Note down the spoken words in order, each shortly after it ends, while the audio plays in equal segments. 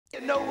You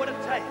know what it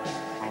takes,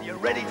 and you're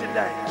ready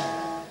today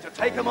to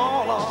take them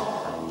all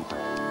on.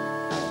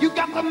 You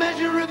got the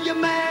measure of your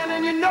man,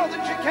 and you know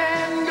that you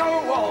can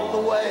go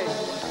all the way.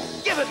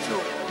 Give it to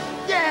him.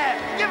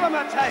 Yeah, give him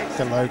a taste.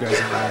 The logo's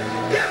in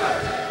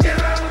there. Give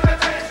him a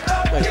taste.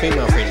 No,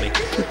 female friendly.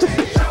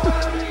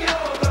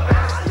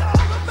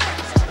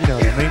 You know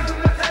what I mean?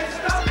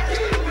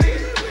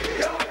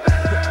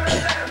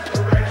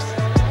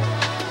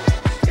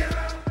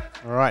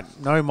 All right,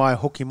 no my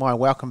hooky my.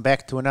 Welcome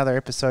back to another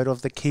episode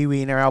of the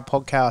Kiwi NRL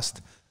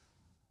podcast.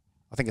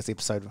 I think it's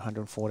episode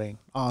 114.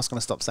 Oh, I was going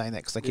to stop saying that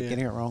because I keep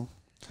getting it wrong.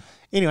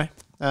 Anyway,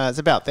 it's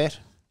about that.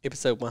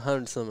 Episode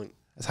 100 something.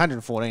 It's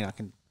 114. I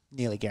can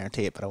nearly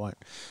guarantee it, but I won't.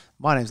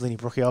 My name's Lennie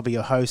Brookie. I'll be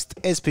your host.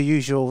 As per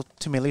usual,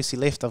 to my Lucy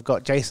left, I've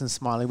got Jason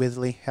Smiley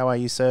Weatherly. How are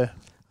you, sir?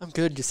 I'm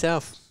good.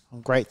 Yourself?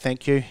 I'm great,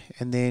 thank you.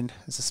 And then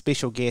there's a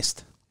special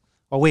guest.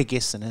 Well, we're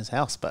guests in his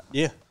house, but...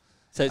 Yeah.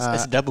 So it's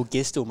a double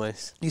guest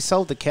almost. You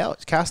sold the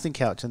casting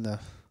couch in the...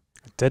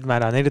 I did,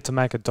 mate. I needed to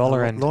make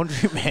 $1 and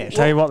laundry man.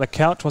 Tell you what, the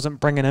couch wasn't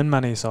bringing in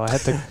money, so I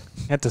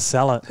had to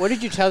sell it. What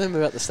did you tell them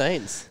about the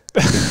stains?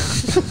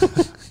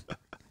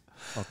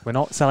 Look, we're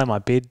not selling my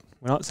bed.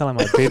 We're not selling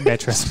my bed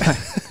mattress,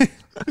 mate.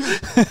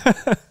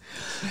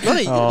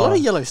 A lot of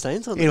yellow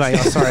stains on this. Anyway,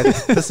 sorry.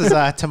 This is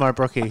Timo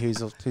Brookie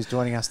who's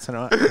joining us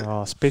tonight.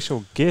 Oh,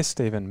 special guest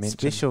even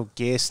mentioned. Special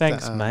guest.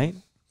 Thanks, mate.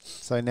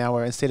 So now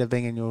instead of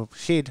being in your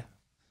shed,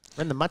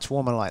 we're in the much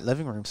warmer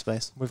living room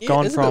space. We've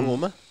gone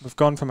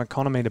from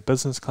economy to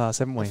business class,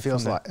 haven't we?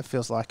 It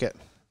feels like it.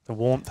 The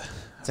warmth.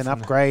 It's an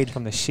upgrade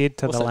from the shed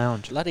to also, the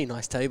lounge. Bloody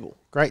nice table.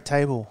 Great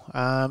table.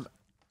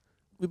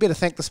 We better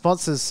thank the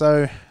sponsors.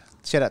 So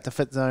shout out to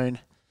Fit Zone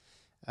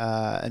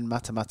in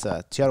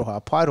Matamata, Te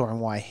Aroha, Paeroa and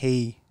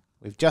Waihi.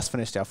 We've just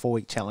finished our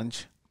 4-week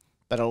challenge,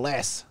 but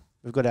alas,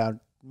 we've got our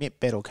Met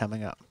battle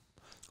coming up.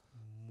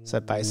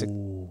 So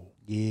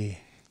you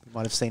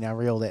might have seen our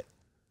reel that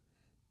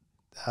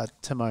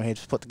Timo had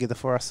put together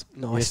for us.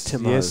 Nice,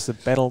 Timo. Yes,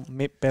 the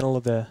Met battle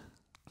of the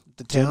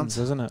towns,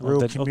 isn't it?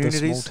 Rural of the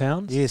communities. Small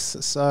towns.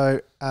 Yes,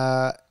 so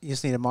you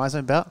just need a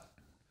MyZone belt.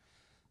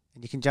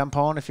 And you can jump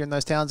on if you're in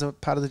those towns or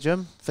part of the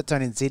gym.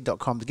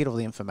 FitZoneNZ.com to get all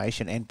the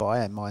information and buy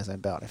a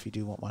MyZone belt if you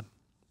do want one.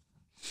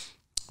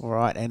 All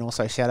right, and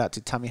also shout out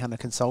to Tummy Hunter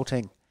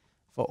Consulting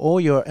for all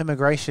your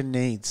immigration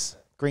needs.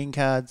 Green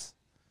cards,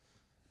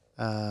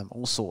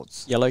 all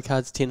sorts. Yellow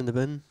cards, 10 in the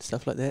bin,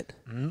 stuff like that.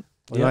 Mm.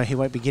 Although he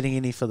won't be getting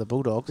any for the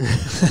Bulldogs.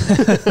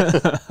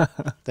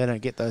 They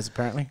don't get those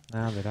apparently.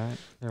 No, they don't.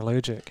 They're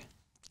allergic.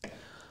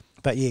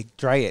 But yeah,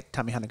 Dre at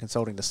Tummy Hunter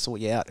Consulting to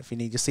sort you out if you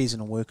need your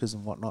seasonal workers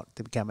and whatnot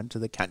to come into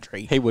the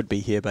country. He would be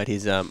here, but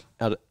he's out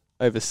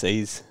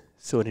overseas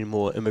sorting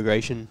more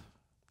immigration,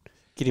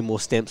 getting more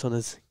stamps on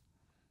his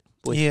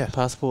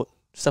passport,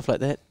 stuff like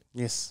that.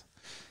 Yes.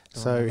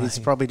 So he's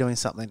probably doing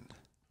something,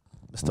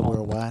 Mr.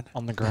 Worldwide.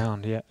 On the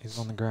ground, yeah. He's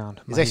on the ground.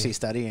 He's actually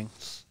studying.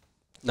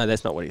 No,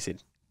 that's not what he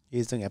said.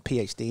 He's doing a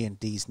PhD in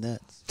D's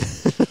nuts.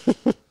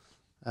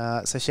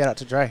 So shout out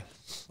to Dre.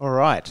 All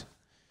right.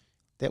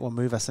 That will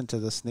move us into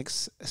this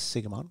next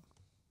segment.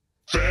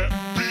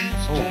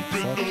 Oh,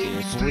 fuck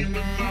yeah, boy.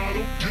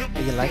 How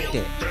you like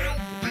that?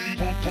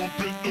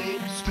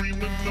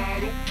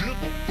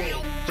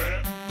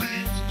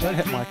 Don't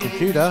hit my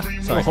computer.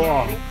 Sorry.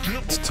 Oh,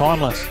 it's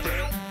timeless.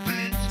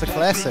 It's a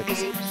classic.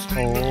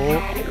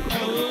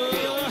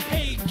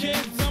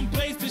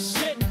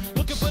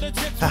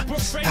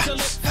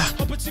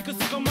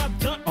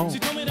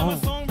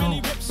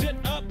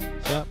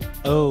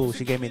 Oh,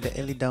 she gave me the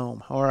Ellie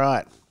Dome. All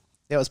right.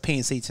 That was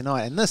PNC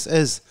tonight. And this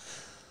is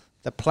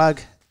the plug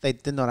they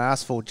did not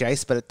ask for,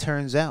 Jace, but it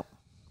turns out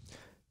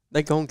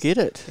They gon' get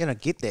it. you're going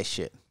to get that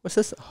shit. What's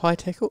this? High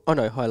tackle? Oh,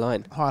 no, high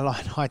line. High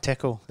line, high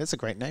tackle. That's a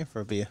great name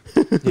for a beer.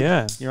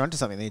 Yeah. You're onto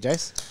something there,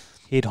 Jace.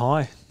 Head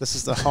high. This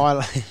is the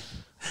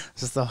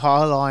This is the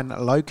Highline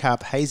Low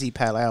Carb Hazy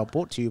Pale Ale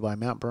brought to you by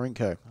Mount Brewing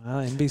Co.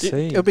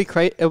 NBC. It'll be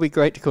great. It'll be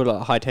great to call it a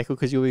high tackle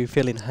because you'll be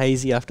feeling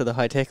hazy after the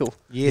high tackle.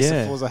 Yes,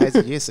 Yeah. it was a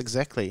hazy. Yes,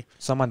 exactly.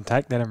 Someone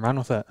take that and run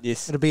with it.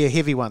 Yes. It'll be a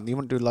heavy one. You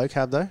want to do low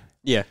carb though?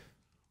 Yeah.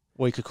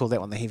 Or you could call that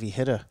one the heavy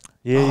hitter.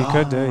 Yeah, you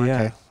could do,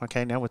 yeah.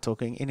 Okay, now we're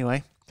talking.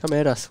 Anyway, Come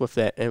at us with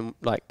that and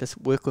just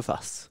work with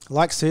us.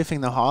 like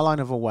surfing the highline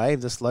of a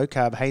wave, this low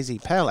carb hazy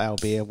pale ale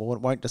beer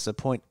won't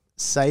disappoint.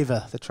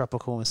 Savor the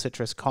tropical and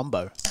citrus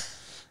combo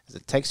as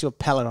it takes your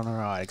palate on a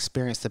ride.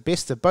 Experience the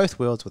best of both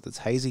worlds with its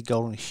hazy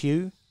golden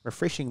hue,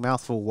 refreshing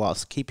mouthful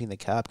whilst keeping the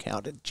carb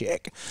count in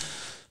check.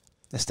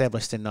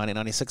 Established in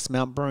 1996,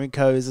 Mount Brewing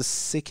Co. is a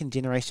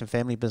second-generation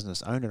family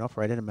business owned and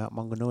operated in Mount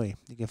Maunganui.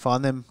 You can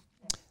find them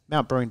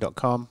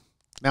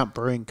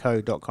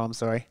mountbrewingco.com,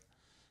 sorry.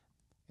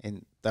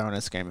 And they're on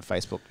Instagram and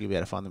Facebook. You'll be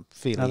able to find them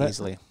fairly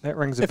easily. That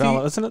rings a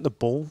bell. Isn't it the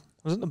Ball?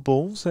 Was it the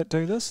Bulls that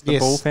do this? The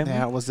Ball family?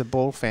 Yeah, it was the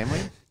Ball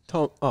family.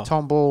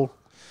 Tom Ball.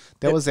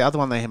 That was the other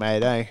one they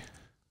made, eh?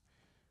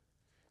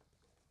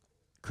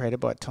 Created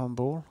by Tom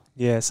Ball.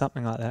 Yeah,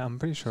 something like that. I'm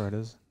pretty sure it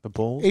is. The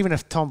Ball. Even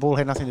if Tom Ball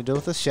had nothing to do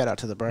with this, shout out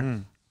to the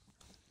bro.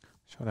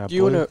 Shout out Do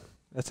you want to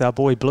That's our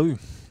boy Blue.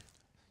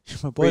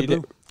 My boy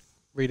Blue.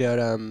 read out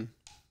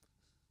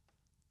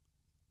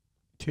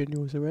Turn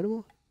yours around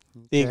more.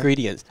 The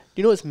ingredients. Do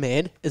you know what's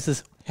mad? Is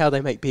this how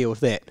they make beer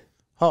with that?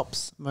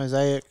 Hops,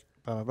 mosaic,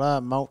 blah, blah, blah,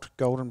 malt,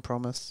 golden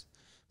promise.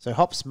 So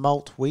hops,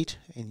 malt, wheat,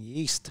 and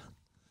yeast.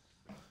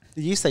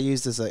 The yeast they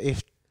used is a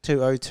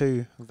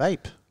F202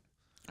 vape.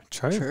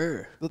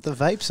 True. Look, the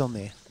vape's on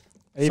there.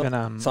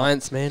 Even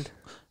science, man.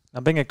 Now,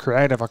 being a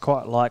creative, I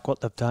quite like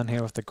what they've done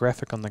here with the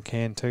graphic on the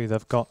can too.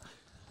 They've got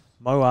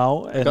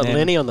Moal and got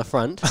Lennie on the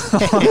front.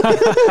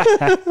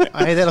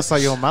 Hey, that looks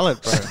like your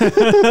mullet, bro.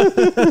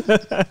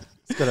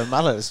 It's got a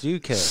mullet. It's you,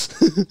 kid.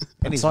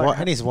 And he's white.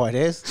 And he's white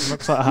hairs. It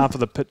looks like half of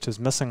the picture's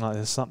missing. Like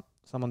there's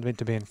someone meant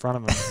to be in front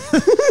of him.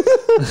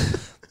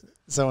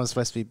 Someone's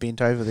supposed to be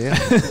bent over there.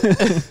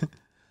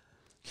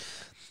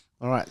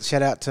 All right.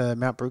 Shout out to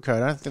Mount Bruco. I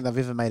don't think they've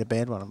ever made a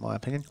bad one, in my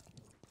opinion.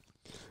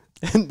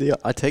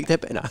 I take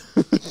that banner.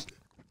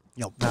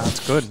 No,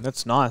 it's good.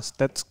 That's nice.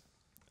 That's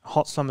a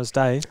hot summer's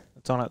day.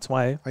 It's on its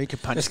way. Oh, you can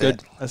punch That's that.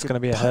 good. That's going to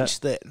be a hit. Punch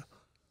that.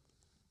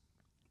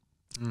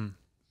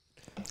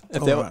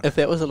 If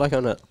that was like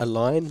on a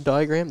line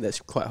diagram, that's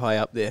quite high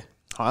up there.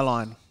 High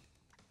line.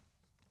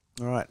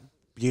 All right.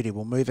 Beauty.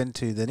 We'll move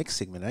into the next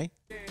segment, eh?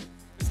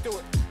 Let's do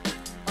it.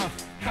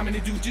 How many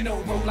dudes you know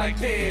roll like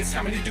this?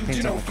 How many dudes Depends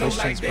you know on the flow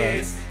questions, like bro.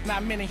 this?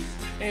 Not many,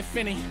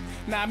 infinity.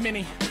 Not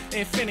many,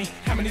 infinity.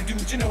 How many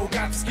dudes you know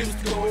got the skills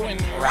to go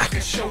and rock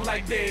a show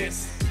like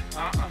this?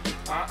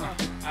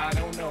 I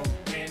don't know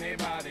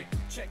anybody.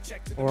 Check.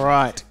 All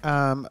right.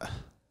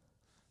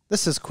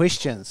 This is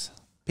questions.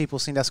 People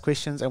send us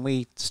questions and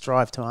we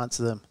strive to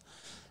answer them.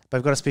 But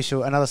we've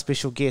got another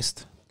special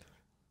guest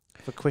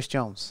for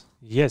questions.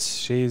 Yes,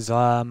 she's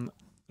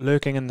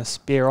lurking in the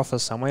spare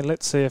office somewhere.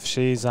 Let's see if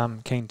she's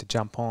keen to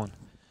jump on.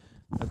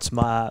 It's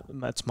my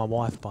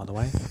wife, by the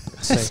way.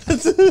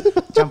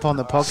 Jump on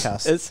the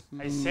podcast.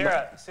 Hey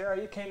Sarah, are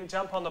you keen to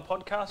jump on the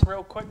podcast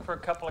real quick for a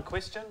couple of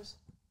questions?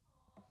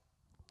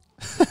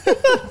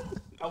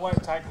 I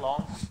won't take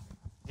long.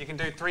 You can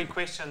do 3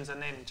 questions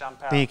and then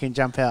jump out. Then you can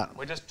jump out.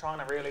 We're just trying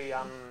to really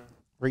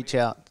Reach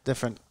out.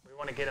 Different. we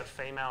want to get a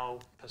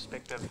female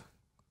perspective.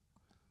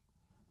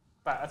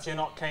 But if you're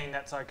not keen,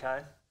 that's okay.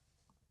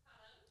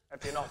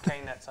 If you're not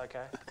keen, that's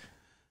okay.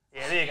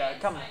 Yeah, there you go.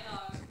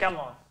 Come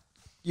on.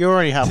 You're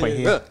already halfway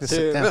here. Just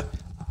sit down.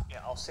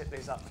 Yeah, I'll set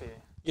these up for you.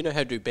 You know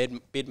how to do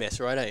bed mass,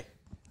 right, eh?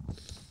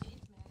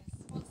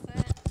 What's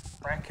that?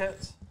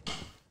 Brackets.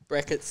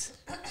 Brackets.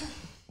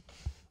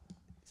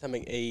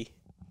 Something E.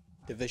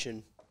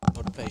 Division.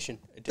 Multiplication.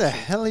 What Addition. the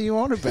hell are you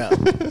on about?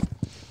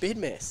 Bed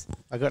mass.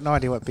 I got no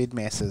idea what bed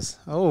mass is.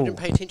 You Oh, didn't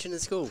pay attention in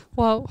school.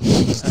 Whoa.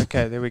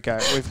 Okay, there we go.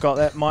 We've got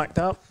that mic'd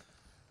up.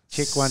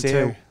 check 1,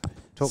 2.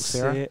 Talk,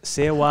 Sarah.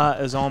 Sarwah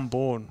is on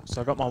board.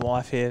 So I got my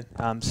wife here,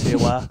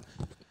 Sarwah,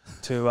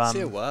 to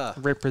Sarwah.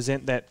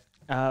 represent that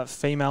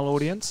female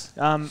audience.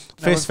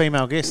 First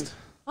female guest.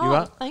 Oh,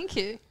 are? thank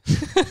you.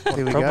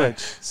 There we go. Privilege,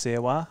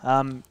 Sarwah.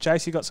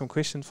 Jace, you got some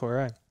questions for her,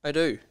 eh? I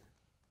do.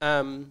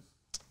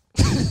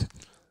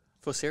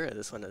 For Sarah,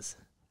 this one is.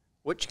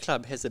 Which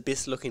club has the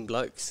best looking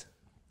blokes?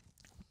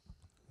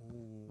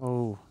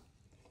 Oh,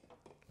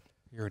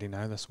 You already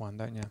know this one,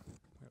 don't you?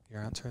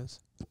 Your answer is?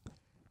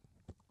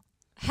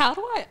 How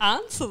do I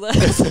answer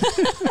this?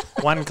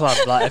 One club.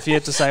 Like, if you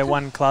had to say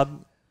one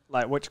club,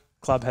 like, which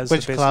club has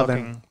Which the best club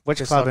looking and- which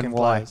best club looking and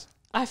why? players?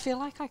 I feel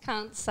like I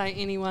can't say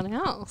anyone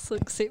else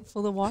except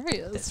for the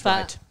Warriors. That's but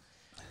right.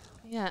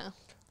 Yeah.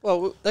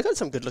 Well, they got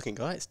some good looking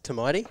guys.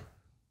 Timo,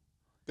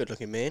 good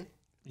looking man.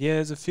 Yeah,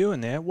 there's a few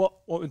in there. What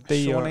would be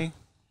your, Shawnee.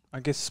 I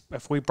guess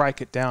if we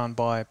break it down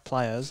by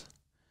players,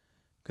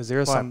 because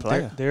there is By some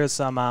player. there is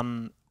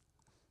some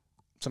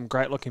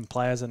great looking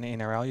players in the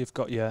NRL. You've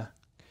got your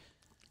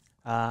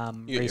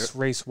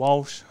Reece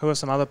Walsh. Who are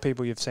some other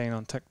people you've seen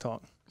on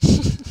TikTok?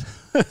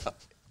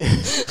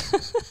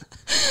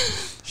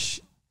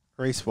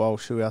 Reece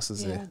Walsh. Who else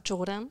is Yeah. there?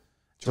 Jordan.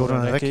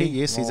 Jordan Hickey. Hickey.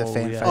 Yes, he's a Oh,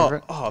 fan yeah.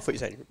 favourite. I thought you were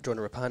saying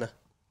Jordan Rapana.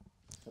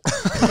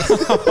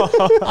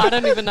 I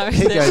don't even know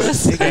who that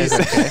is. He goes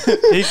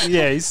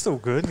okay. He's still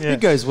good. Yeah, He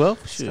goes well.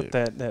 He's Sure. got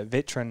that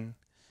veteran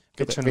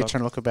Got that look.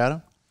 veteran look about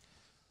him.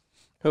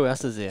 Who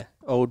else is there?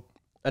 I don't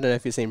know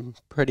if you've seen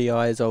Pretty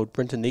Eyes, old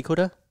Brenton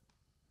Nikota.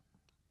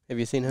 Have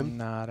you seen him?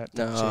 Nah, I don't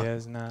No. think she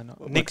is. No, not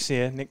What- next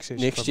year. Next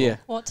football. year.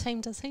 What team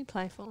does he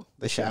play for?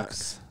 The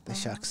Sharks. The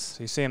Sharks.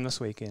 So you see him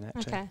this weekend,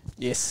 actually. Okay.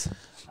 Yes.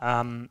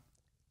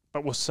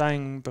 But we're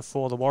saying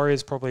before the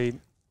Warriors probably,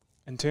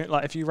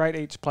 like if you rate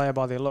each player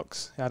by their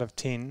looks out of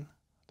 10,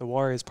 the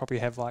Warriors probably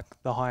have like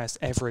the highest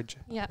average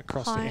Yeah.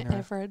 across High the NRL.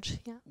 average.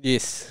 Yeah.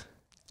 Yes.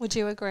 Would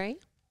you agree?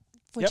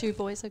 Would Yep. you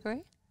boys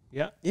agree?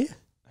 Yeah. Yeah.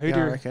 Who Yeah,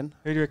 do I you reckon.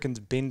 who do you reckon's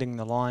bending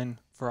the line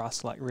for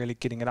us, like really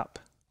getting it up?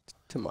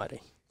 Timo.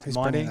 Who's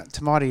Mighty. bringing it?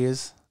 Tamati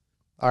is.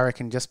 I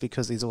reckon just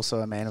because he's also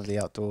a man of the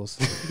outdoors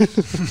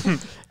And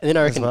then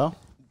I as reckon well.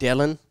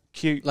 Dallin.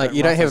 Cute. Like,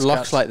 you don't have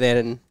locks like that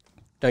and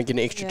don't get an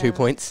extra 2 Yeah.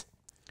 points.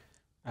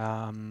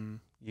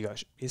 You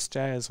got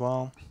SJ as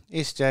well.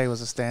 SJ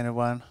was a standard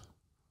one.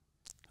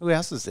 Who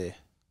else is there?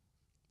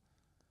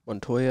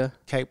 Montoya.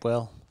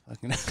 Capewell.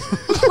 Fucking-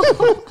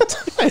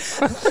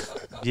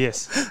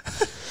 Yes.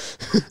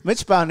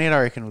 Mitch Barnett,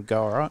 I reckon, would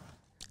go all right.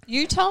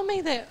 You told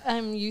me that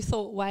you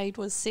thought Wade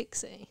was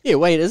sexy. Yeah,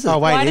 Wade is. Oh,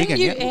 Wade Why Egan, didn't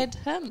you yeah. add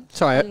him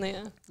Sorry, in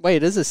there?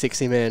 Wade is a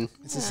sexy man.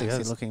 It's a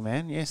sexy looking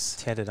man, yes.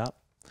 Tatted up.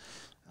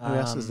 Who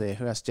else is there?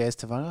 Who else? Jazz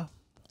Tavanga?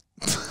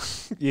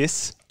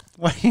 Yes.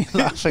 What are you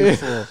laughing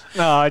for?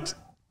 No,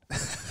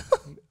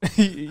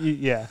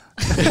 yeah.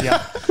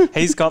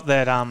 He's got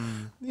that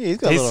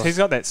Yeah, he's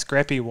got that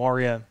scrappy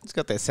warrior. he's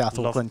got that South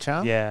look. Auckland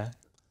charm. Yeah.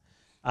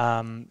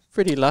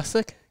 Pretty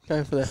elastic.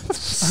 Going for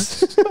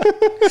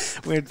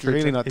that. We're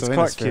really not It's doing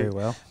quite this very cute.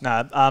 well.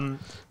 No,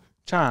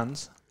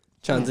 Chance.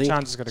 Chansey.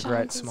 Chance has got a great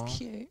Chance is smile.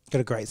 cute.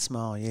 Got a great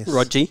smile, yes.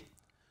 Rodgy.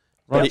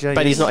 Roger,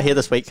 But he's yes. not here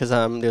this week because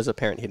there's a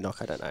parent head knock.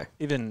 I don't know.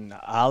 Even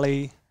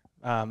Ali,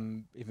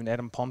 even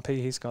Adam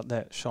Pompey, he's got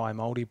that shy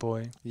mouldy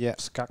boy. Yeah.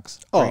 Scucks.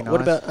 Oh, Very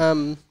what nice.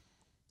 about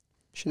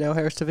Chanel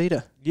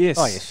Harris-Tavita? Yes.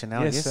 Oh, yes,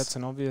 Chanel, yes. that's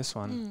an obvious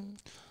one.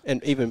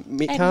 And even And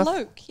Metcalf?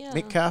 Luke, yeah.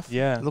 Metcalf.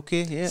 Yeah. Look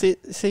here, yeah.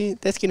 See,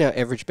 that's getting our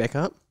average back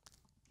up.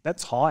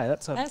 That's high.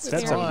 That's That's a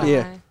very high. high.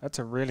 Yeah. that's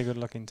a really good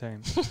looking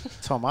team.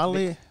 Tom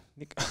Ali.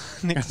 Nick,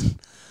 next,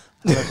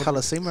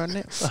 Halasima in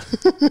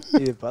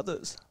it. yeah,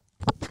 brothers.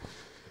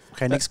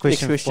 Okay, next Next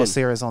question for question.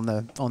 Sarah's on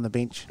the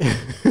bench.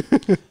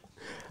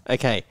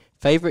 Okay.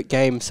 Favorite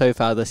game so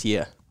far this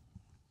year?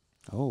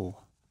 Oh.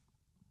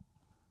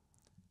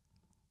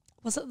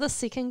 Was it the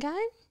second game?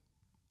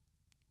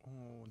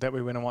 That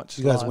we went and watched.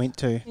 You guys live. went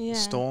to. Yeah.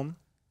 Storm.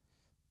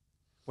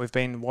 We've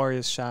been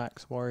Warriors,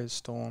 Sharks, Warriors,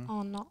 Storm.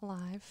 Oh, not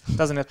live.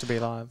 Doesn't have to be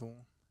live. Or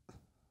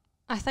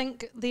I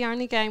think the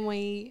only game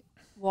we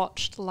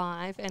watched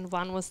live and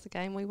one was the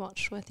game we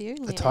watched with you.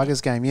 The Lennie.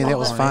 Tigers game, yeah, that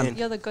was the- fun.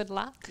 You're the good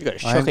luck. You got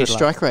a I am shocking good luck.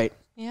 strike rate.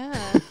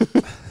 Yeah.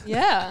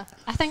 Yeah.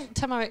 I think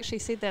Timo actually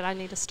said that I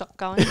need to stop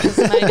going because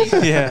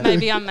maybe, Yeah.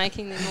 maybe I'm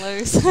making them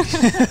lose.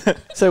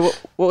 So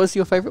what was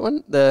your favourite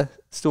one? The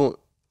Storm.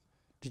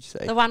 Did you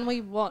say? The one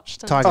we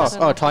watched. and Tigers.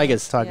 didn't Oh, like.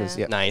 Tigers. Tigers,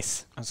 yeah.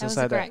 Nice. I was That gonna was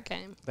say a great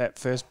game. that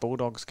first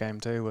Bulldogs game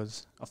too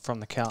was from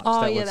the couch.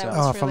 Oh, yeah, was, that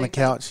Oh, was from really the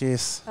couch,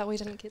 yes. But we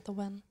didn't get the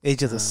win.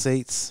 Edge of the No.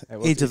 seats. It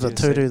was Edge of the edge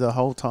of the tutu seat. the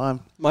whole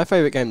time. My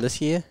favourite game this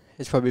year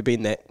has probably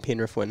been that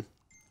Penrith win.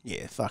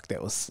 Yeah, fuck,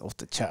 that was off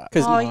the chart.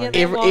 Because Oh, yeah,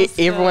 that was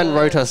everyone good.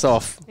 wrote us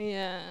off.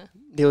 Yeah.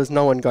 There was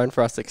no one going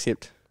for us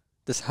except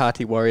this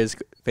hearty Warriors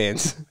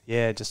fans.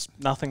 Yeah, just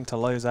nothing to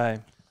lose, eh?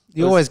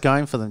 You're always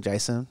going for them,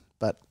 Jason,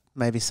 but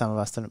maybe some of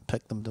us didn't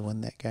pick them to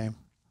win that game.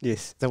 Yes.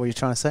 Is that what you're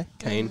trying to say?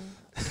 Kane.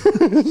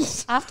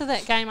 After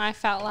that game, I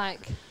felt like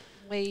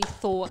we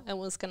thought it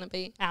was going to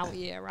be our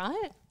year,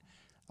 right?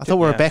 I thought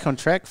we were Yeah. back on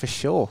track for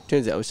sure.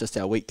 Turns out it was just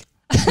our week.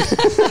 We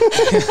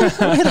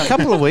had a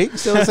couple of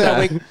weeks. That was our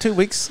week, 2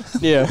 weeks.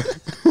 Yeah.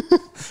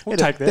 We'll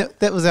take that.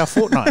 That was our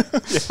fortnight.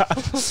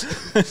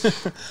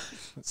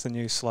 That's the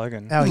new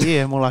slogan. Our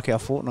year, more like our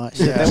fortnight.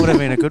 Shit, that would have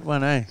been a good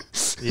one, eh?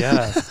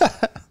 Yeah.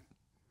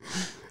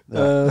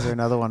 Is there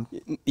another one?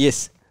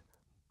 Yes.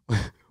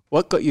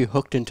 What got you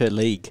hooked into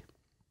league?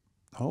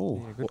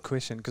 Oh, Yeah, good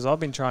question. Because I've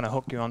been trying to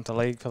hook you onto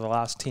league for the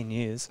last 10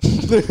 years.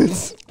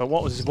 But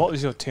what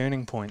was your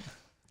turning point?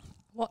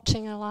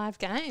 Watching a live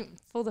game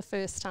for the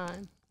first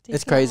time.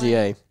 It's crazy,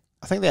 eh?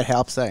 I think that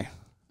helps, eh?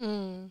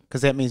 Mm.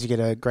 Because that means you get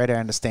a greater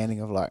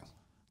understanding of like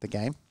the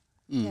game.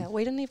 Mm. Yeah,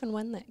 we didn't even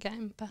win that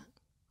game, but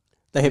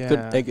They have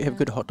Yeah. good. They have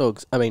good hot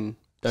dogs. I mean,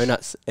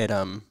 donuts at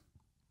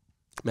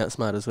Mount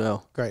Smart as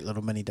well. Great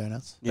little mini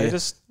donuts. Yeah.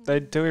 They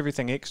do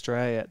everything extra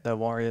at the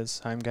Warriors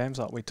home games.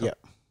 Like we took Yep.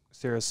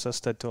 Sarah's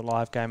sister to a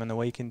live game in the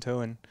weekend too,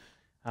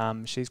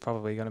 and she's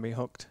probably going to be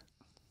hooked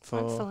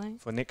Hopefully.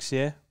 for next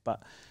year.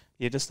 But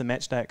yeah, just the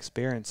match day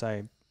experience.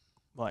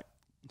 Like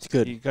It's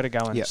good. you got to go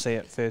and Yep. see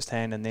it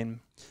firsthand, and then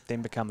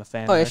become a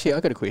fan. Oh, I actually, reckon.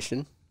 I got a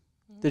question.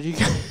 Did you?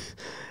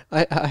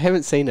 I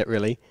haven't seen it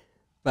really,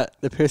 but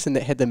the person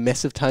that had the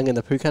massive tongue in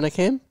the Pukana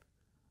cam.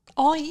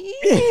 oh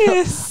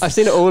yes, I've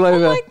seen it all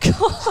over. oh my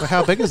god, So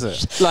how big is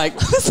it? Like,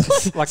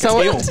 Like a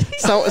someone,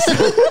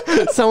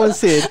 eel. someone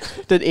said,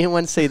 "Did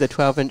anyone see the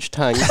 12-inch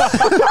tongue?"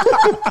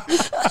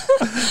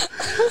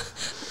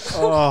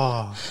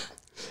 Oh,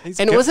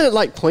 And wasn't it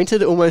like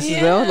pointed almost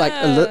as well, like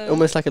Yeah.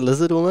 almost like a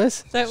lizard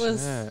almost? that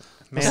was Yeah.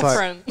 it's like,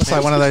 different. it's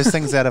like one of those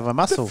things out of a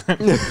mussel.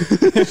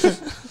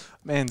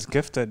 Man's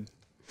gifted.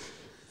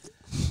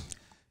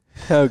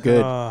 How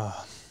good. Oh,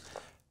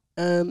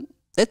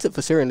 That's it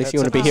for Sarah, unless That's you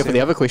want it to be for here for the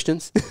Sarah. other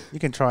questions. You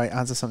can try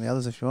answer some of the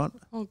others if you want.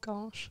 Oh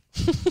gosh,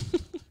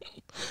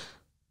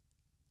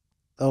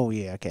 Oh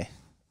yeah, okay.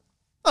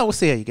 Oh, we'll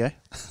see how you go.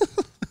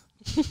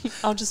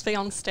 I'll just be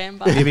on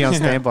standby. You'll be on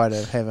standby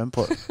to have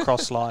input.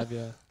 cross live,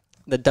 yeah.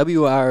 The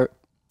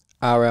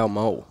WRL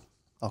Mole.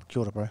 Oh,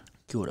 kia ora, bro.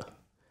 Kia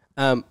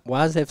ora.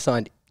 Wires have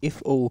signed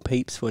F all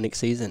peeps for next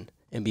season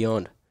and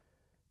beyond.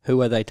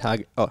 Who are they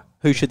target? Oh,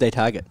 who should they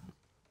target?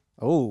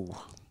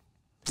 Oh,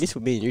 Yes,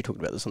 me and you talked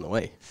about this on the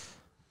way.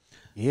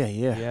 yeah.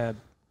 Yeah.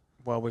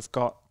 Well, we've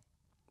got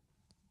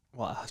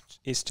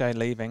SJ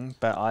leaving,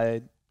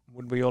 but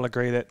would we all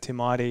agree that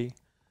Timo,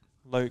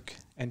 Luke,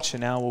 and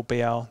Chanel will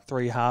be our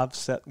three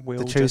halves that we'll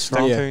To choose just from.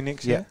 stick Yeah. to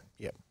next year?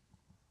 Yep.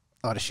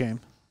 I'd assume.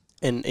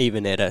 And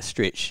even at a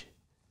stretch,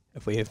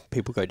 if we have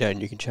people go down,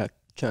 you can chuck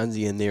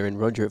Chansey in there and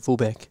Roger at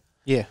fullback.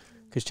 Yeah.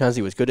 Because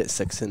Chansey was good at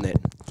 6 in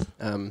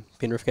that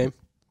Penrith game.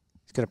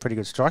 He's got a pretty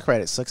good strike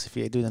rate at 6 if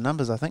you do the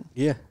numbers, I think.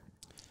 Yeah.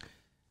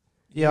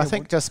 Yeah, I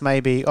think just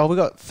maybe... Oh, we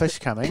got Fish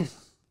coming.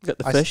 Got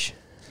the Fish.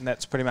 And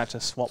that's pretty much a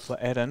swap for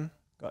Eden.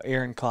 Got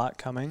Aaron Clark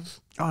coming.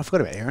 Oh, I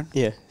forgot about Aaron.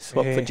 Yeah,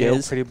 swap for He'll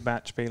Jazz. pretty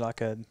much be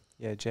like a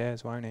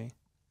Jazz, won't he?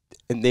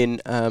 And then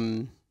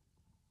Got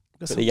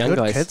the some young good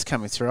guys. kids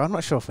coming through. I'm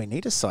not sure if we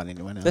need to sign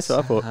anyone else. That's what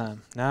I thought.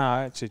 No,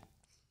 actually,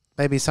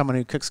 Maybe someone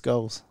who kicks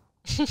goals.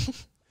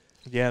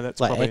 yeah,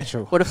 that's Like probably.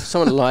 actual. What if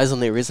someone lies on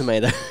their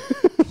resume, though?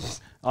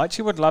 I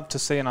actually would love to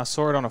see, and I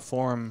saw it on a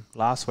forum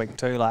last week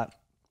too. Like,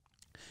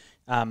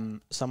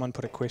 someone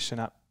put a question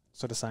up,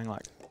 sort of saying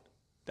like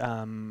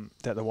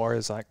that the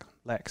Warriors like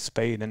lack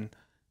speed, and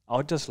I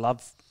would just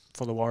love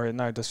for the Warriors.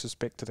 No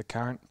disrespect to the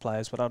current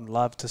players, but I'd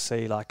love to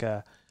see like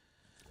a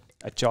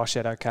Josh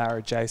Adokar,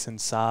 a Jason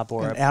Saab,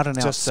 or An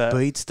out-and-out just a-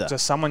 speedster.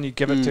 just someone you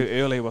give it to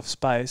early with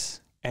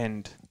space,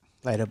 and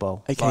Later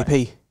bowl.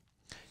 AKP.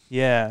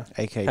 yeah,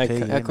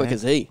 AKP. How quick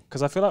is he?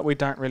 because I feel like we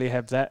don't really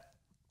have that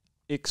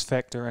X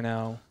factor in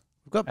our.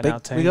 We've got in our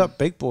big. We team. got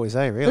big boys,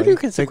 eh? Really. Who do you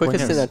reckon's the Big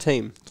quickest in wingers. our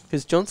team?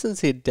 Because Johnson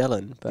said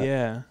Dallin, but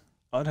Yeah,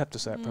 I'd have to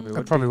say it probably It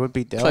would. probably would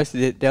be Dell, close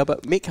to Dell.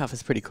 But Metcalf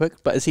is pretty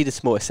quick. But is he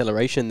just more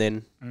acceleration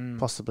than?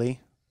 possibly.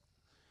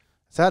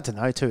 It's hard to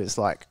know too. It's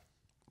like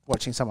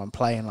watching someone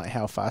play and like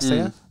how fast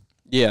they are.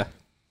 Yeah.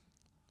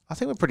 I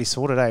think we're pretty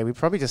sorted, eh? We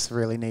probably just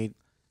really need.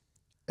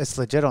 It's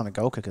legit on a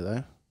goal kicker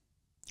though,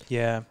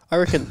 Yeah, I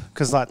reckon,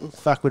 because like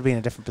fuck, we'd be in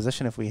a different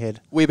position if we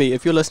had. Webby,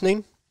 if you're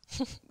listening,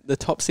 the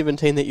top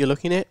 17 that you're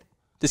looking at,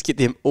 just get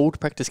them all to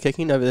practice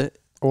kicking over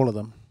All of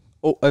them.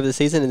 the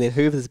season, and then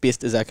whoever's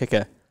best is our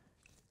kicker.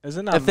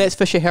 isn't If that's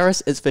Fisher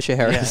Harris, it's Fisher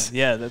Harris.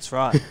 Yeah, that's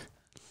right.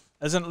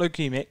 Isn't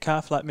Lukey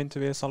Metcalf like meant to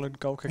be a solid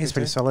goal kicker? He's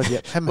pretty too? solid.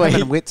 Yeah, him, Well, him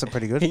he- and Wets are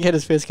pretty good. He had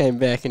his first game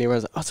back, and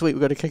everyone's like, "Oh, sweet,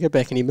 we've got a kicker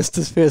back," and he missed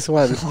his first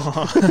one.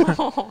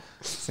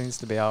 Seems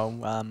to be our.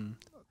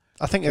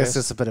 I think there's Yes.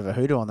 just a bit of a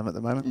hoodoo on them at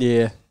the moment.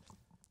 Yeah.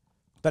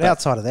 But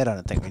outside of that, I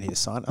don't think we need to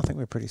sign. I think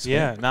we're pretty sweet.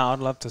 Yeah, no, I'd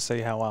love to see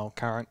how our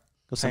current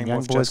Got some team young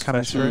with boys just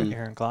coming Fish through. and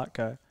Aaron Clark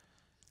go.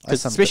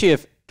 That's some- Especially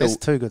if There's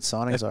two good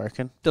signings, I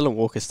reckon. Dylan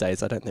Walker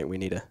stays, I don't think we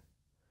need a.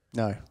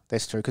 No,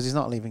 that's true, because he's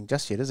not leaving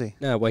just yet, is he?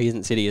 No, well, he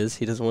hasn't said he is.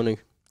 He doesn't want to.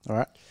 All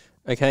right.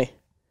 Okay.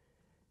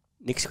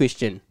 Next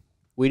question.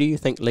 Where do you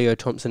think Leo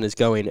Thompson is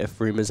going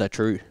if rumours are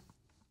true?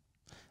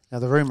 Now,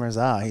 the rumours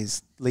are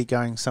he's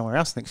going somewhere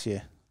else next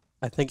year.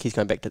 I think he's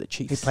going back to the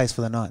He Chiefs. plays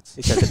for the Knights.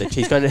 He's going to the Chiefs.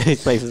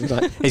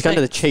 He's going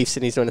to the Chiefs,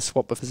 and he's doing a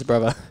swap with his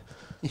brother.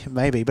 Yeah,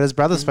 maybe, but his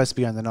brother's supposed to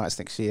be on the Knights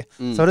next year.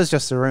 Mm. So it is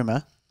just a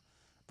rumour.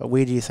 But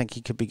where do you think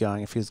he could be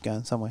going if he was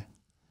going somewhere?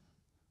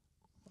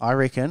 I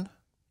reckon,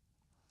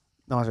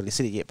 no one's really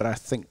said it yet, but I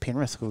think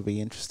Penrith would be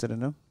interested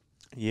in him.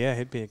 Yeah,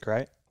 he'd be a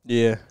great.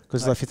 Yeah.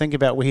 Because if you think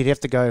about where he'd have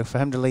to go for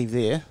him to leave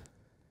there,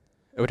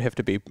 It would have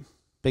to be.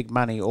 big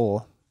money,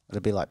 or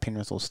it'd be like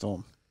Penrith or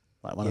Storm,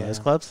 like one of those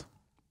Yeah. clubs.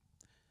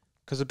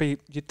 Because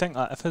you'd think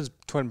like if his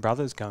twin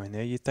brother's going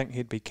there, you'd think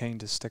he'd be keen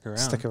to stick around.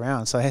 Stick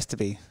around. So it has to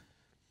be.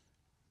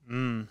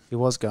 Mm. He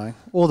was going.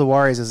 Or the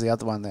Warriors is the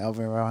other one that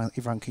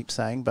everyone keeps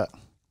saying, but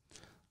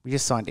we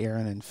just signed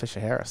Aaron and Fisher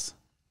Harris.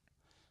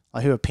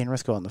 Like, who have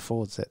Penrith got on the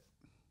forwards that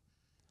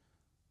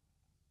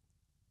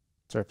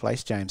to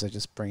replace James? They're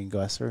just bringing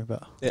guys through,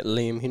 but That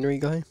Liam Henry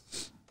guy.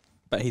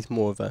 But he's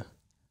more of a.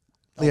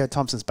 Leo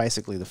Thompson's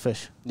basically the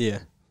Fish. Yeah.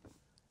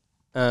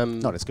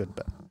 Not as good,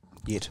 but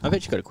yet. I've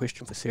actually got a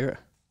question for Sarah.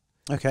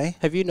 Okay.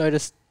 Have you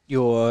noticed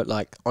your,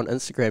 like, on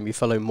Instagram, you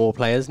follow more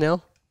players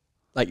now?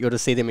 Like, you'll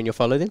just see them and you'll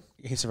follow them?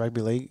 He's a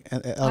rugby league I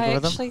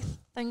algorithm. actually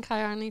think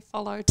I only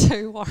follow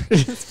 2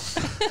 Warriors.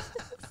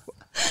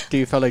 Do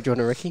you follow John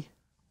and Ricky?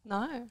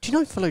 No, Do you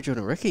not follow John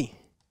and Ricky?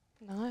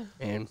 no.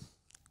 And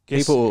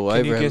Guess, people all can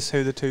over you him. guess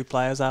who the 2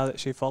 players are that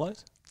she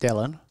follows?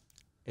 Dallin.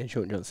 And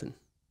Sean Johnson.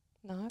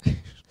 No.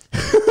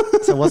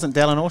 So it wasn't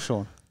Dallin or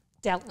Sean?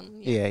 Dallin.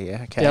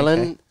 Yeah, okay. Dallin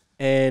okay.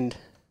 and...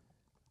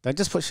 Don't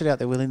just put shit out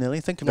there willy-nilly.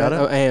 Think No,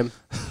 about it. I am.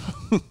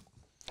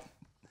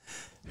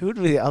 Who would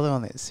be the other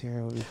one that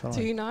Sarah would be following?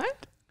 Do you know?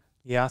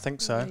 Yeah, I think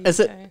so. There you Is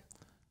it- go.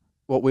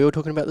 What we were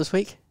talking about this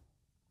week?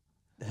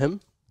 Him?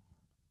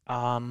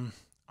 I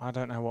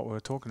don't know what we were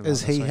talking about.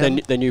 Is this he week. him?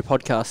 The new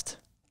podcast.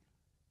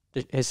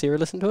 Has Sarah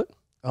listened to it?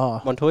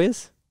 Oh,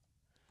 Montoya's?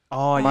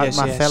 Oh, My- yes,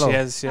 my yes, fellow. she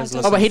has I listened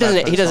just- Oh, but he to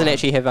doesn't. both He doesn't times.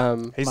 actually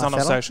have. He's My not on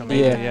fellow? social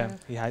media. Yeah. Yeah,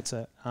 he hates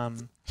it.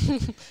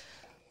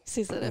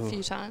 Says it a Ooh.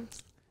 few times.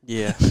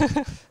 Yeah.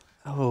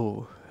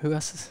 Oh, who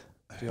else is?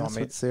 Do you want that's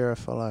me? what Sarah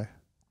follow.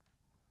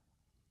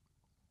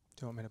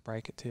 Do you want me to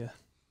break it to you?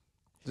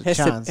 Has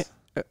to- Chance.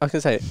 I was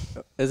gonna say,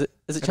 is it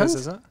It Chance?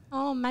 is it?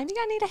 Oh, maybe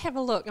I need to have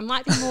a look. It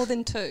might be more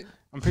than 2.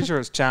 I'm pretty sure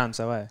it's Chance,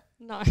 though, eh?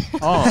 No.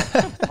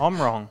 Oh,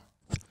 I'm wrong.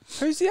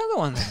 Who's the other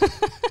one then?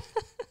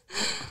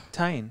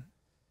 Tane.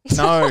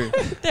 No.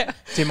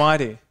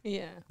 Timo.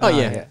 Yeah. Oh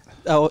yeah.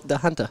 Oh, the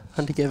Hunter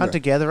Gatherer. Hunter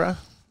Gatherer.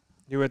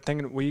 You were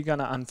thinking, were you going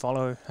to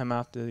unfollow him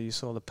after you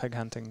saw the pig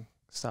hunting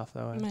stuff,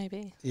 though? Eh?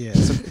 Maybe. Yeah.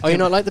 Oh, you're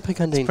not like the pig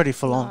hunting. It's pretty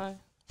full on.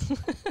 No.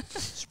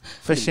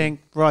 Fishing,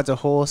 rides a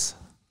horse,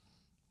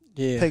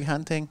 Yeah. pig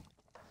hunting.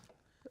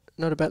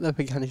 Not about the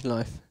pig hunting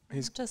life.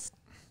 He's Just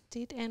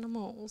dead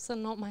animals are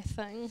not my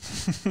thing.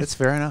 That's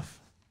fair enough.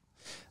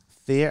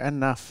 Fair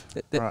enough.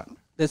 Right.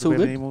 That's Do all we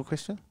have good. any more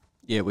questions?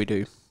 Yeah, we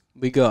do.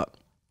 We got.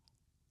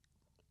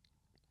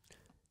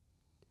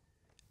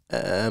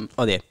 There.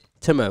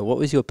 Timo, what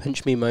was your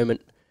pinch me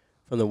moment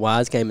from the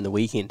Wars game in the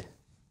weekend?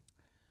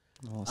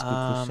 Oh, that's a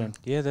good question.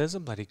 Yeah, there's a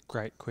bloody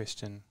great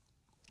question.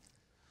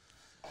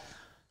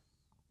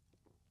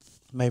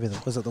 Maybe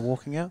was it the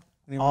walking out?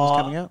 When everyone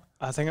was coming out?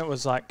 I think it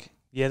was like,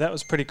 yeah, that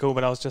was pretty cool,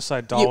 but I was just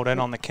so dialed in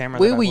on the camera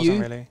where that were I wasn't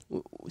you really.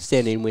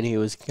 standing when he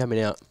was coming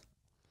out?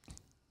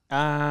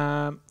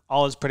 I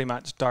was pretty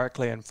much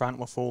directly in front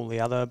with all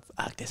the other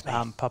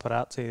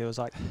paparazzi. There was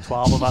like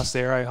 12 of us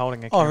there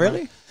holding a camera. Oh,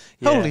 really?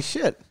 Yeah. Holy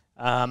shit.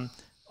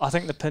 I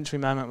think the pinch me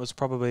moment was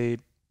probably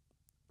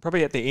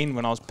at the end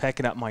when I was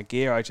packing up my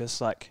gear. I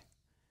just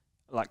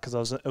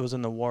because it was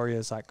in the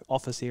Warriors like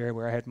office area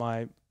where I had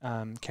my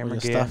camera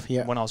gear. Stuff,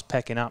 yeah. When I was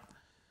packing up,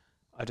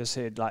 I just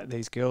heard like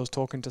these girls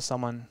talking to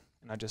someone,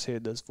 and I just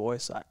heard this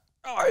voice like,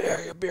 "Oh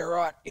yeah, you'll be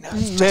alright. You know,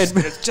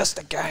 it's just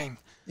a game."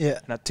 Yeah.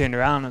 And I turned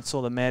around and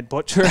saw the Mad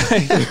Butcher.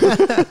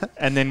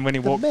 And then when he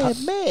walked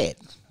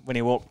when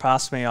he walked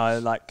past me, I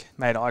like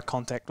made eye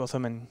contact with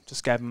him and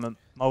just gave him a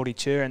mouldy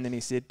cheer. And then he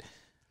said,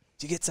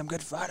 "Did you get some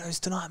good photos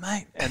tonight,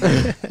 mate?" And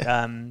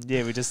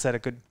then, we just had a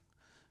good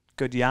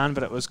yarn,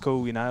 but it was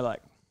cool, you know,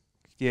 like,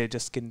 yeah,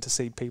 just getting to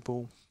see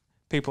people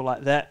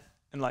like that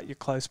in like your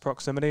close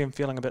proximity and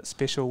feeling a bit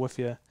special with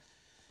your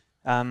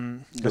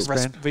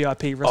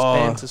VIP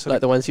wristbands.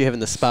 Like the ones you have in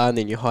the spa and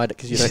then you hide it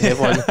because you don't have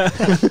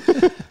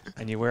one.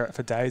 And you wear it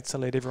for days to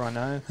let everyone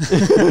know.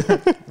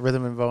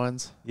 Rhythm and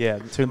Vines. Yeah.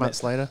 2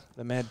 months later.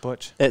 The Mad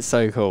Butch. That's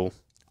so cool.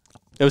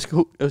 It was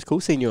cool. It was cool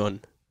seeing you on.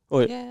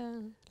 Yeah.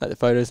 Like the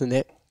photos and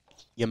that.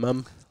 Your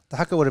mum. The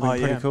haka would have been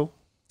pretty cool.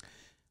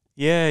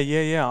 Yeah.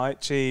 I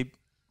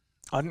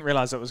didn't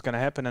realise it was going to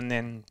happen, and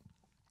then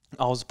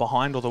I was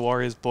behind all the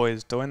Warriors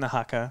boys doing the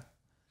haka,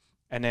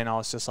 and then I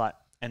was just like,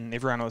 and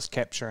everyone was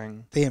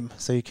capturing them.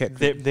 So you kept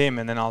them,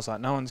 and then I was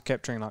like, no one's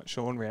capturing like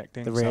Sean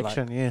reacting. The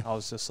reaction, so, like, yeah. I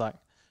was just like,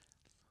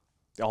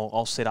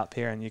 I'll set up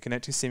here, and you can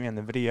actually see me in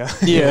the video.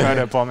 Yeah.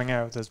 Photo bombing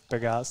out with this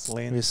big ass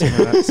lens. We've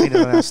seen it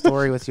on our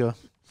story with your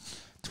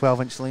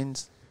 12-inch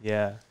lens.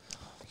 Yeah.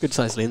 Good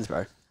size lens,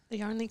 bro.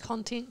 The only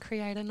content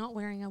creator not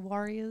wearing a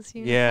Warriors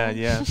uniform.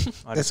 Yeah.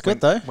 That's good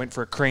though. Went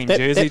for a cream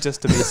jersey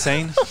just to be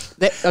seen.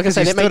 Like I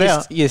say, that made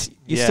out. Yes,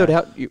 you stood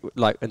out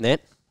like in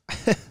that.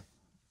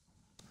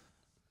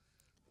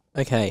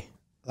 Okay.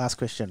 Last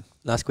question.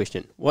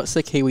 What's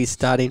the Kiwis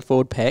starting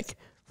forward pack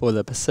for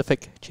the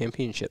Pacific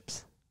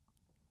Championships?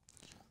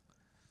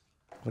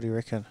 What do you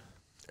reckon?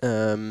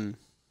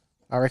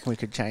 I reckon we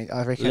could change.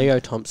 I reckon Leo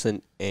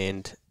Thompson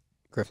and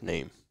Griff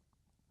Neem.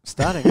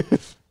 Starting.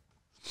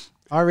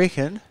 I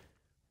reckon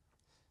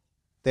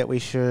that we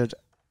should.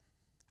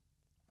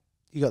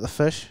 You got the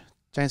fish,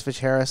 James Fish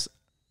Harris,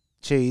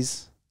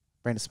 Cheese,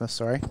 Brandon Smith.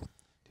 Sorry,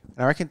 and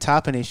I reckon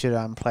Tarpany should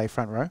play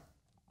front row.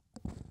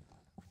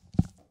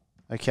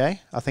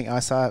 Okay, I think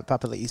Isaiah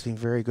Papali'i's been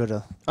very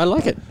good. I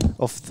like it.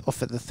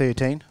 Off at the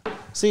 13.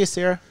 See you,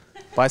 Sarah.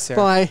 Bye,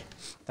 Sarah. Bye.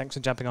 Thanks for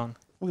jumping on.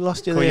 We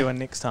lost you Call there. you in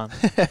next time.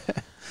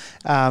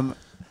 I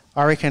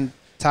reckon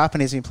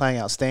Tarpany's been playing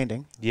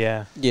outstanding.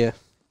 Yeah.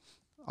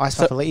 Ice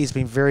Papali'i's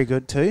been very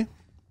good too.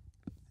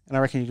 And I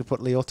reckon you could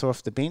put Leota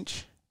off the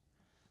bench.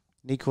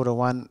 Nico to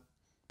one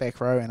back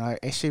row. And I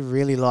actually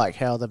really like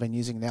how they've been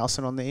using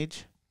Nelson on the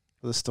edge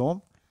for the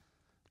Storm.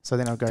 So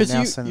then I'll go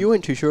Nelson. You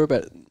weren't too sure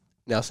about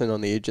Nelson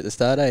on the edge at the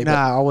start, eh?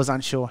 Nah, I was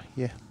unsure.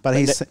 Yeah. But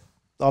he's... it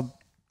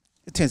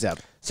turns out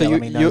so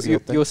Bellamy knows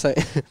you're saying...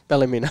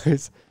 Bellamy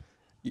knows.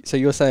 So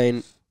you're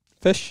saying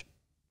Fish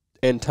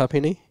and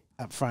Tapini?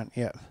 Up front,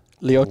 yeah.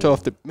 Leota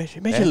off the...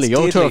 Imagine That's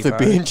Leota deadly, off the bro.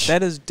 bench.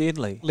 That is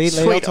deadly.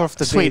 Leota off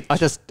the bench. I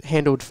just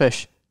handled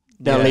Fish.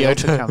 Now Leota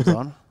Leota comes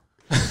on.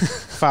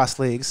 Fast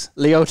legs.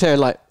 Leota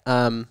like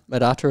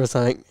Madata or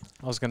something.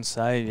 I was going to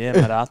say, yeah,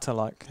 Marata,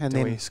 like, And do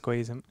then- we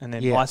squeeze him? And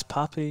then Yeah. Ice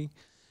Puppy.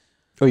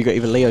 Or you got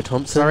even Leo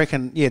Thompson. So I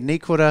reckon, yeah,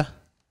 Nikota,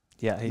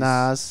 Yeah, he's...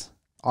 Nas,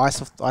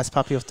 Ice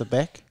Puppy off the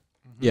back.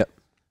 Yep.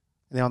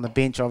 And then on the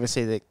bench,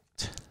 obviously,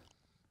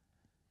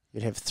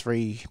 you'd have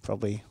 3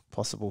 probably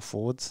possible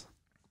forwards.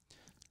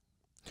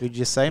 Who did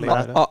you say?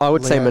 Leo. I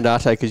would say Leo.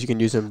 Madata because you can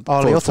use him.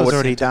 Oh, Leota's forward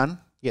already centre. done.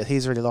 Yeah,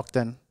 he's already locked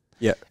in.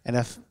 Yeah. And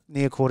if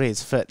Neocorte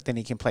is fit, then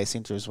he can play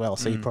centre as well.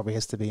 So he probably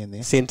has to be in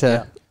there.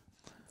 Centre,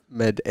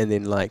 mid, and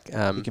then like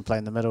He can play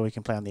in the middle. He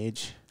can play on the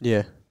edge.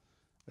 yeah.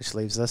 Which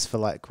leaves this for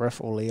like Griff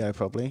or Leo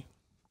probably.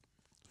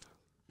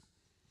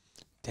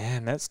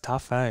 Damn, that's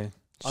tough, eh?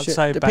 I'd Shit,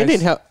 say depending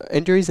base... how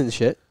injuries and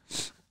shit.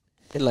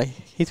 And like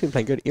he's been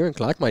playing good. Aaron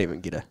Clark might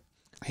even get a.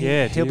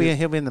 Yeah, he'll be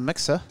in the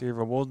mixer. Do you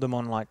reward them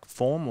on, like,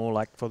 form or,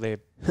 like, for their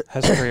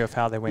history of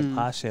how they went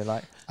past you?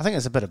 Like, I think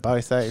it's a bit of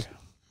both, eh?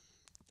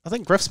 I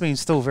think Griff's been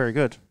still very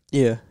good.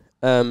 Yeah.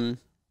 And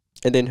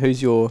then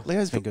who's your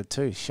Leo's been good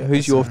too. Shit, who's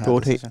that's your a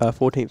hard decision.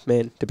 14th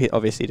man?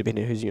 Obviously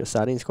depending who's in your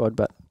starting squad,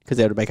 but because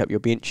they would make up your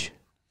bench.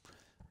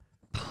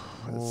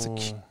 It's a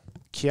oh,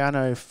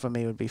 Keanu for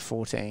me would be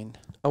 14.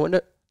 I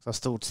wonder. So I'll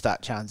still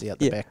start Chansey at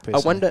the back. I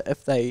Personally. wonder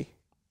if they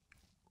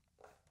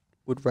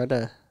would run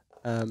a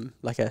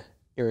like a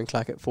Aaron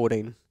Clark at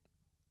 14,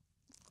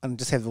 and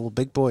just have all the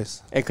big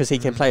boys. and because he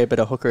can play a bit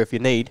of hooker if you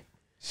need.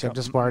 So I'm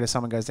just worried if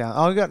someone goes down.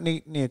 Oh, we got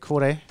near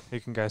Corday. He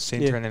can go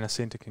centre Yeah. and then a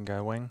centre can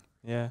go wing.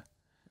 Yeah.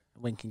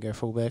 Wing can go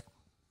fullback.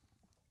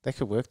 That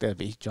could work. That'd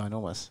be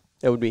ginormous.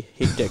 That would be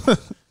hectic. But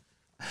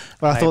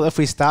I thought if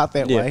we start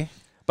that Yeah. way,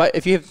 But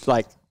if you have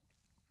like,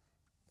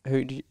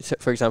 so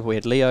for example, we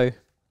had Leo,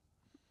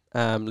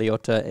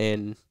 Leota,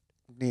 and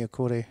near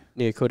Corday,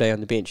 Corday on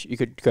the bench. You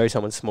could go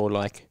someone small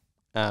like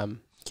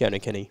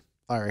Keanu Kinney.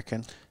 I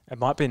reckon. It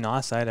might be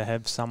nice, to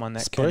have someone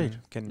that Speed.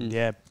 can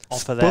Mm.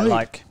 offer that, Speed.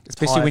 like,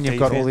 Especially when tired you've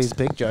got all defence. these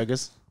big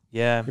joggers.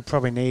 Yeah. You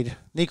probably need...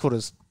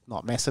 Nicorder's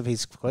not massive.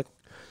 He's quick.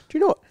 Do you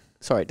know what?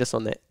 Sorry, just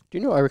on that. Do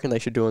you know what I reckon they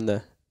should do on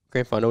the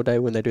grand final day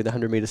when they do the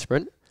 100-metre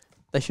sprint?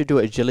 They should do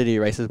agility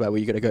races where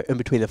you got to go in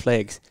between the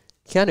flags.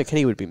 Keanu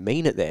Kinney would be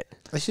mean at that.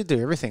 They should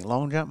do everything.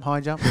 Long jump,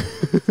 high jump,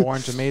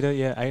 400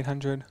 metre,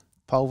 800.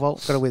 pole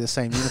vault. Got to wear the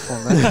same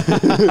uniform, though.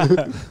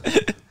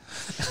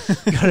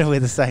 Got to wear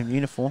the same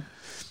uniform.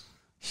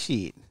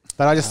 Shit.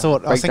 But I just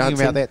thought... I was thinking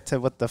about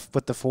that with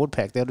the forward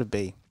pack. That would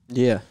be...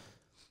 Yeah.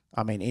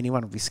 I mean,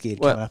 anyone would be scared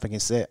Well- coming up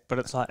against that. But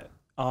it's like,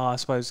 I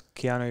suppose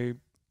Keanu,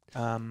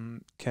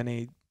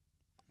 Kinney,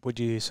 would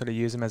you sort of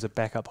use him as a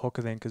backup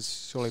hooker then?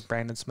 Because surely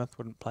Brandon Smith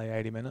wouldn't play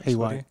 80 minutes. He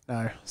would won't,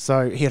 no.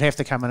 So he'd have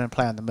to come in and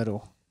play in the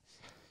middle.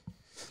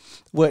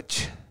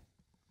 Which,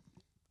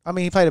 I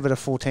mean, he played a bit of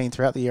 14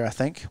 throughout the year, I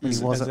think. When Is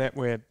he wasn't. that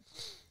where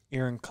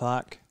Aaron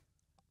Clark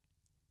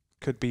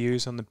could be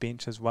used on the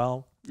bench as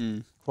well?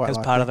 Mm. As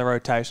part of the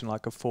rotation,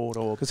 like a forward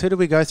or... Because who did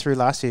we go through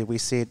last year? We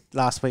said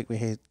last week we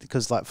had...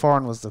 Because, like,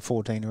 Foreign was the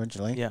 14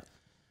 originally. Yeah.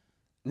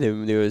 There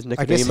was Nicodemus.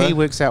 I guess he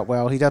works out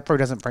well. He probably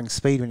doesn't bring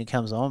speed when he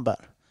comes on, but...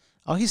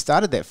 Oh, he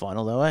started that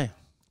final, though, eh?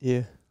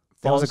 Yeah.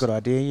 That was a good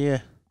idea,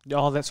 yeah.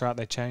 Oh, that's right.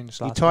 They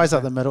changed. He ties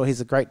up the middle.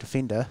 He's a great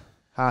defender.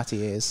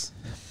 Hearty is.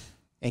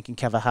 And can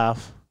cover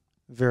half.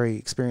 Very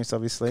experienced,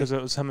 obviously. Because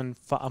it was him and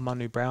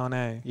Manu Brown,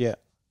 eh? Yeah.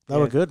 They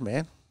were good,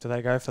 man. Do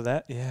they go for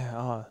that? Yeah.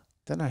 Oh,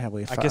 Don't know how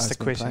we... I guess the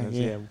question is,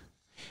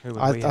 who would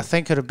we I have?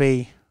 think it'd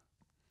be...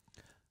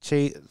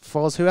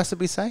 Foz, who else did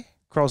we say?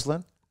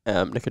 Croslin.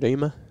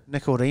 Nicodema.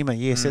 Nicodema,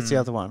 yes, that's the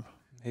other one.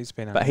 He's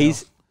been... But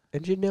he's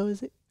injured now,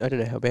 is it? I don't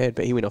know how bad,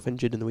 but he went off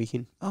injured in the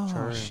weekend. Oh,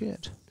 True.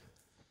 shit.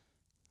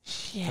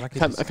 But I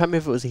can't remember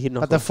if it was a head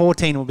knock. But the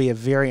 14 will be a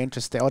very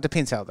interesting... Oh, it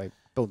depends how they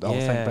build the whole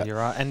thing. Yeah, But you're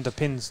right. And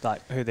depends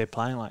like who they're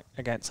playing. Like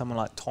against someone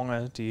like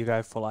Tonga, do you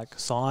go for like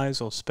size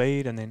or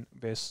speed, and then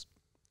versus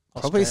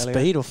probably Australia?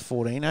 speed or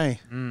 14, eh?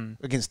 Mm.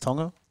 Against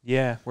Tonga.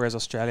 Yeah. Whereas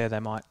Australia, they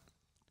might.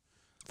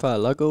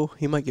 Fa'alogo,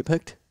 he might get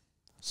picked.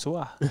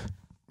 Sarwah.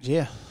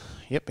 Yeah.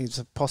 Yep, he's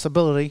a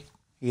possibility.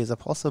 He is a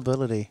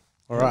possibility.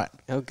 All right.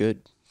 How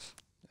good.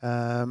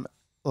 Well,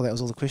 that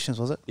was all the questions,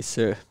 was it? Yes,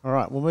 sir. All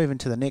right, we'll move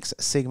into the next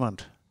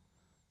segment.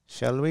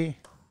 Shall we?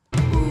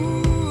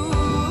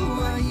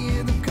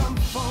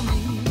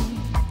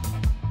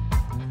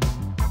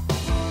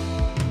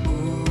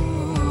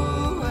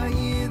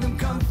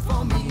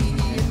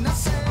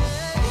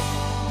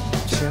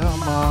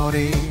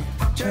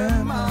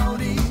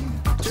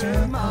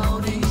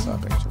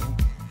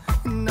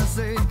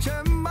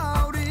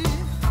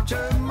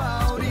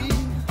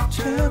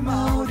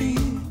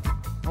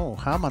 Oh,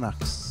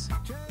 Harmonix.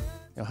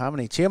 Your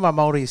harmony. Cheer my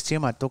Māoris, cheer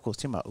my Tokos,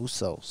 cheer my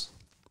Usos.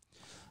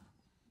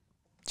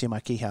 Cheer my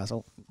Kihas.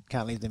 Oh,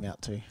 can't leave them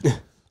out too.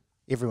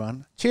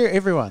 Everyone. Cheer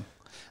everyone.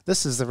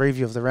 This is the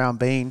review of the round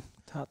bean.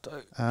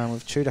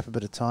 We've chewed up a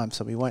bit of time,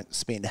 so we won't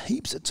spend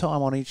heaps of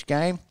time on each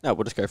game. No,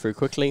 we'll just go through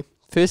quickly.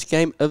 First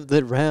game of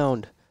the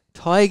round.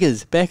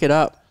 Tigers back it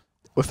up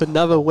with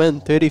another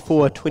win,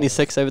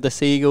 34-26 over the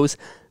Seagulls.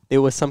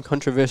 There were some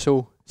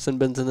controversial sin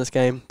bins in this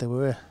game. There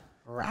were.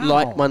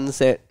 Light ones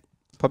that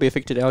probably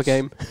affected our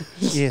game.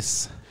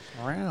 Yes.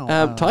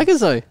 Wow. Tigers,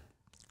 though.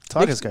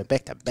 Tigers go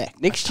back to back.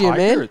 Next year,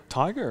 man.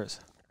 Tigers.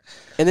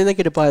 And then they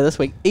get a bye this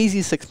week.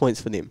 Easy 6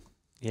 points for them.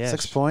 Yeah.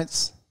 6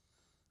 points.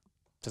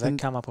 Does that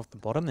come up off the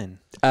bottom then?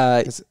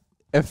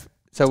 If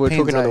so, we're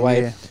talking on the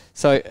way. Yeah.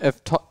 So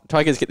if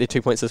Tigers get their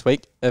 2 points this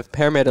week, if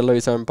Parramatta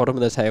lose on bottom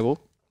of the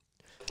table,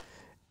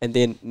 and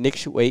then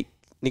next week,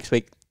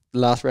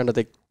 last round of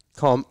the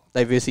comp,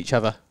 they verse each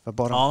other For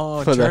bottom.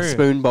 Oh, for the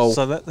Spoon Bowl.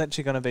 So that's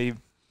actually going to be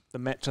the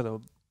match of the.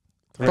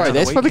 Bro,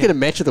 that's probably going to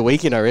match of the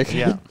weekend, I reckon.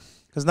 Yeah.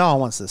 Because no one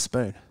wants the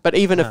spoon. But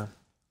even if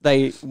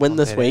they win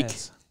this That week,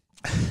 ass.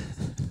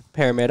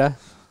 Parramatta,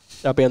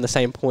 they'll be on the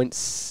same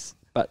points,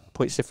 but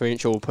points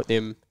differential will put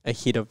them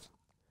ahead of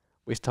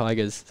West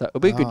Tigers. So it'll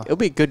be good. It'll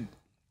be a good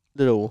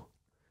little.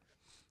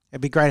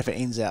 It'd be great if it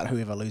ends out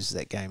whoever loses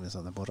that game is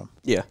on the bottom.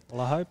 Yeah.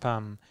 Well, I hope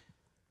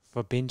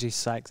for Benji's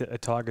sake that the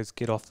Tigers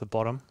get off the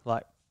bottom.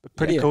 Like,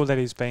 pretty Yeah. cool that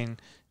he's been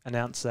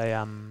announced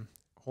a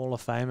Hall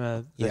of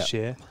Famer this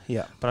year.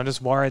 Yeah. But I'm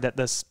just worried that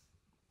this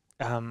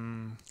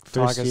First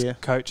Tigers year.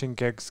 coaching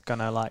gig's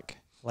gonna like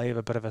leave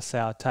a bit of a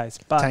sour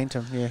taste. But Taint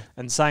him, yeah.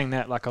 in saying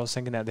that, like I was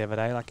thinking that the other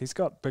day, like he's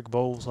got big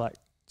balls, like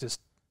just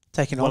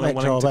Taking on willing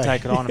that job, to eh?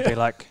 take it on and be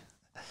like,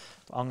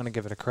 I'm gonna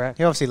give it a crack.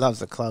 He obviously loves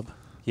the club,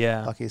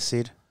 Yeah. like he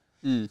said.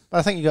 Mm. But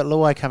I think you got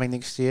Luai coming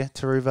next year,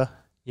 Taruva.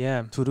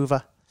 Yeah.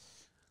 Turuva.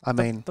 I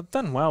mean, They've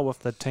done well with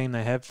the team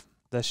they have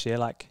this year.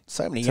 Like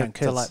so many to, young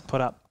kids. to like put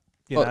up,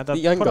 Oh, know, the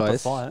they've young put guys. up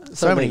a fight.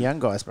 so many young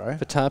guys, bro.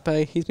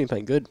 Vatape, he's been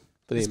playing good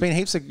for There's them. been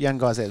heaps of young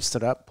guys that have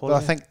stood up. But I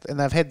Paulie. think, and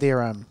they've had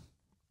their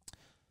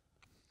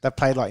they've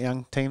played like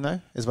young team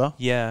though as well.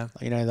 Yeah.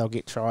 You know, they'll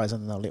get tries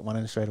and they'll let one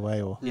in straight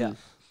away, or Yeah.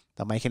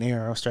 they'll make an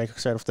error straight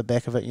off the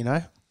back of it. You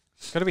know,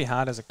 It's got to be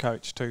hard as a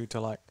coach too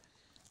to like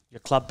your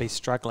club be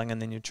struggling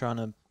and then you're trying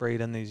to breed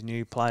in these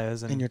new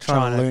players and you're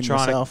trying to learn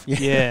yourself.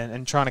 Yeah,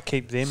 and trying to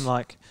keep them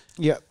like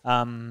yeah.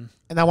 And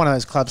they're one of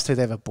those clubs too.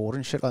 They have a board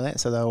and shit like that,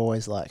 so they're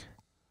always like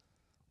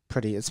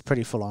it's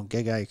pretty full on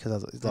gig, it's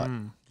like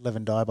live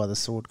and die by the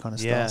sword kind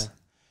of yeah. stuff.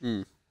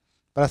 Mm.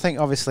 But I think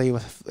obviously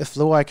if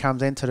Luai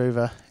comes in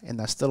Taruva and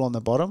they're still on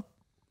the bottom,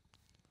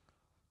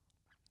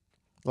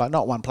 like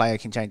not one player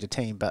can change a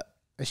team, but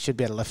it should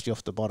be able to lift you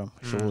off the bottom,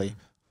 surely.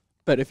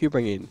 But if you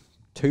bring in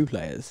 2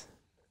 players,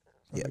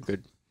 Yeah.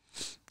 good.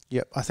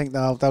 Yep, I think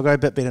they'll go a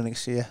bit better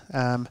next year.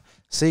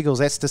 Seagulls,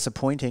 that's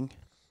disappointing.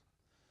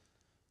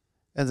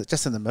 And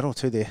just in the middle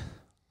too, their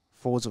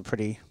forwards were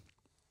pretty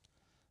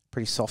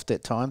soft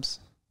at times.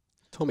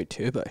 Tommy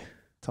Turbo.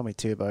 Tommy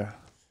Turbo,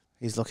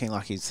 he's looking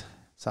like he's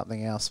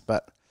something else.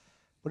 But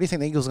what do you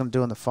think the Eagles are going to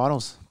do in the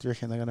finals? Do you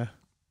reckon they're going to?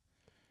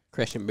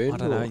 Crash and burn. I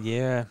don't know. or-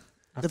 Yeah.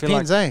 I feel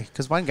Depends,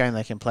 Because one game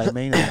they can play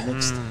mean, and the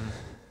next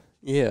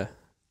Yeah.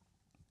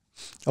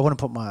 I wouldn't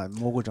put my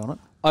mortgage on it.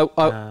 I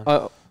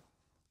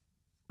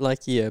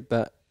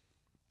but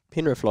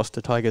Penrith lost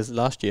to Tigers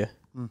last year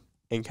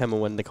and came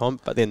and won the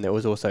comp, but then there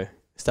was also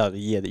start of the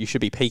year that you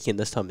should be peaking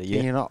this time of the year.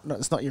 And you're not.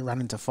 It's not your run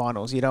into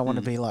finals. You don't want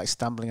to be like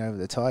stumbling over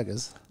the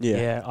Tigers.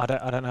 Yeah. I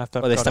don't know if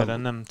they've Well, they got it stumble.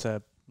 in them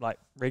to like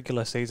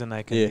regular season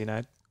they can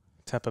Yeah.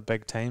 tip a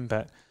big team,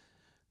 but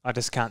I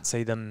just can't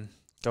see them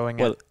going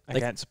Well, it they-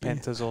 against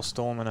Panthers or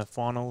Storm in a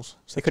finals.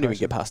 They couldn't even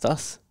situation. get past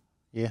us.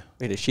 Yeah,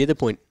 We had to share the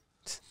point.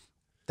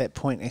 that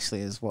point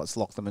actually is what's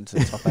locked them into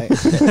the top 8.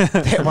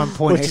 that one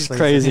point Which is actually,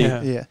 crazy.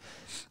 Yeah.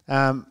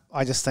 Yeah.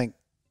 I just think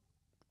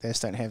they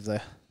just don't have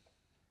the.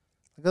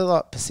 They got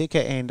like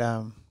Paseka and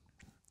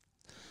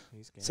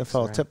These games,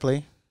 Safal right?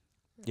 Tipley.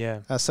 Yeah.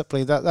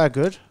 Sipley, they're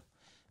good,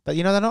 but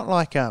they're not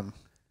like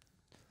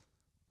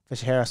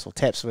Fisher Harris or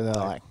Taps where they're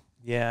like,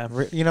 Yeah.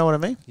 you know what I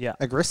mean? Yeah.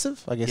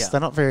 Aggressive. I guess Yeah.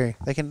 they're not very.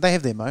 They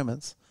have their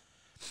moments.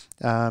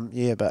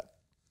 But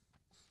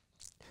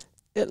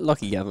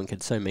Lockie Galvin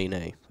kid's so mean,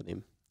 for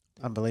them.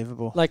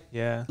 unbelievable.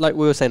 Yeah. Like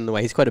we were saying in the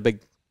way, he's quite a big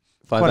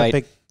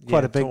 5'8",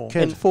 Quite a big tall.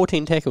 kid. and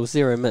 14 tackles,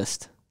 0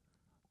 missed.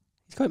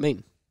 He's quite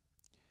mean.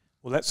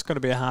 Well, that's going to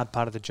be a hard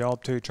part of the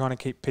job too, trying to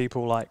keep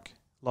people like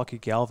Lockie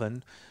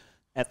Galvin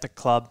at the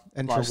club, like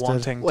Interested.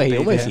 wanting Well, to he be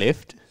almost there.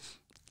 left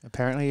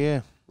Apparently,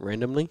 yeah.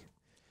 randomly.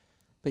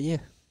 But yeah,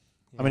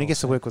 I mean, he gets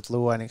to work with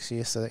Luai next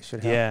year, so that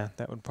should help. Yeah,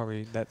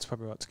 that's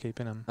probably what's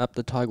keeping him. up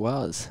the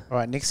Tigers. All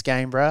right, next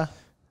game, bruh.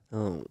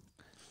 Oh.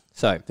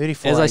 So,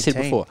 34. as I said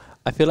before,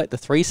 I feel like the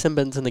 3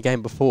 Simbins in the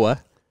game before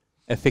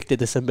affected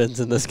the Simbins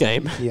in this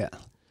game Yeah.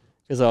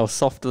 because I was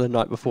softer the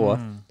night before.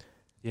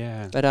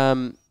 Yeah. But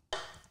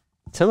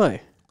Timo,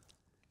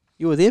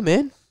 you were there,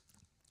 man.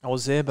 I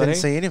was there, buddy.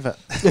 Didn't see any of it.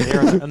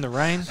 There in the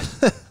rain,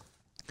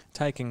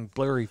 taking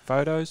blurry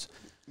photos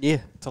Yeah.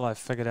 till I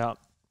figured out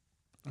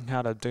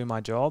how to do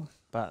my job.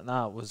 But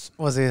no, it was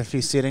Was there a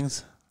few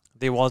settings?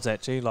 there was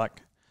actually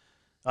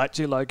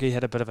Loki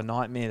had a bit of a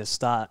nightmare to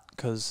start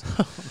because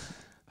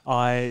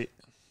I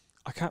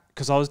can't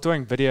because I was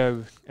doing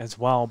video as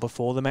well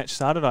before the match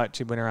started. I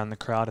actually went around the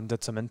crowd and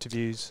did some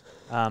interviews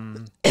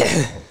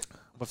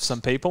with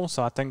some people.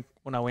 So I think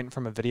when I went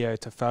from a video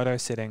to photo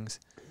settings,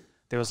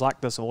 there was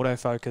like this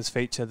autofocus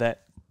feature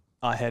that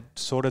I had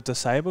sort of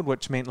disabled,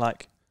 which meant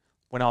like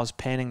when I was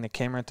panning the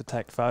camera to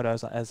take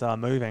photos as they were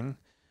moving,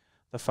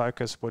 the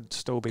focus would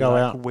still be Go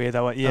like out. where they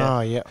were. Yeah.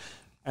 Oh, yeah.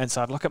 And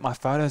so I'd look at my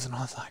photos and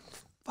I was like,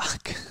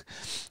 fuck,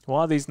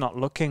 why are these not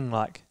looking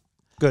like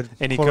Good.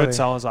 any Quality. good?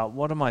 So I was like,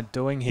 what am I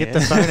doing here? Get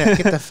the phone out.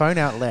 Get the phone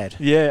out, lad.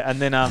 Yeah, and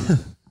then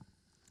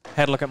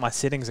had a look at my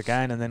settings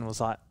again and then was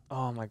like,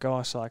 oh my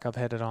gosh, like I've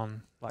had it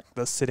on like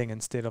this setting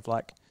instead of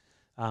like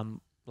a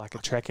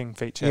tracking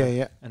feature. Yeah,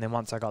 yeah. And then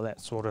once I got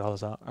that sorted, I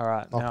was like, all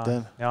right, Locked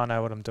in. now I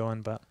know what I'm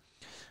doing. But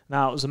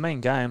no, it was a mean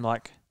game.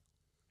 Like,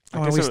 I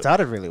Well, guess we it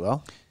started really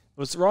well.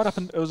 was right up,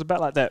 it was about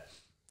like that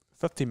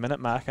 50-minute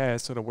mark,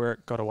 sort of where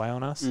it got away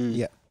on us. Mm.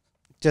 Yeah.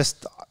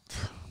 Just,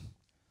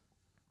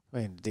 I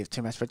mean, didn't have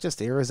too much, but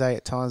just errors,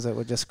 at times that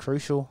were just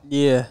crucial.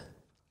 Yeah.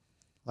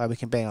 Like, we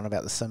can bang on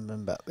about the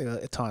Simbin, but there are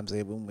at times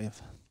there when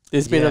we've...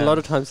 There's been a Yeah. lot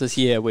of times this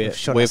year where We've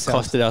shot we've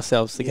ourselves. costed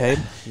ourselves the game.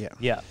 Yeah.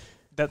 Yeah,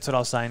 that's what I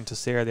was saying to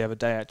Sarah the other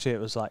day. Actually, it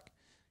was like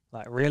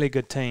really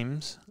good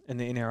teams in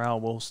the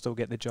NRL will still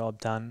get the job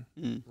done,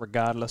 Mm.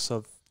 regardless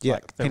of Yeah,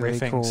 like the penalty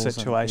reffing calls and-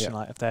 situation. yeah.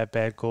 Like if they have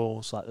bad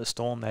calls, like the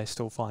Storm, they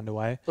still find a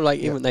way. Well, like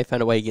Yeah. even when they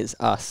found a way against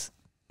us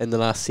in the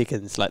last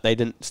seconds, like they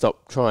didn't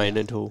stop trying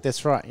until.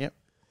 That's right, yep.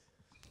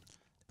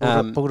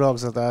 Um,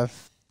 Bulldogs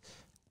have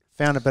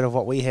found a bit of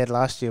what we had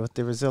last year with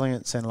their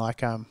resilience and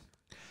like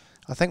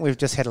I think we've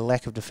just had a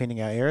lack of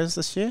defending our errors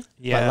this year.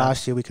 Yeah. Like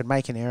last year we could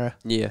make an error,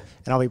 Yeah.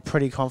 and I'll be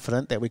pretty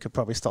confident that we could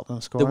probably stop them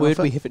The scoring. word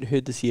off we it. haven't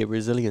heard this year,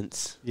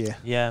 resilience. Yeah,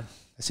 Yeah.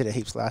 I said it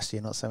heaps last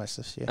year, not so much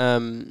this year.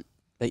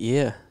 But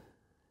yeah,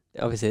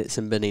 obviously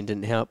some binning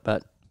didn't help,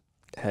 but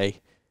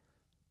hey.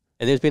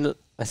 And there's been,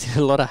 I seen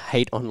a lot of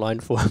hate online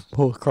for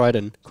Paul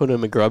Crichton, calling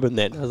him a grub and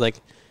that. I was like,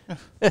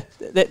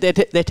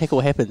 that tackle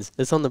happens.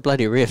 It's on the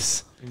bloody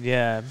refs.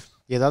 Yeah.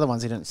 Yeah, the other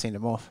ones he didn't send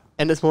him off.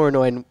 And it's more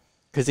annoying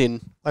because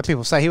then, Like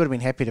people say, he would have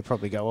been happy to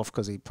probably go off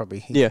because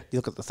Yeah. You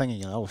look at the thing and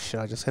you're like, oh shit,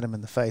 I just hit him in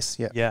the face.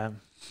 Yeah. Yeah. and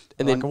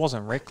And then it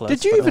wasn't reckless.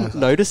 did you but even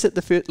notice it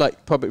the first,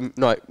 like probably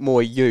like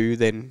more you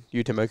than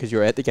you, Timo, because you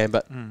were at the game,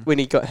 but when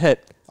he got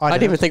hit, I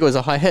didn't even think it was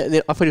a high hit, and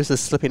then I thought he was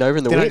just slipping over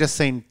in the Then I wet. just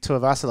seen two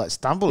of us like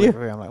stumble Yeah.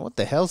 everywhere. I'm like, what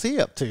the hell's he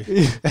up to?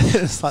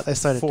 It's like they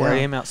started 4 down.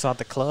 a.m. outside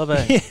the club,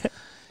 eh?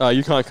 Oh,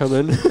 you can't come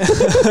in.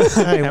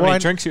 Hey, How many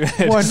drinks you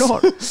had? why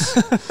not?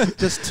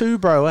 Just two,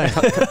 bro. Eh?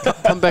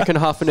 Come back in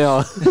half an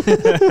hour.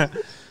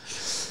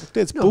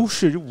 That's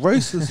bullshit. You're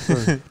racist,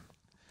 bro.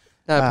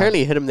 No, apparently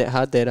he hit him that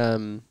hard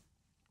that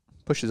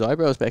pushed his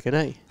eyebrows back in,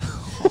 eh?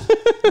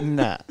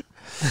 Nah.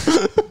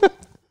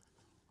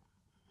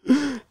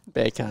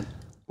 Bad cunt.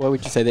 Why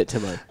would you say that,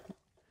 Timo?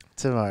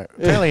 Timo.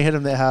 Apparently he hit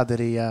him that hard that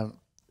he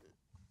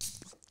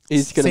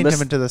He's going to sent miss.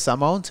 him into the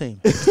Samoan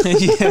team.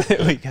 Yeah,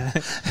 there we go.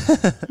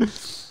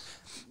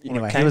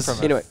 Anyway, he Came was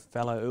from anyway, a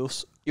fellow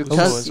Uls. your, Uls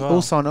cous- as well.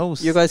 also on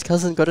Ulls. your guys'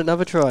 cousin got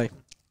another try.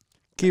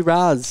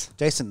 Kiraz.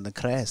 Jason the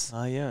Crass.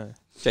 Oh, yeah.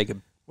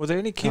 Jacob. Were there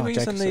any Kiwis in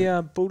Jacobson.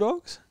 the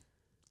Bulldogs?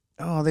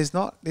 Oh,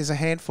 there's a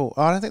handful.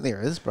 Oh, I don't think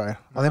there is, bro.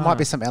 Oh, there might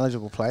be some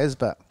eligible players,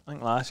 but I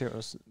think last year it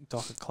was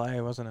Docker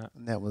Clay, wasn't it?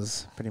 that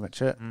was pretty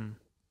much it.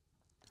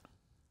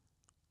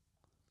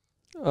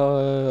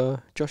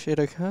 Josh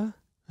Adokar.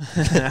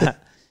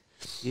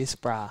 Yes,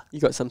 brah. You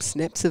got some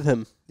snaps of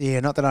him. Yeah,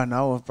 not that I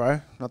know of,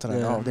 bro. Not that I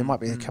know Yeah. of. There might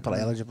be a couple of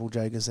eligible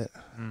jokers that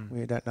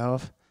we don't know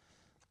of.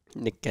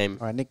 Nick game.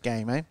 All right, Nick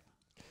Game, eh?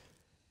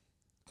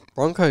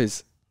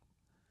 Broncos.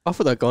 I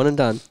thought they're gone and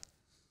done.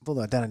 Thought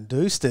they done and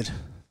doosted.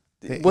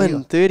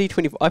 Win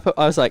 30-24.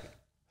 I was like,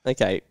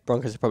 okay,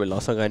 Broncos are probably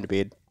lost. I'm going to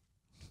bed.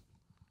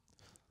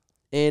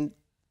 And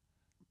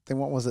Then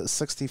what was it?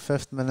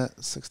 65th minute,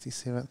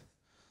 67th.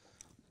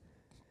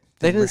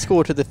 they didn't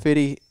score to the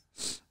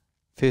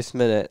 31st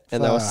minute,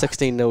 and they were Fuck.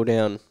 16-0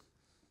 down.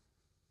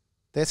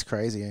 That's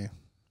crazy, eh?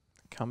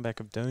 Comeback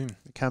of doom.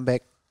 The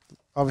comeback.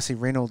 Obviously,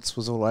 Reynolds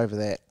was all over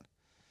that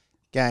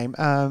game.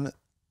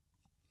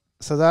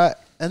 So they're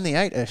in the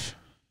 8-ish.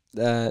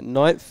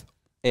 Ninth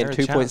and They're a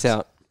 2 points chance.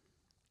 out.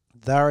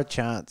 They're a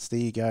chance. There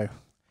you go.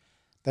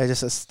 They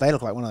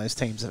look like one of those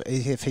teams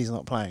if he's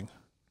not playing.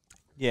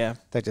 Yeah,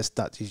 He's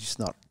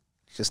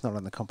just not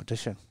in the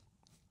competition.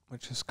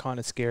 which is kind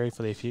of scary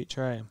for their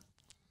future, eh?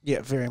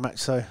 Yeah, very much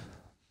so.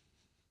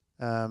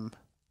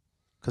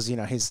 Because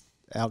he's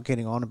out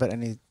getting on a bit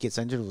and he gets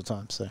injured all the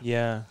time. So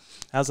Yeah.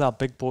 How's our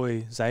big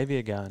boy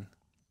Xavier going?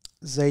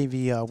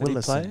 Xavier Did he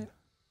Willison. play?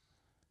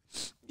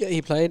 Yeah,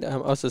 he played. I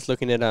was just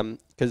looking at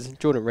because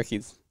Jordan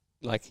Ricky's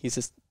like he's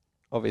just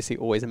obviously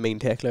always a mean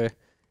tackler.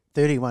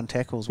 31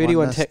 tackles.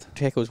 31 one missed.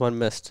 tackles, one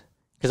missed.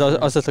 Because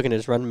I was just looking at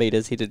his run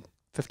meters. He did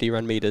 50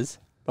 run meters.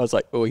 I was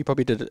like, oh, he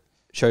probably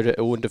showed it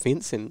all in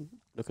defence. And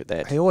look at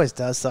that. He always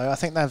does. So I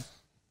think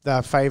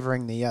they're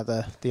favouring the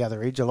other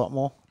edge a lot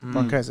more.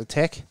 Broncos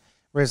attack,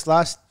 whereas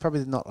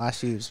probably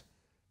last year,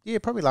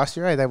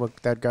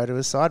 they'd go to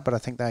his side, but I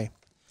think they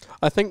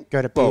I think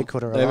go to well,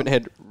 Beardcourt a they haven't lot.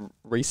 had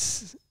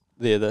Reese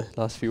there the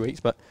last few weeks,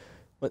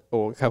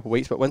 or a couple of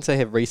weeks. But once they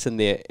have Reese in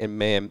there and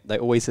Mam, they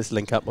always just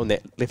link up on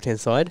that left hand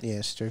side. Yeah,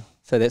 it's true.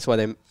 So that's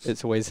why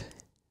it's always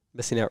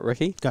missing out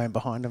Ricky. Going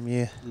behind him,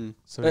 yeah.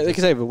 So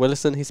Because over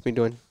Willison, he's been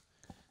doing.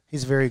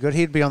 He's very good.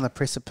 He'd be on the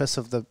precipice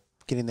of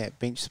getting that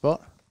bench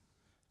spot.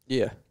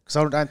 Yeah. Because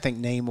I don't think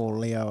Neem or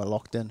Leo are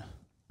locked in.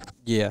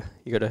 Yeah,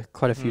 you got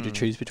quite a few to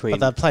choose between. But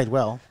they've played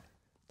well.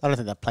 I don't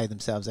think they've played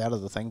themselves out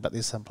of the thing, but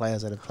there's some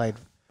players that have played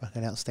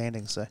fucking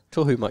outstanding. So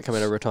Tohu might come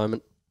out of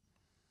retirement.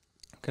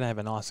 Gonna have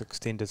a nice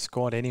extended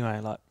squad anyway.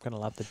 Like, gonna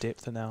love the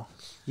depth now.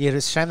 yeah,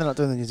 it's a shame they're not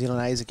doing the New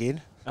Zealand A's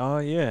again. Oh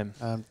yeah,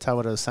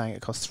 Tawada was saying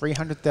it costs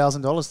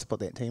 $300,000 to put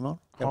that team on,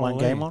 that one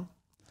Holy. game on.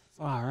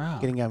 far out.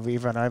 Getting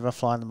everyone over,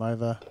 flying them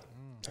over,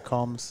 to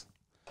comms,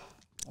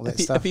 all that If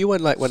you, stuff. if you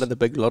won like one of the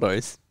big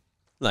lottos,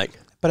 like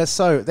But that's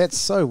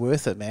so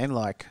worth it, man.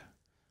 Like,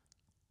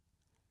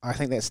 I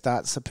think that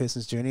starts a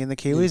person's journey in the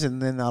Kiwis, and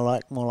then they're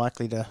more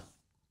likely to,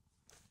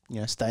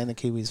 stay in the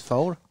Kiwis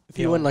fold. if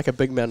you won like a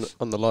big amount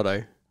on the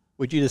lotto,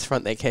 would you just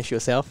front that cash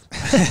yourself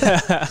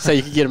so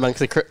you could get amongst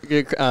the I've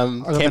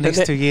got the camp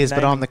next 2 years,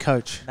 but I'm the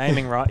coach.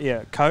 Naming right,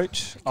 yeah.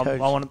 Coach. I Coach.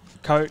 want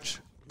coach,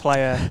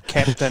 player,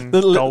 captain,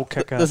 The- goal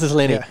kicker, This is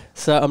Lennie. Yeah.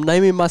 So I'm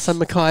naming my son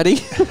Makaidy.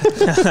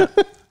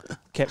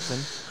 captain.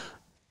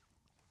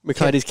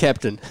 Makaidy's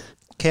captain.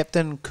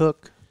 Captain,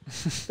 cook,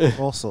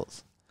 all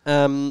sorts.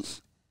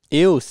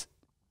 Eels.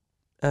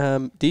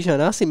 Dijon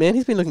Arcee, man,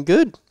 he's been looking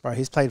good. Right,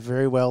 he's played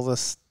very well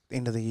this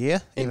end of the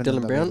year, And even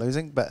Dylan though they're Brown.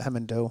 losing. But him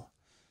and Dill.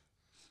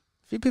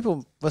 A few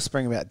people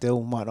whispering about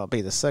Dill might not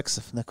be the 6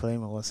 if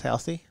Nicolima was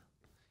healthy.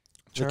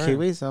 the True.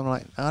 Kiwis. I'm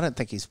like, I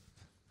think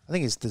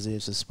he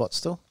deserves his spot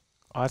still.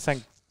 I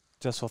think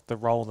just with the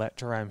role that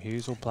Jerome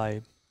Hughes will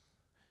play,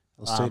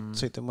 It'll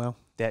suit them well.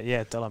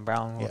 Dylan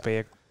Brown Yeah. would be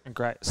a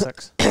great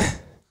 6.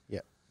 Yeah.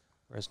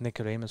 Whereas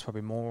Nicodemus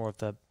probably more of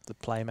the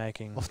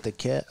playmaking. Off the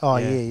kit. Oh,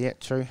 Yeah. yeah,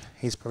 true.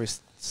 He's probably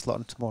slotting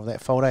into more of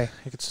that fold, eh?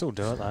 He could still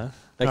do it though.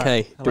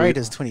 Okay. No, do we-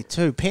 Raiders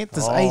 22,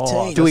 Panthers Oh,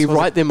 18. Do we This was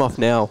write them off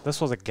now? This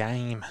was a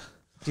game.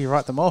 Do you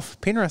write them off?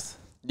 Penrith?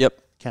 Yep.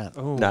 Can't.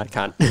 Ooh. No, I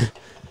can't.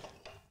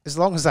 As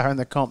long as they're in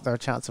the comp, they're a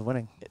chance of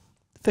winning.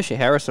 Fisher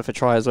Harris with a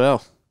try as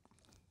well.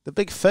 The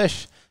big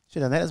fish.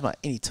 Should have done that as my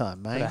any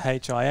time, Had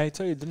mate. a HIA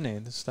too, didn't he,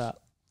 at the start?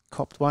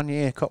 Copped one,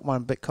 yeah. Copped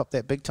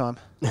that big time.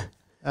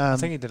 I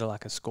think he did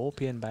like a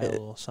scorpion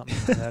bail or something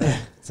like that. Eh?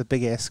 It's a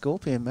big ass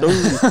scorpion, man.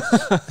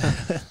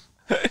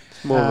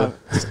 More of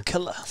a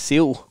Killer.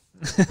 seal.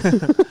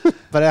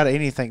 But out of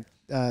anything,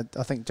 I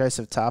think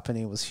Joseph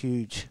Tarpany was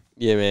huge.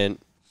 Yeah, man.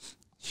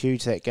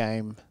 Huge that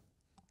game.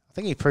 I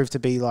think he proved to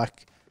be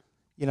like,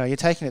 you're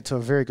taking it to a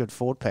very good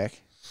forward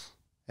pack.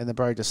 And the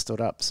bro just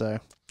stood up, so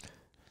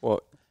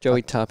What?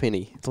 Joey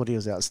Tarpenny. thought he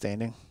was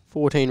outstanding.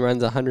 14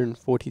 runs,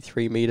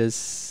 143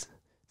 metres,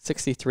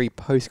 63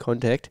 post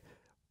contact,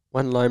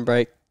 1 line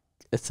break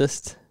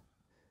assist,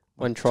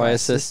 1 try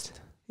assist.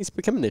 He's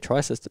becoming the try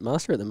assist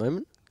master at the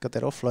moment. Got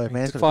that offload,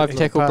 man. He's got a 5 good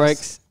tackle pass.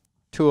 breaks,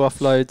 2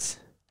 offloads,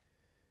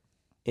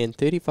 and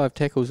 35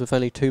 tackles with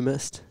only 2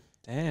 missed.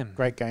 Damn.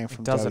 Great game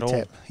from does Joey it all.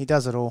 Tap. He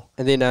does it all.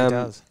 And then He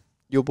does.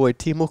 your boy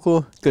Timo,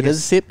 good Yes.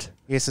 intercept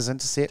Yes, his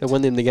intercept. to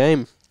win them the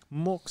game.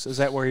 Mooks, is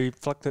that where he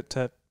flicked it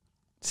to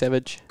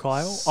Savage.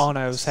 Kyle? Oh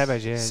no, it was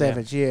Savage, yeah.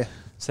 Savage, yeah.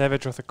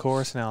 Savage with the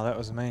chorus now, that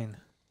was mean.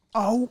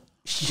 Oh,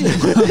 shit.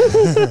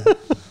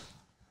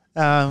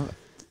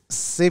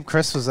 Seb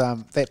Chris was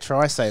that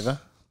try saver.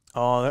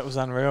 Oh, that was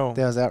unreal.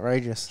 That was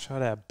outrageous.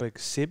 Shout out Big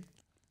Seb.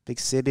 Big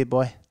Sebby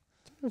boy. I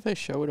don't know if they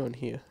show it on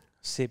here.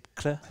 Seb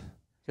Clear.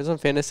 Because on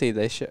fantasy,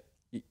 they show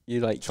you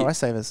like Try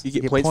savers. you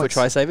get points for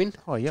try saving,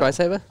 Oh, yeah. try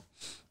saver.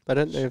 But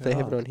I don't know if they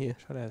have it Sure. on here.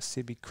 Shout out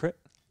Sebby Crit.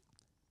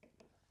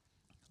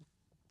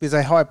 There's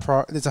a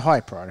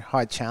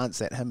high chance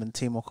that him and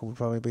Timo will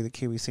probably be the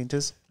Kiwi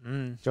centres.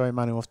 Joey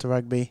Manu off to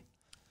rugby.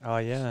 Oh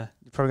yeah.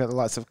 You probably got the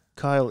likes of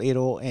Kyle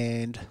Edel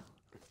and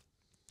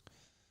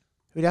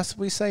who else did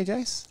we say,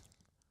 Jace?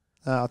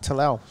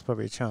 Talal is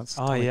probably a chance.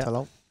 Oh, Tommy yeah.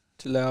 Talal.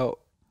 Talau,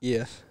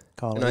 yeah.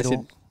 Kyle And I Edel.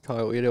 said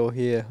Kyle Edel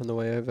here on the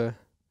way over.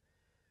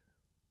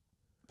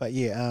 But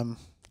yeah,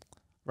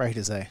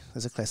 Raiders,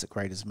 There's a classic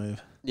Raiders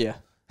move. Yeah.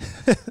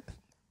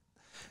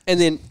 And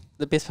then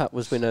the best part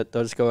was when they'll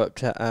just go up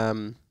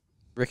to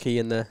Ricky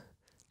in the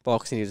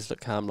box and he just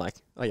look calm like,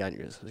 oh yeah, I knew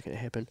this was going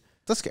to happen.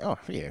 Let's go. Oh,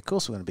 yeah, of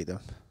course we're going to beat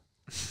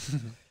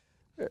them.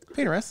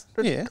 Penrith,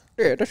 yeah.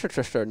 Yeah, that's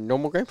just a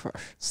normal game for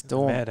us.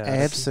 Storm, Matter.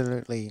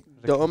 absolutely.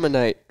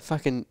 Dominate,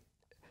 fucking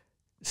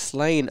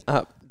slaying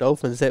up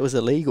Dolphins. That was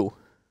illegal.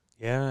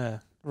 Yeah.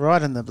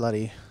 Right in the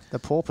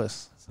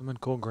porpoise. Someone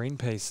called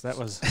Greenpeace. That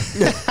was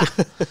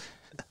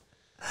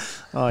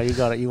Oh, you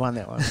got it. You won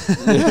that one.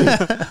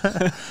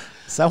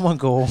 Someone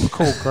call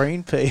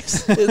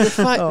Greenpeace. There's a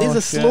fight. Oh, there's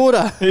a shit.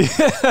 slaughter.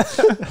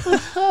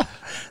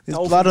 There's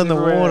blood in the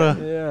water.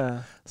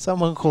 Yeah.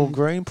 Someone call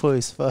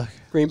Greenpeace. Fuck.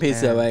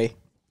 Greenpeace Yeah. though, eh?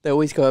 They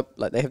always go up,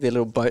 like they have their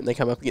little boat and they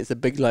come up against a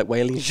big like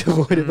whaling ship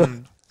or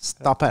whatever.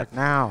 Stop it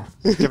now.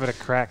 Give it a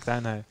crack,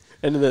 don't they?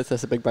 And then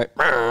there's a big boat.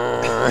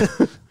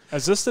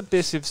 Is this the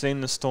best you've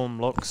seen the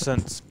Storm look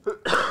since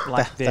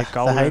like their the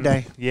golden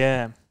heyday?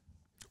 Yeah.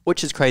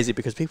 Which is crazy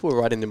because people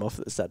were writing them off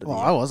at the start of the Well,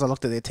 year. I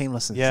looked at their team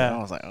list and Yeah. I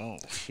was like, oh,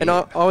 shit. And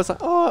I was like,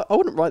 oh, I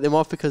wouldn't write them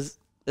off because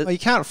Well, you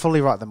can't fully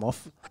write them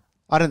off.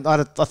 I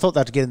thought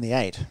they'd get in the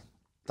 8.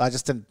 I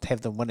just didn't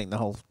have them winning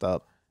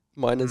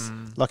miners.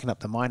 locking up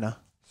the minor.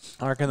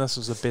 I reckon this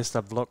was the best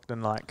I've looked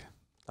in like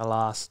the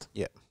last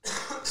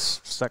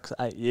 6,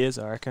 8 years,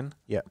 I reckon.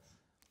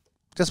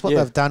 Just what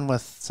Yeah. they've done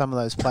with some of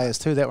those players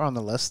too that were on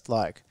the list,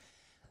 like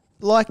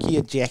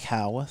your Jack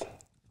Howarth,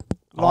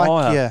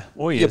 Oh,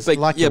 You're yes. big,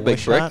 like you're your big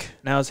Wishart. brick.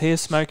 Now is he a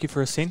smoky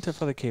for a centre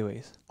for the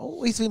Kiwis?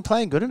 Oh, he's been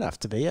playing good enough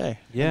to be, Yeah.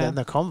 in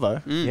the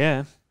convo. Mm.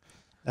 Yeah.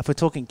 If we're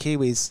talking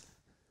Kiwis,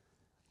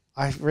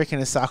 I reckon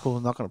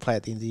Isako not going to play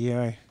at the end of the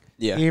year. Eh?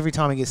 Yeah. Every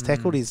time he gets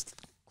tackled, he's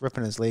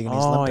ripping his leg and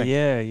he's Oh limping.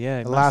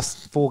 yeah. The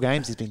last 4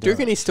 games he's been Do you doing.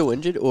 reckon he's still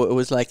injured, or it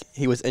was like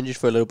he was injured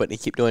for a little bit and he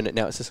kept doing it?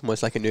 Now it's just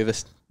almost like a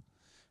nervous.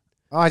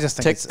 I just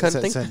think tick it's kind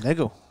of a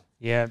niggle.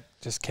 Yeah,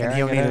 just And carrying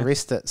he'll it. need to eh?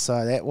 rest it,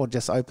 so that will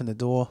just open the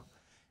door.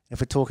 If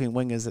we're talking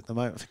wingers at the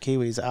moment for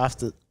Kiwis,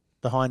 after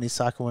behind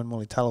Isako and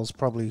Mulitalo's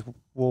probably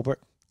Warbrick.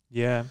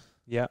 Yeah.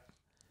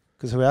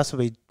 Because who else will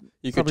be?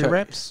 You could Probably chuck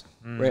Raps.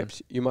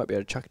 Raps. You might be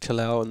able to chuck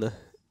Talau on the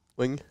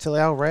wing.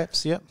 Tilal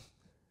Raps, yep.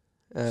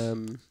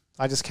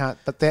 I just can't.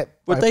 But that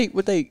Would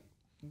they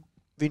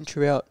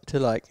venture out to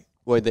like?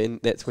 Well, then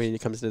that's when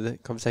it comes to the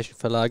conversation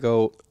for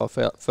Largo or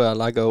for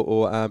Largo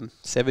or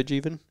Savage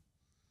even.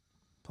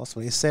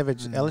 possibly is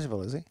Savage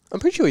eligible? Is he? I'm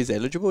pretty sure he's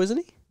eligible, isn't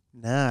he?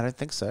 No, I don't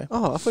think so.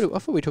 Oh, I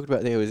thought we talked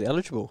about that he was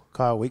eligible.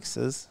 Kyle Weeks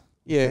is. I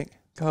Yeah, think.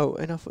 Oh,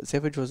 and I thought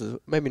Savage was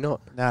maybe not.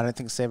 No, I don't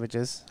think Savage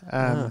is.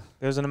 There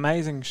was an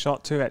amazing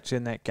shot too, actually,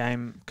 in that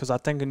game, because I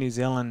think in New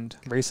Zealand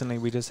recently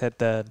we just had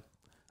the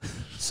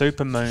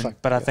super moon, Fuck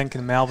but I yeah. think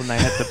in Melbourne they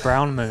had the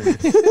brown moon.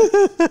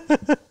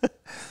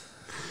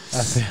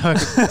 I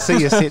could see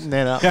you setting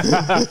that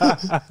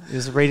up. He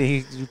was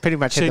reading. He pretty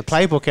much had the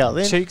playbook out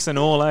then. Cheeks and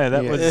all,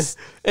 That Yeah. was,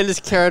 And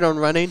just carried on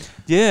running.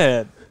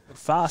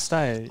 fast,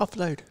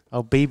 Offload.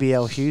 Oh,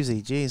 BBL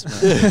Hughesy, jeez,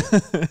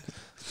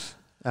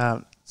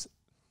 man.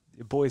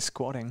 Your boy's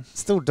squatting.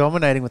 Still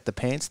dominating with the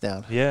pants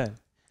down. Yeah.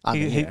 I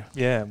mean,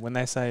 yeah. When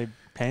they say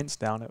pants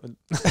down, it,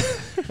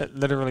 it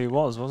literally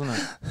wasn't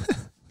it?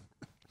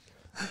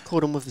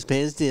 Caught him with his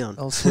pants down.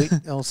 Old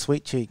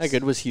sweet cheeks. How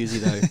good was Hughesy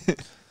though?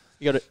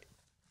 You got it.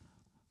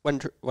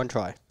 One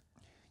try.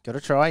 Got to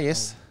try,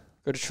 yes.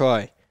 Got to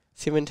try.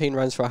 17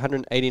 runs for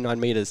 189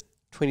 metres.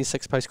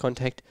 26 post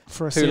contact.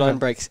 For a 2 line seven.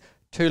 breaks.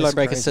 2 That's line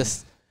break crazy.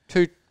 assists.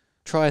 2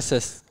 try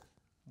assists.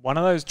 One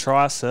of those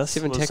try assists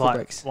 7 was tackle like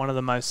breaks. one of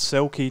the most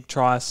silky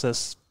try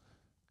assists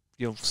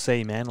you'll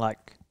see, man.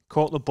 Like,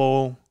 caught the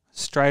ball,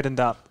 straightened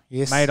up,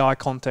 Yes. made eye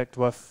contact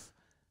with,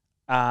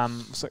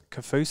 was it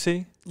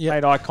Kafusi? Yep.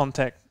 Made eye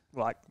contact,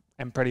 like,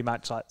 and pretty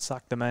much like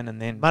sucked him in,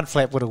 and then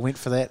Mudflap would have went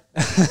for that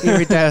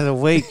every day of the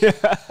week.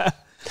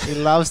 He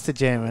loves to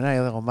jam it,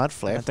 little I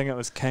Mudflap. think it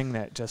was King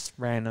that just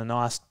ran a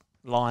nice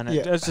line.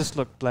 It Yeah. just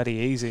looked bloody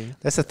easy.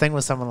 That's the thing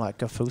with someone like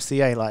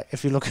Gafusi, like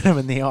if you look at him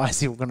in the eyes,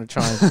 he's gonna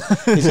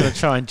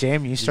try and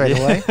jam you straight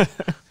away.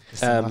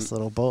 Just a nice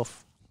little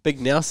buff.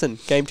 Big Nelson,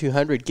 game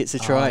 200, gets a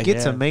try.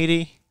 Gets a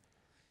meaty.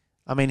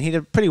 I mean, he did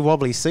a pretty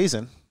wobbly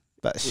season,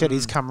 but shit,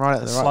 he's come right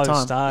at A the slow right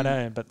time.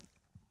 start, but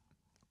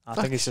I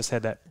Fuck. think he's just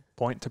had that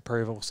point to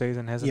prove all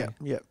season, hasn't Yeah,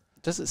 yeah.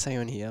 Does it say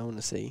on here? I want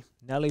to see. he?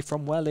 Nelly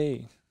from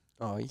Welly.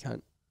 Oh, you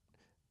can't.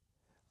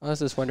 I was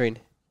just wondering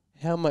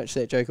how much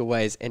that joker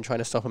weighs and trying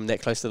to stop him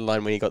that close to the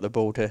line when he got the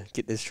ball to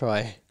get this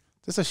try.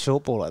 Just a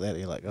short ball like that,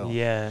 you're like, oh.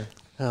 Yeah.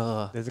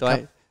 Oh, There's a do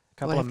I-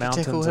 couple I of have to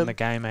tackle mountains in him? the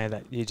game,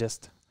 that you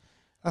just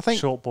I think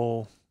short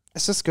ball.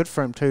 it's just good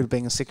for him too,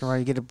 being a second row.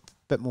 You get a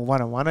bit more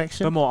one-on-one A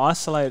action. bit more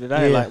isolated,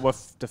 Yeah. like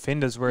with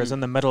defenders, whereas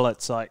in the middle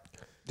it's like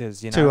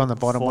there's, Two on the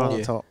bottom, one on four.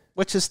 the top,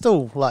 which is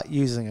still like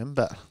using him,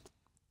 but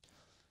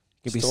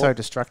you'd be so Stop.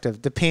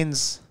 destructive.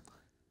 Depends.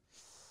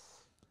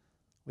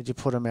 Would you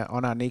put him out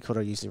on our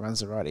Nikora? Usually runs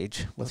the right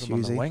edge with With him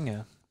on the Husey.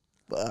 winger.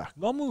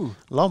 Lomu.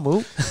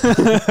 Lomu.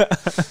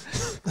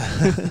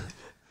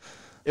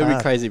 It would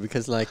be crazy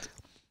because, like,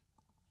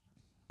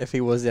 if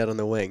he was out on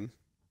the wing,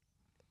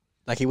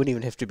 like, he wouldn't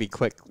even have to be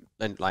quick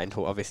and like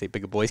until obviously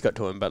bigger boys got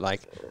to him, but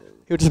like,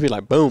 he would just be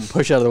like, boom,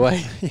 push out of the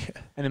way.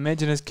 And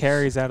imagine his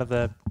carries out of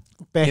the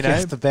Back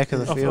off the back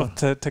of the field.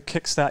 to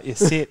kickstart your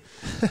set.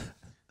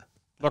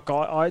 Look,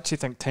 I actually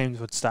think teams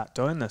would start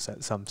doing this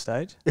at some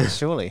stage.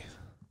 Surely.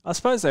 I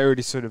suppose they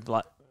already sort of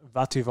like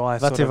Vatuvai.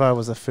 Vativo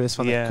was the first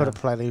one Yeah. that could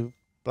have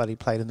bloody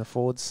played in the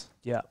forwards.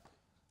 Yeah.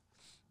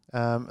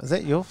 Is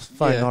that your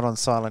phone Yeah. not on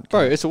silent?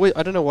 Bro, it's always,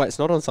 I don't know why it's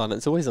not on silent.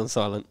 It's always on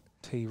silent.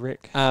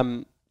 T-Rick.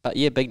 But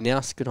yeah, big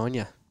Nouse, good on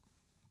ya.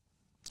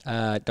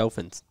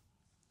 Dolphins.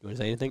 You want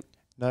to say anything?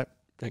 Nope.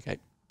 Okay.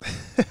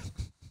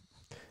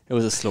 It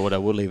was a slaughter.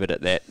 We'll leave it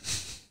at that.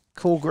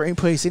 Call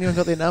Greenpeace. Anyone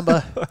got their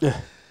number?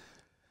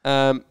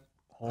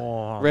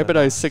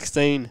 Rabbitohs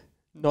 16,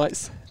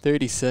 Knights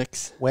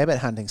 36. Wabbit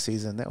hunting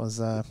season. That was.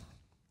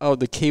 Oh,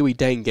 the Kiwi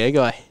Dane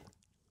Gagai. He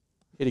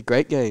had a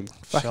great game.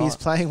 Fuck, he's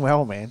playing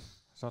well, man.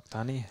 It's not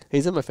done.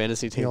 He's in my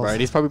fantasy team, He bro. And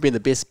he's probably been the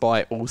best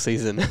buy all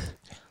season.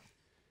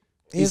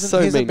 He He's hasn't, so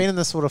he hasn't mean. been in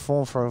this sort of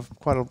form for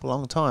quite a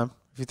long time,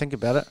 if you think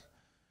about it.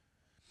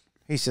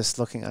 He's just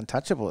looking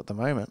untouchable at the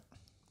moment.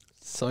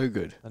 So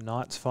good. The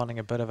Knights finding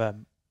a bit of a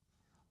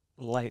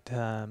late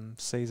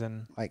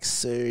season. Like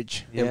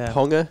surge. Yeah. And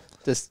Ponga,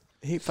 just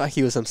he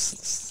was some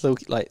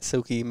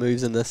silky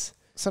moves in this.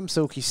 Some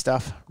silky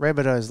stuff.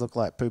 Rabbitohs look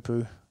like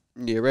poo-poo.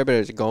 Yeah,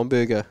 Rabbitohs a gone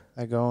burger.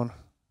 They're gone.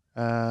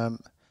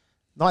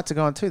 Knights are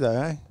gone too,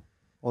 though, eh?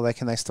 Or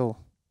they still...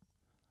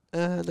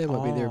 They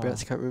might be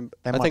thereabouts. I can't remember.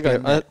 They I might think be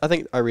in that- I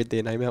think I read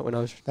their name out when I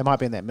was. They might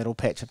be in that middle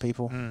patch of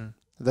people. Mm.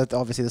 That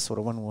obviously this sort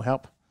of one will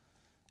help.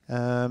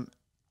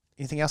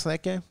 Anything else in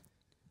that game?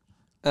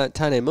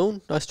 Tane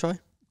Moon, nice try.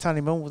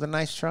 Tony Mill with a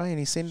nice try and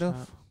he send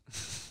off.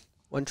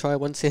 One try,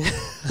 1 cent.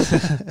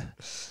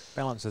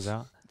 Balances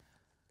out.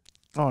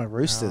 Oh,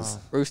 Roosters.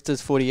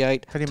 Roosters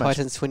 48, Pretty much.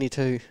 Titans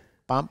 22.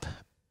 Bump.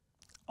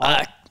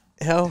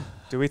 Hell,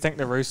 Do we think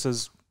the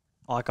Roosters,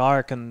 like, I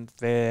reckon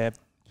they're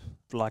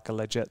like a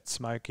legit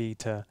smoky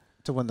to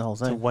To win the whole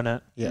thing. win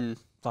it. Yeah. Mm.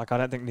 Like, I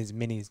don't think there's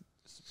many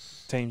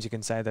teams you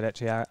can say that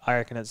actually are. I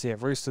reckon it's,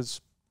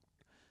 Roosters,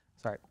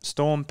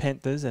 Storm,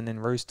 Panthers, and then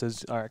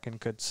Roosters, I reckon,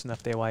 could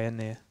sniff their way in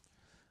there.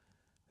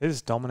 They're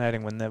just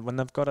dominating when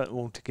they've got it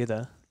all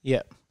together.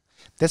 Yeah.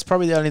 That's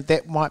probably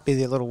that might be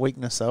their little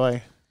weakness, though, eh?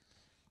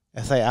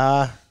 If they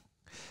are, I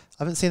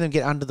haven't seen them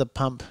get under the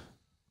pump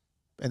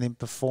and then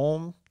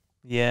perform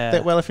Yeah.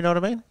 that well, if you know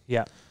what I mean.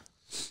 Yeah.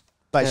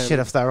 But shit,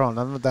 if they're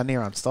on, they're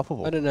near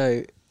unstoppable. I don't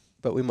know,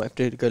 but we might have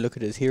to go look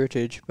at his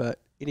heritage. But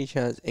any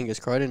chance Angus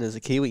Crichton is a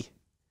Kiwi?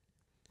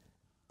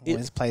 Well,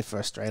 he's played for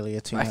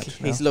Australia too much.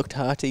 He's looked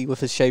hearty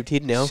with his shaved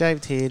head now.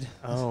 Shaved head.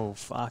 Oh,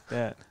 fuck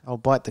that. I'll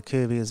bite the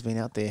curb. He has been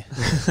out there.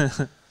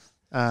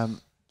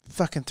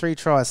 Fucking 3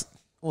 tries.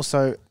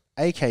 Also,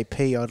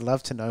 AKP, I'd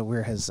love to know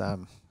where his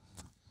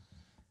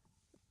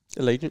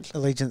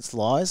allegiance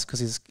lies, because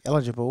he's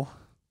eligible.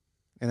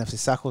 And if the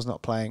Suckle's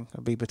not playing,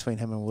 it'll be between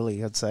him and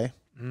Willie, I'd say.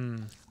 Oh,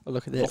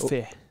 look at that. Not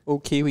fair. All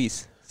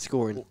Kiwis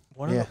scoring.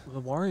 The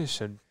Warriors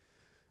should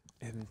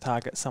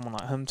target someone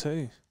like him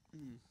too.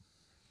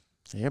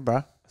 Yeah,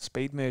 bro.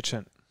 Speed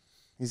merchant.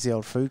 He's the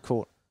old food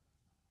court.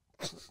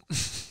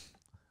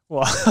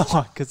 Well,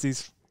 because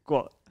he's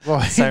got Well,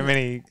 so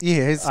many.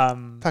 Yeah, he's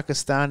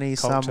Pakistani,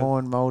 culture.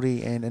 Samoan,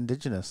 Māori, and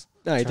Indigenous.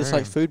 No, he just True.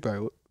 like food,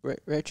 bro.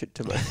 Ratchet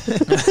Timo.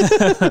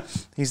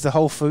 He's the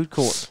whole food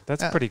court.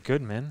 That's pretty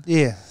good, man.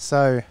 Yeah,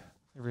 so,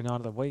 Every night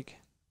of the week.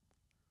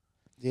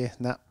 yeah,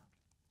 nah.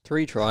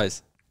 3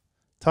 tries.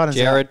 Titans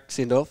Jared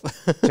send off.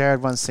 out.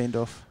 Jared won send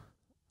off.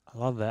 I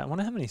love that. I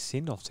wonder how many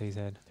send-offs he's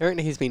had.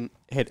 Apparently he's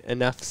had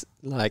enough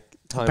time.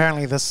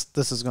 Apparently this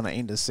is going to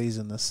end his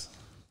season. This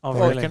Oh, I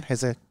really? reckon.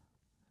 Has a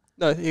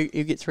No,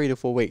 you get 3 to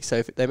 4 weeks. So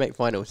if they make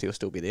finals, he'll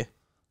still be there.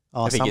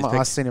 If he gets I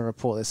picked. seen a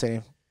report that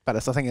said, but I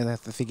think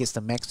if he gets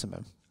the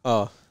maximum,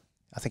 Oh,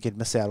 I think he'd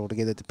miss out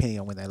altogether depending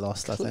on when they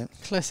lost. I think.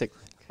 classic.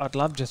 I'd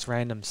love just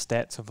random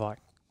stats of like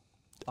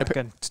in How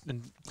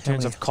terms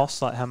many- of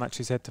costs, like how much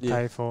he's had to Yeah.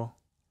 pay for.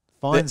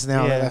 Fines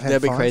now. yeah, they've had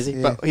That'd be fines, crazy.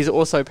 yeah. But he's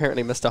also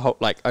apparently missed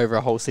over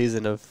a whole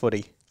season of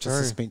footy. Just True.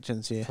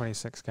 suspensions. Yeah.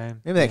 26 games.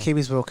 Remember that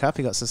Kiwis World Cup?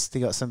 He got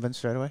some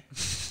straight away.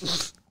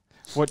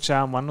 Which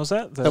one was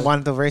that?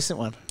 The recent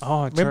one.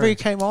 Oh, Remember true. he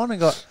came on and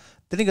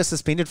didn't he get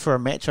suspended for a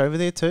match over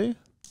there too?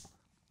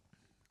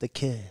 The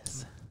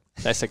Kiss.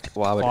 That's like,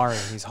 wow. Fiery.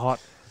 He's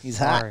hot. He's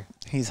hot. Fiery.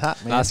 He's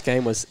hot, man. Last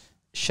game was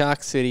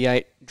Sharks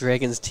 38,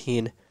 Dragons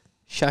 10.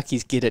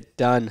 Sharkies get it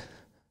done.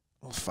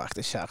 Oh, fuck,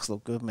 the Sharks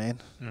look good, man.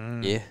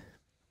 Mm. Yeah.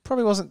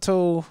 Probably wasn't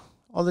till...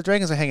 Oh, the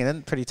Dragons were hanging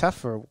in pretty tough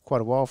for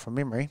quite a while from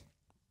memory.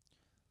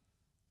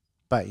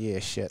 But, yeah,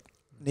 shit.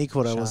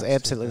 Nikora was Sharks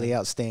absolutely did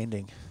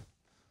outstanding.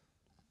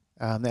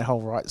 That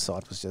whole right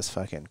side was just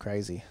fucking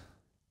crazy.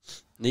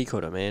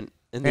 Nikota, man.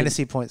 And then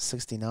Fantasy points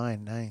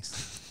 69.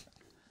 Nice.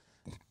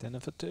 Dinner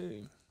for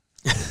 2.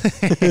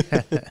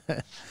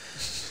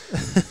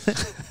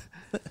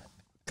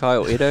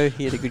 Kyle Edo,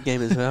 he had a good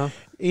game as well.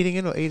 Eating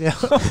in or eat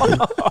out?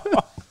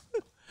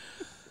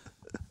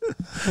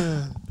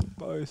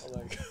 Both.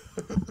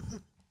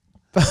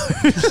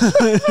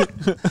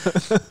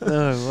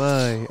 No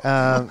way.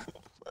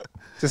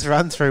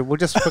 We'll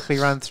just quickly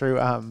run through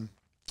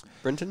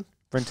Brinton?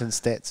 Brinton's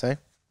stats, eh?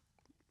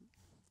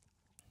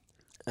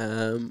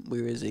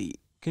 Where is he?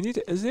 Can you?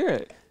 Is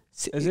there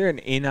an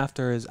N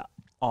after his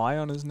I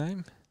on his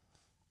name?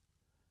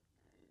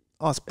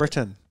 Oh, it's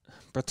Britain.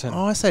 Britain.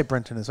 Oh, I say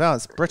Brinton as well.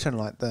 It's Britain,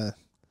 like the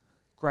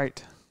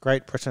Great.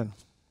 Great Britain.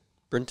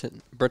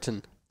 Britain.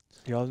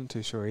 Yeah, I wasn't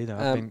too sure either.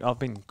 Um, I've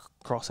been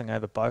crossing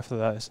over both of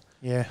those.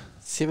 Yeah.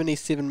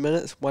 77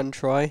 minutes, 1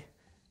 try.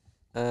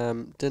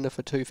 Dinner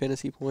for 2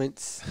 fantasy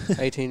points,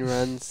 18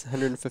 runs,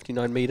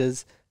 159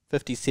 metres,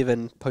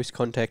 57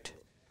 post-contact,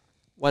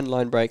 1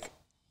 line break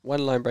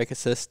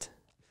assist,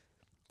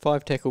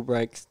 5 tackle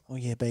breaks, Oh,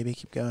 yeah, baby.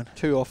 Keep going.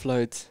 2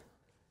 offloads,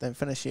 Don't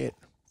finish yet.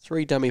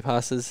 3 dummy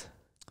passes,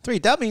 3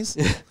 dummies.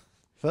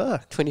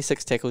 Fuck.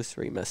 26 tackles,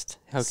 3 missed.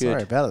 How Sorry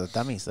good? about it, the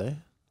dummies, though.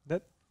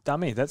 That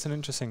dummy. That's an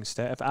interesting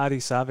stat. If Artie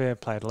Sarwah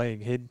played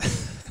league,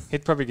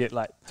 he'd probably get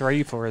like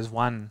 3 for his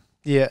 1.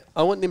 Yeah.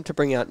 I want them to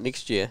bring out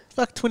next year.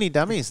 Fuck, 20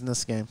 dummies in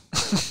this game.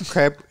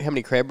 How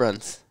many crab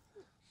runs?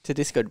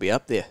 Tedesco'd be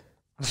up there.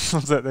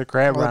 Was that the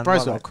crab Well, run?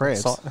 bro's Like got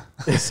crabs. so-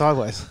 It's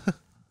sideways.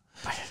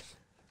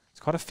 It's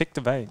quite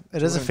effective, eh?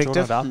 It is Jordan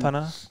effective. Up,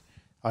 Punter.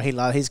 Oh,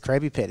 he's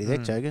Krabby Patty,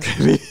 that joker.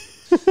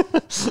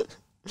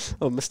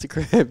 Oh, Mr.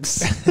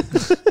 Krabs.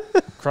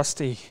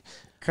 Crusty.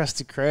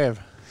 Krusty Krab.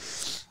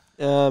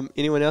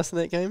 Anyone else in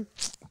that game?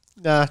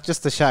 Nah,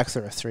 just the Sharks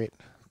are a threat.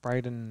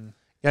 Braden.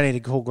 You don't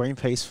need to call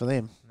Greenpeace for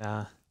them.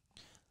 Nah.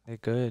 They're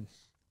good.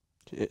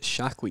 It's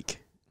Shark Week.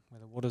 Where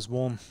the water's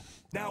warm.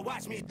 Now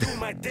watch me do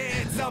my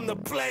dance. I'm the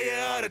player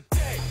of the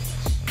day.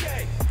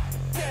 Day,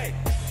 day.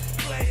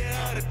 Player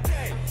of the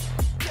day.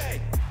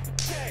 Day,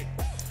 day.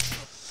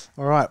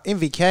 All right,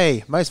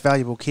 MVK, most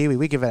valuable Kiwi.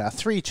 We give it our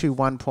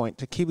 3-2-1 point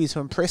to Kiwis who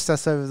impressed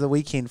us over the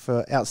weekend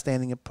for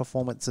outstanding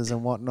performances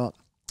and whatnot.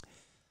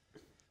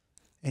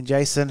 And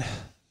Jason,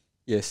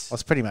 Yes. well,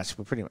 we're pretty much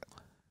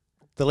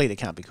the leader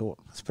can't be caught.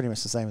 It's pretty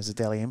much the same as the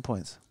Dally M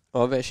points.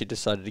 I've actually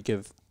decided to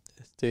give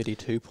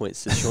 32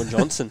 points to Sean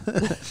Johnson.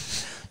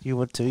 You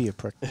would too, you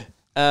prick.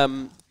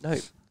 No,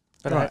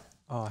 But Right.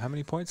 how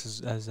many points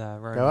is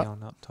Rory Go up.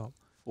 on up top?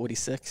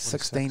 46.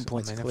 16 I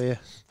points mean, if clear.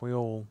 We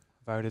all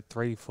voted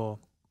 3 for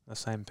the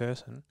same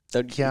person.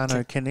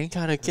 Keanu Kinney,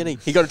 Keanu Kinney.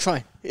 He got a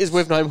try. It's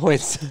worth 9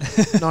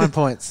 points. 9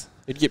 points.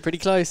 It'd get pretty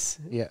close.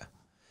 Yeah,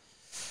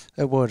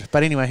 it would.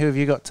 But anyway, who have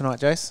you got tonight,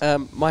 Jace?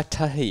 My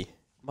tahi,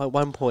 my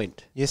 1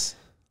 point, Yes.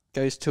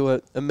 goes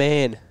to a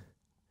man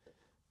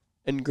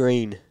in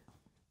green.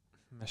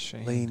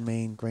 Machine. Lean,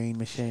 mean, green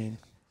machine.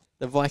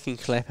 The Viking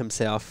clap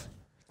himself.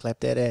 Clap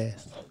that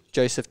ass.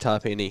 Joseph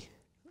Tarpeni.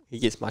 He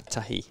gets my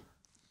tahi.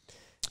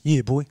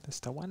 Yeah, boy. That's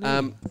the one.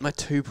 My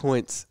 2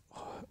 points.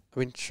 I've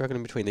been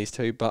struggling between these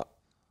two, but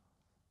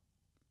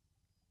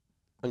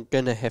I'm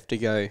going to have to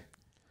go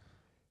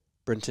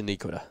Brinton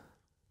Nikora.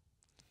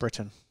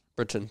 Britain,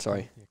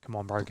 sorry. Yeah, come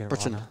on, bro. Get it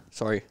Britain, right now.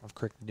 sorry. I've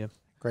corrected you.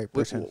 Great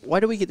Britain. Why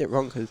do we get that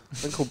wrong? Because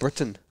I'm called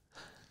Britain.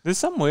 There's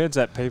some words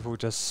that people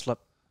just slip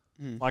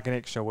Mm. like an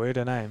extra word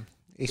in name.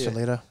 Extra Yeah.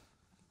 letter.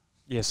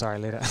 Yeah, sorry,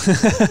 letter.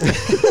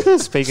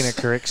 Speaking of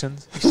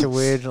corrections. Extra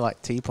word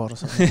like teapot or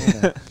something.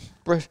 Yeah.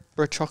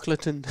 Br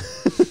chocolate and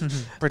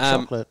Bread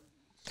Um, chocolate.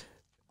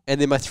 and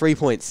then my 3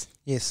 points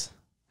Yes.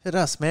 Hit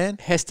us, man.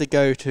 has to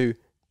go to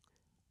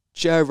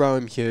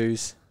Jerome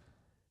Hughes.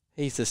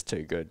 He's just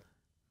too good.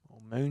 Oh,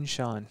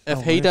 moonshine. If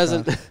Oh, he my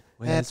doesn't, God.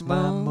 Where's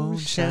my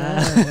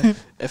moonshine?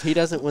 if he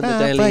doesn't win the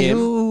Daily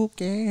M,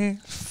 M.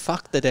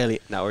 fuck the Daily.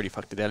 No, I already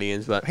fucked the Daily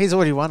M's, but He's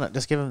already won it.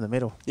 Just give him the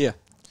medal. yeah.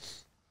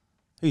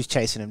 Who's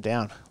chasing him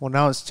down? Well,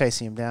 no one's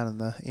chasing him down in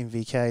the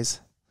MVKs.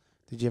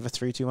 Did you have a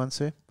 3-2-1,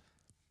 Sue?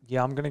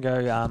 Yeah, I'm going to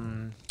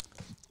go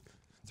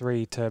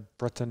 3 to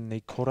Britain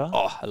Nikora.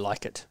 Oh, I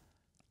like it.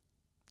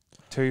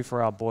 2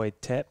 for our boy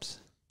Taps,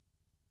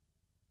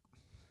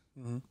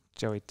 Mm-hmm.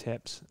 Joey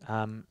Taps.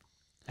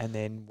 And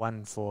then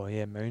 1 for,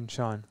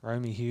 Moonshine,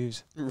 Romy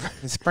Hughes.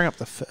 Let's bring up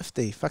the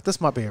 50. Fuck,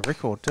 this might be a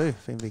record too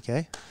for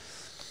MVK.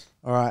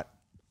 All right.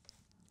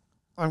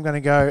 I'm going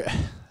to go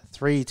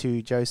 3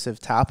 to Joseph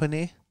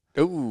Tarpany.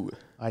 Ooh.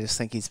 I just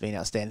think he's been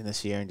outstanding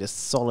this year and just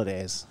solid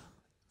as.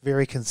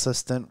 Very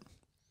consistent.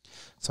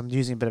 So I'm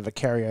using a bit of a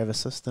carryover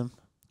system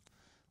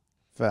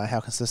for how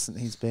consistent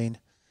he's been.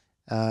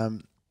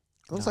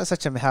 Looks like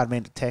such a hard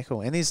man to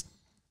tackle. And he's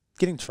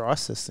getting try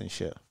assists and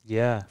shit.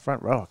 Yeah.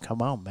 Front row,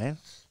 come on, man.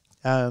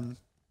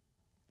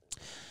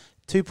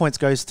 2 points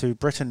goes to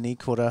Britain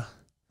Nikora.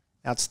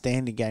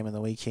 Outstanding game on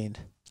the weekend.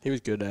 He was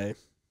good, eh?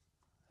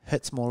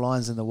 Hits more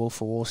lines than the Wolf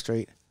of Wall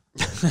Street.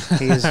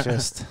 He is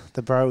just,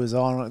 the bro is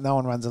on. No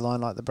one runs a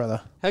line like the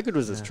brother. How good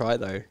was this Yeah. try,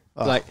 though?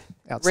 Oh, Like,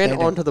 outstanding.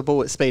 ran onto the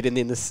ball at speed and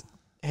then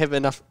have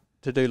enough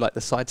to do, like,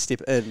 the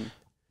sidestep in.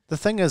 The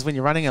thing is, when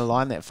you're running a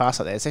line that fast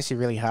like that, it's actually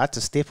really hard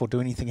to step or do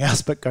anything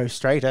else but go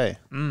straight, eh?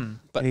 Mm.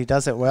 But- And he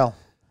does it well.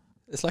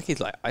 It's like he's,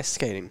 like, ice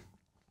skating.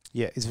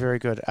 Yeah, he's very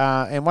good.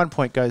 And 1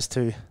 point goes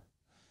to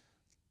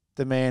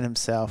the man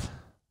himself,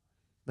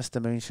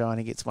 Mr. Moonshine.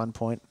 He gets 1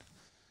 point.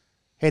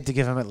 Had to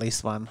give him at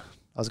least one.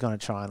 I was going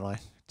to try and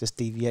just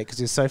deviate because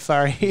he was so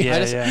far ahead. Yeah,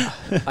 just-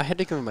 yeah. I had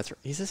to give him a 3.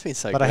 He's just been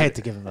so But good. I had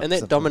to give him And some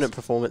that dominant points.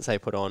 performance they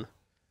put on.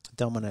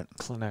 Dominant.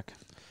 Clinic.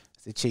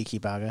 The cheeky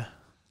bugger.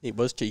 He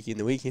was cheeky in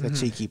the weekend. The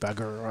cheeky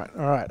bugger.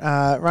 All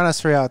right. Run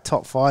us through our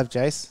top 5,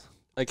 Jace.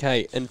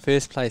 Okay, in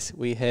first place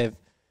we have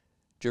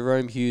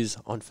Jerome Hughes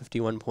on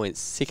 51 points.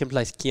 Second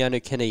place,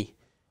 Keanu Kinney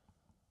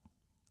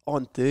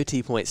on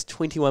 30 points,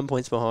 21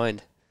 points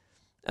behind.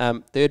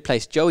 Third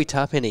place, Joey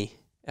Tarpany,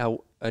 our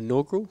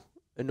inaugural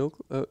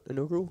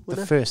The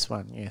winner. first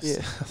one, yes. Yeah.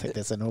 I think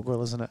that's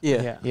inaugural, isn't it?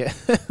 Yeah, Yeah.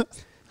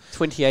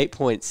 28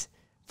 points.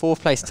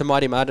 Fourth place,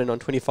 Tamati Martin on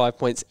 25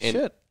 points. And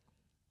Shit.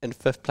 in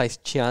fifth place,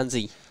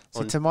 Chianzi.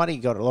 So Tamati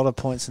got a lot of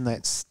points in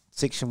that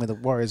section where the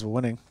Warriors were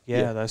winning.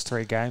 Yeah, those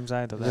 3 games,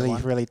 that they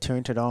won. Really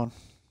turned it on.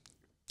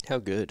 How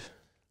good.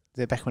 Is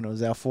that back when it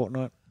was our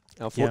fortnight?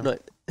 Our Yeah.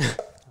 fortnight.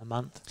 A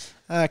month.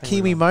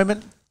 Kiwi we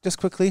moment, just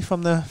quickly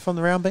from the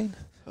round bean.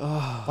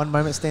 Oh, One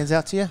moment stands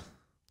out to you.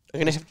 I'm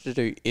going to have to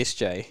do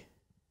SJ.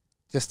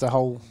 Just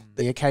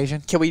the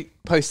occasion. Can we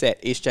post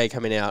that SJ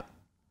coming out?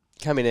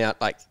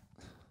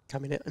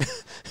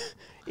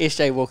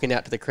 SJ walking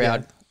out to the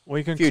crowd.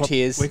 We can Few clip,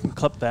 tears. We can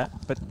clip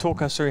that, but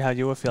talk us through how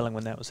you were feeling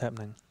when that was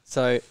happening.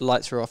 So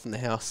lights were off in the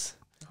house.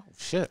 Oh,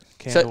 shit.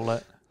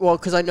 Candlelit. Well,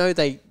 because I know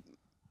they,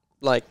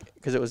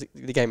 because it was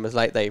the game was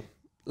late, they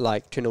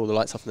turned all the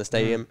lights off in the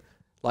stadium.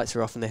 Lights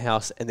were off in the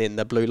house, and then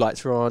the blue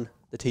lights were on.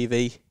 The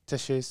TV,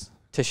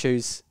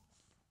 tissues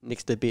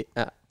next to the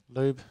bed,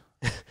 Lube.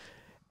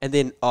 and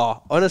then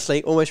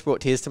honestly, almost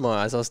brought tears to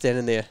my eyes. I was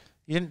standing there.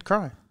 You didn't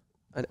cry.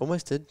 I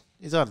almost did.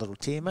 He's got a little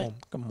tear, mate.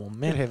 Come on, You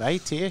man. have a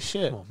tear,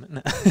 shit. Come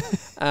on,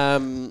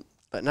 man.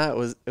 But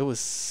no, it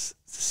was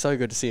so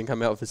good to see him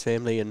come out with his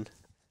family and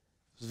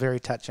It was very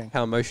touching.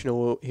 how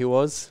emotional he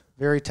was.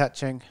 Very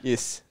touching.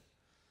 Yes.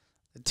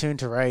 It turned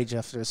to rage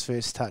after his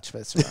first touch,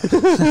 but it's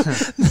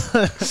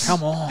right.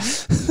 Come on.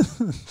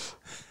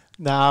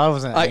 No, I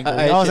wasn't angry.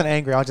 I wasn't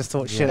angry. I just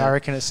thought, shit, Yeah. I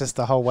reckon it's just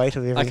the whole weight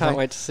of everything. I can't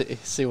wait to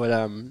see what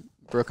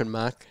Brooke and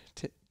Mark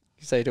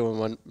say to him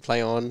one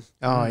play on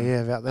Oh,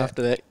 yeah, about that.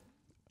 after that.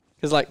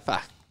 Because,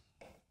 fuck.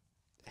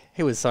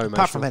 He was so emotional.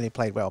 Apart from that, he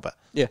played well, but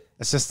Yeah.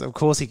 it's just, of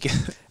course,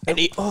 And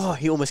he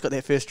almost got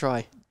that first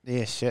try.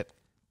 yeah, shit.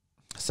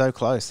 So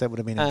close. That would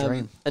have been a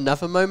dream.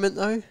 Another moment,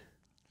 though.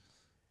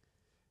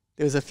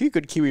 There was a few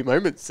good Kiwi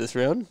moments this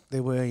round.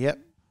 There were, yep.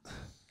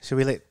 Should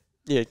we let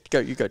Yeah,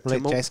 you go, let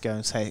Timo. Jace go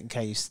and say it in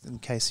case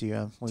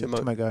you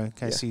Timo go in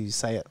case you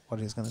say it what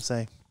he's going to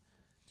say.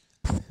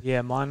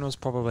 Yeah, mine was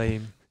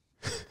probably,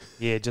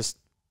 just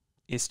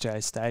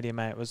SJ Stadium,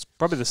 mate. It was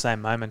probably the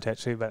same moment,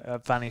 actually, but a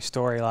funny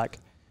story,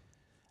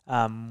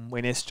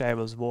 when SJ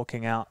was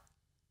walking out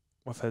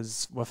with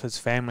his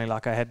family.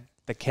 Like I had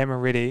the camera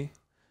ready,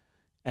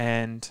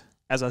 and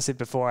as I said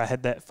before, I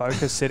had that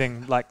focus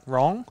setting like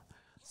wrong.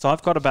 So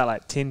I've got about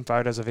like 10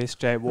 photos of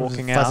SJ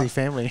walking out. Fuzzy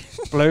family.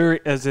 Blurry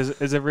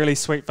is a really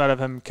sweet photo of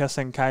him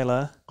kissing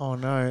Kayla. Oh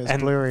no, it's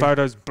and blurry.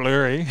 Photo's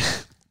blurry.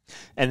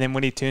 And then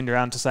when he turned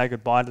around to say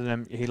goodbye to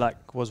them, he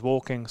like was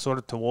walking sort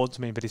of towards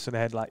me, but he sort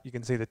of had like, you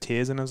can see the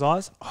tears in his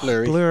eyes.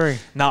 Blurry.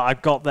 No, I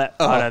got that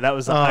photo. That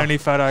was the only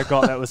photo I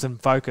got that was in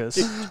focus.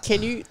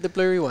 Can you, the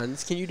blurry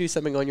ones, can you do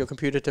something on your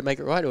computer to make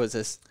it right, or is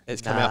this,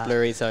 it's come out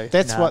blurry, so...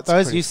 That's what it's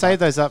those, pretty you save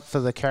those up for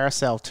the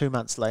carousel 2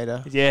 months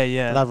later.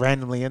 Yeah. They're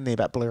randomly in there,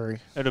 but blurry.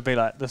 It'll be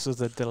like, this is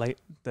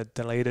the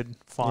deleted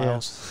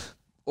files.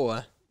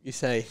 Or you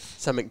say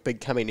something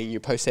big coming and you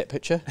post that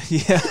picture.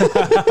 Yeah.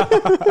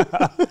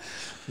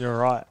 You're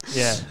right.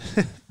 Yeah.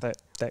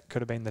 That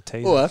could have been the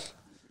teaser. Or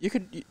you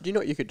could, do you know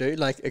what you could do?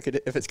 Like, it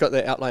could, if it's got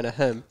the outline of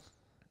him,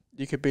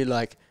 you could be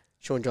like,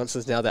 Sean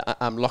Johnson's now the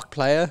lock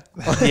player.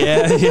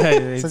 yeah.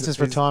 Since his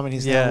retirement,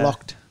 he's now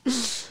locked.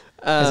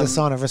 As a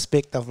sign of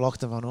respect, I've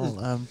locked him on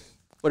all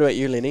what about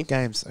you, Lennie?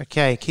 games.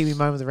 Okay, Kiwi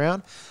moment of the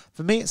round.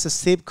 For me, it's a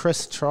Seb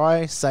Chris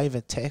try, save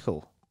a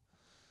tackle.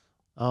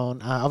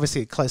 On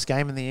obviously a close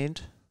game in the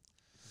end.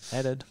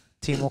 Added.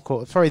 Timo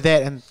caught, probably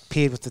that and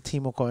paired with the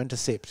Timo caught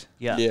intercept.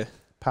 Yeah.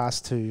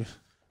 Pass to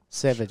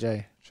Savage,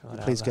 eh?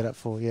 Please get up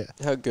for,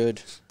 How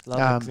good.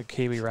 Love the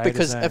Kiwi Raiders.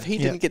 Because if he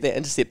didn't get that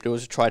intercept, it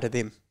was a try to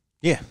them.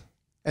 Yeah.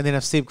 And then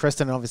if Seb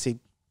Kristen obviously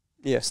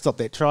stopped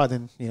that try,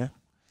 then,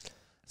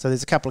 So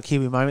there's a couple of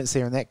Kiwi moments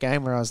there in that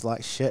game where I was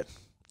like, shit,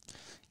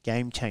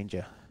 game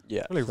changer.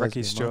 Yeah. Really,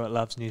 Ricky Stewart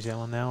loves New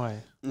Zealand now, eh?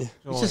 Yeah.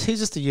 He's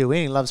just a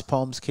UN. He loves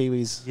Poms,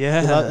 Kiwis.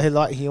 Yeah.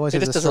 He always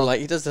has Doesn't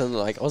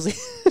like Aussie.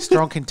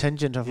 strong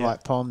contingent of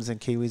like Poms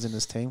and Kiwis in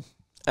his team.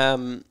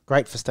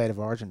 Great for State of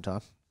Origin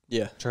time.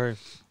 Yeah. True.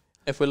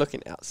 If we're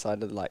looking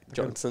outside of like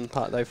Johnson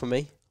part though for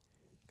me,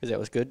 because that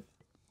was good,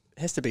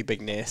 it has to be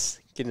Big Nas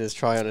getting his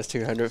try on his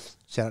 200th.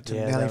 Shout out to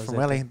Nelly from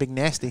Welly, Big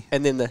Nasty.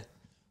 And then the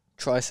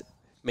tries,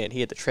 man,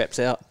 he had the traps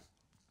out.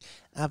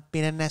 I've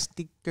been a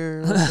nasty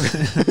girl.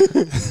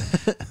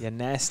 You're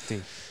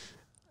nasty.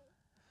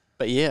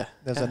 But yeah.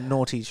 There's a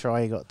naughty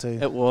try he got too.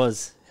 It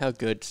was. How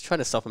good. Just trying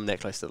to stop him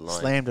that close to the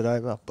line. Slammed it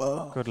over.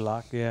 Good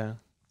luck, yeah.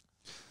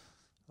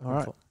 All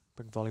right.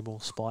 Big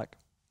volleyball spike.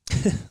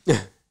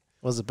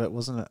 Was a bit,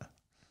 wasn't it?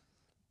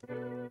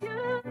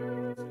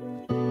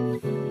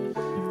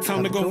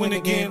 Time to go win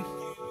again.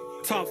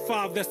 Top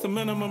 5, that's the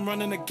minimum.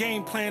 Running a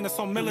game plan that's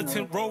on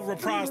militant road.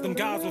 Reprise them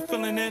guys were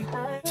filling in.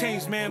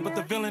 Changed man, but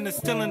the villain is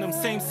still in them.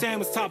 Same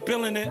Sam is top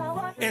billing it.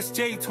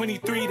 SJ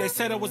 23, they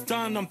said I was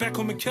done. I'm back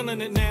home and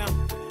killing it now.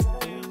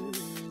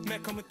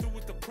 Coming through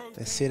with the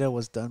They said I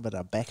was done, but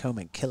I'm back home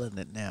and killing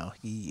it now.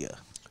 Yeah.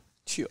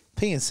 Sure.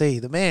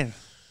 PNC, the man.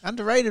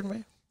 Underrated,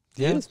 man.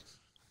 Yeah.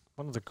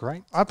 One of the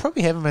great. I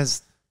probably have him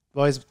as,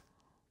 boys,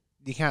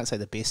 you can't say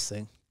the best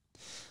thing.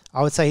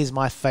 I would say he's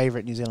my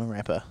favourite New Zealand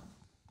rapper.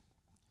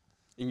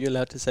 And you're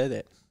allowed to say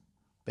that.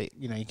 But,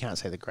 you can't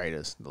say the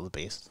greatest or the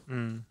best.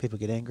 People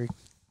get angry.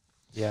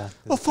 Yeah.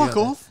 Oh, fuck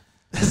off.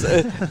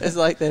 It's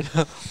like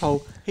that.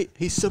 Oh,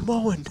 he's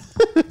Samoan.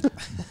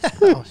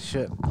 Oh,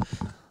 shit.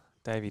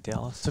 Davey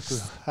Dallas.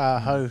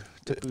 Tupu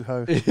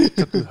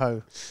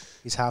ho.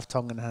 He's half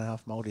Tongan and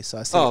half Māori. So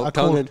I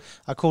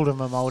called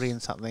him a Māori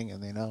and something,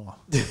 and then,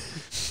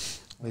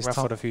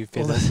 ruffled a few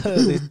feathers.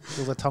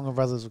 All the Tongan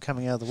brothers were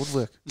coming out of the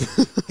woodwork.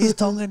 He's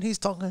Tongan.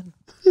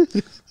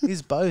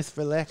 He's both.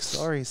 Relax.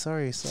 Sorry,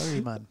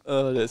 man.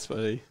 Oh, that's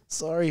funny.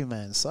 Sorry,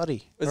 man.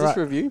 Sorry. Is this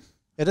review?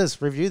 It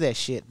is. Review that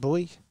shit,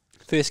 boy.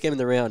 First game in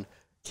the round.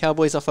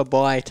 Cowboys off a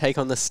bye, take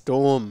on the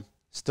Storm.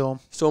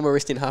 Storm are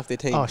resting half their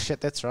team. Oh, shit,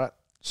 that's right.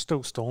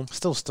 Still Storm,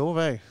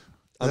 eh?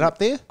 Is it up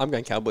there? I'm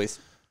going Cowboys.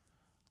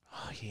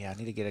 Oh, yeah,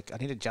 I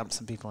need to jump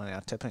some people in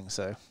our tipping,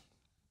 so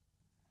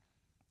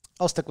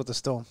I'll stick with the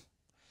Storm.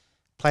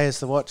 Players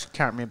to watch,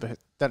 can't remember,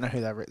 don't know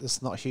who they're.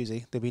 It's not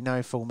Husey. There'll be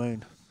no full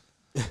moon.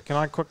 Can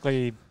I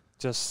quickly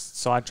just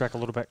sidetrack a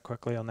little bit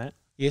quickly on that?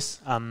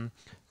 Yes.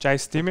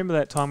 Jace, do you remember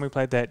that time we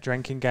played that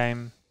drinking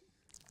game?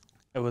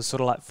 It was sort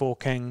of like Four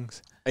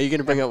Kings. Are you going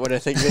to bring up what I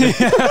think?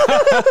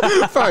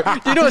 Bro,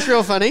 do you know what's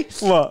real funny?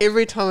 What?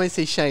 Every time I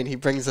see Shane, he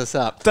brings this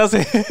up. Does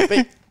he?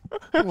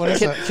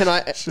 Can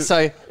I?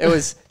 So it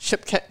was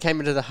ship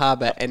came into the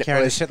harbour and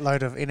carried it was a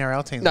shitload of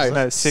NRL teams.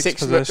 No,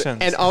 six positions.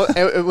 And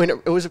when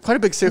it was quite a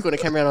big circle and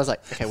it came around, I was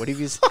like, okay, what have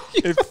you?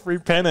 Free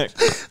panic.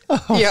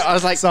 Yeah, I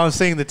was like, so I'm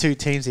seeing the two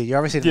teams here. You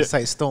obviously didn't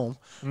say Storm.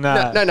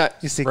 No.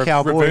 You see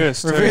Cowboy.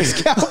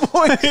 Reverse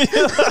Cowboy.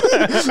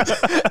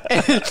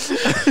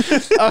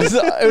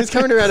 It was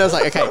coming around. I was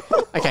like,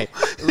 okay,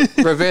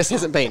 reverse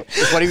hasn't been.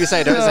 What do you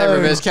say? Don't say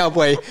reverse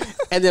Cowboy.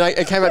 And then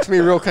it came up to me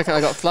real quick and I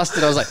got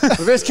flustered. I was like,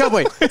 reverse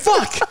Cowboy.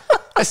 Fuck!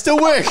 It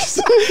still works.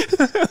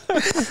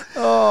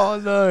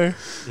 Oh, no.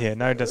 Yeah,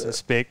 no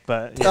disrespect,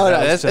 but...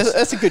 Yeah,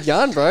 that's a good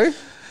yarn, bro.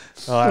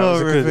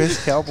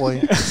 Reverse Cowboy.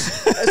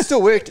 It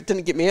still worked. It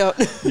didn't get me out.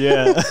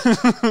 Yeah.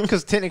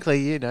 Because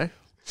technically, if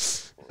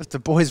the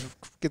boys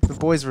get the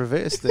boys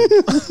reversed, then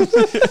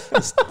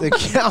it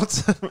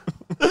counts.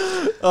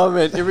 Oh,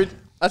 man.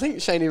 I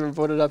think Shane even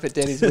brought it up at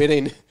Danny's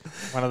wedding.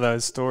 One of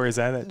those stories,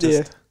 that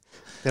just...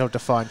 That'll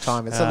define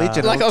time. It's a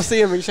legend. Like I'll see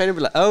him and Shane will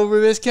be like, oh,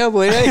 reverse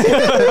cowboy, eh?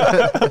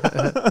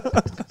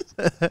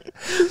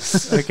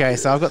 Okay,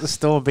 so I've got the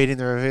Storm beating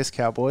the reverse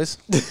Cowboys.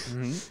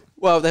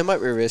 Well, they might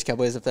reverse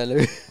cowboys if they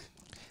lose.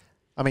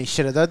 I mean,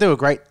 shit, they'll do a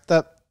great...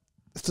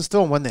 If the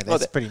Storm win there,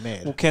 that's pretty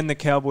mad. Well, can the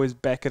Cowboys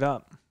back it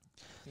up?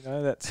 You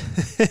know, that's...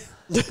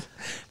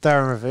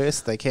 They're in reverse,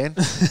 they can.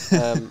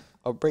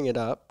 I'll bring it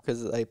up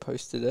because they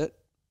posted it.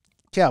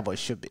 Cowboys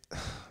should be...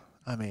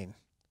 I mean...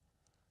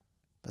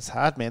 It's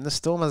hard, man. The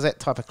Storm is that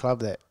type of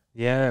club that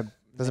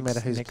doesn't matter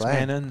who's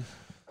playing. Man in.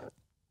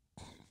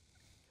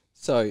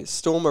 So,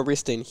 Storm are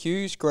resting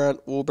Hughes,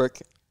 Grant,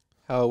 Warbrick,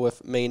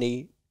 Howarth,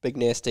 Meaney, Big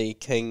Nasty,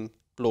 King,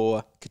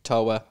 Bloor,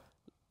 Katoa,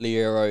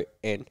 Liero,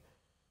 and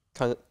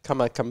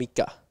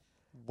Kamakamika.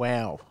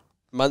 Wow.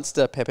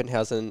 Munster,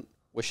 Pappenhausen,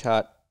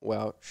 Wishart,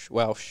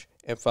 Welsh,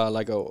 and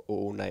Farlago are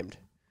all named.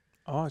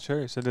 Oh,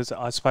 true. So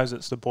I suppose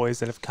it's the boys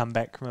that have come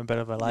back from a bit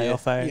of a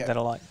layoff, that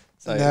are like...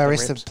 So the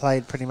rest have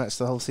played pretty much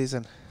the whole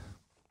season,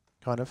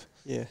 kind of.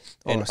 Yeah.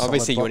 Or And a solid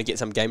obviously you block. want to get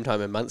some game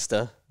time in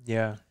Munster,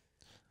 Yeah.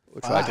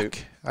 which I do.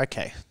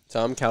 Okay.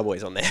 So I'm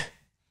Cowboys on there.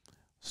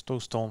 Still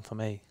Storm for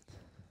me.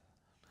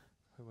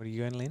 What are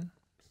you going, Len?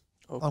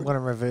 I'm going to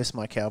reverse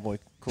my Cowboy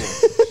call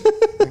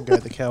and go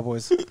the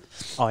Cowboys.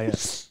 Oh, yeah.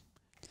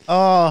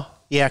 Oh,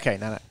 yeah, okay.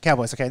 No.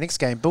 Cowboys. Okay, next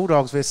game.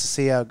 Bulldogs versus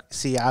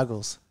Sea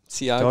Eagles.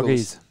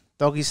 Doggies.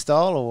 Doggy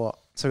style or what?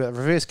 So we got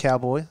reverse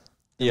Cowboy.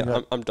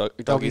 Yeah, I'm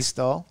Doggy doggies.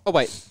 style. Oh,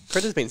 wait.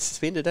 Critter's been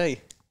suspended, eh?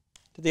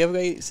 Did the other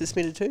guy get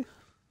suspended too?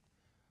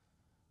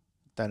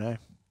 Don't know.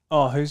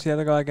 Oh, who's the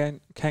other guy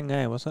again? King,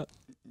 was it?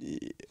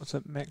 Yeah. Was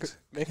it Max?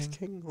 Max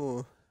King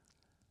or...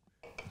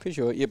 Pretty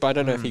sure. Yeah, but I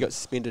don't know if he got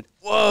suspended.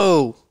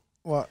 Whoa!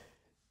 What?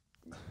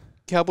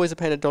 Cowboys are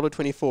paying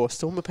 $1.24.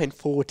 Storm are paying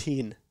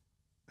 $4.10.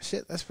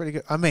 Shit, that's pretty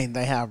good. I mean,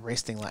 they are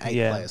resting like 8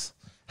 players.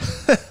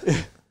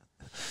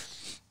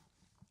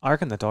 I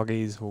reckon the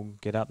Doggies will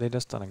get up. They're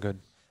just done a good...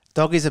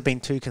 Doggies have been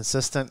too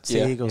consistent.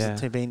 Sea Eagles Yeah.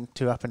 have been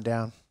too up and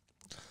down.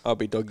 I'll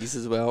be doggies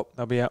as well.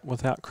 They'll be out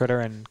without Critter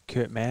and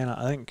Kurt Mann.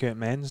 I think Kurt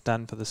Mann's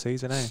done for the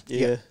season, eh?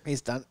 Yeah.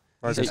 He's done.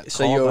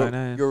 So you're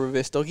a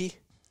reverse doggy?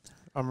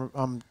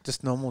 I'm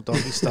just normal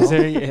doggy style.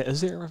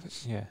 Is there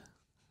yeah.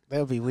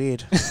 That would be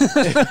weird.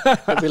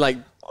 It'd be like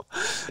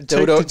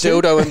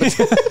dildo in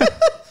between.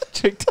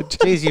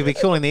 Jeez, you'd be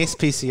calling the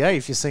SPCA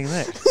if you're seeing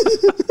that.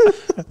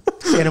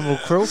 Animal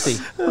cruelty.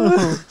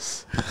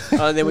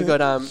 And then we got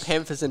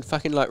Panthers and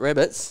fucking like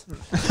rabbits.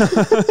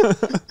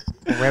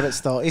 Rabbit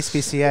style.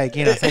 SPCA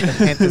again. I think the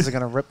Panthers are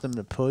going to rip them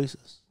to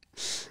pieces.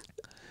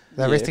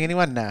 They're arresting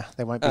anyone? Nah,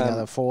 they won't be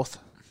another fourth.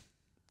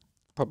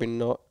 Probably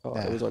not. Oh,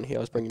 it was on here.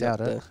 I was bringing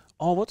Doubt up it.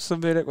 Oh, what's the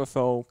verdict with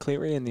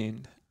Cleary in the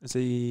end? Is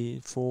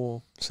he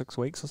 4-6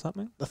 weeks or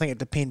something? I think it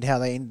depends how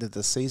they ended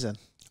the season.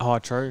 Oh,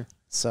 true.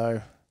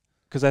 So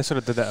Because they sort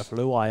of did that with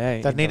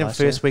Luai, they need him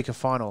first week of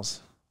finals.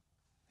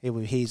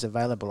 He's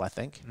available, I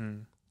think.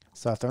 Mm.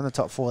 So if they're in the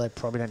top 4, they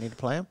probably don't need to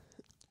play him.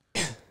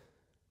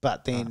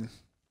 But then,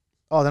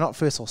 they're not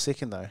first or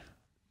second though.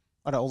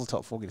 I know all the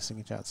top 4 get a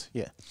second chance.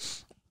 Yeah.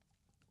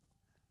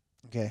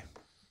 Okay.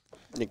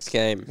 Next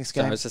game. Next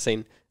So I game. was just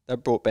saying they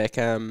brought back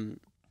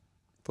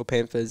for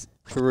Panthers,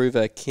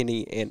 Karuva,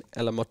 Kenny, and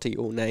Alamotti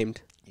all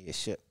named. Yeah,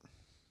 shit.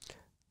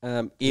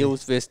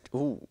 Eels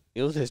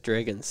versus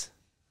Dragons.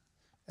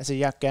 It's a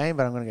yuck game,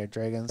 but I'm going to go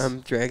Dragons.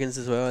 Dragons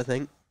as well, I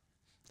think.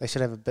 They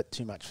should have a bit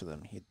too much for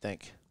them, you'd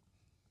think.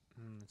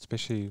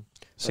 Especially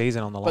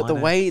season on the line. But the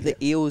way the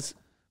Eels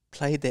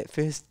played that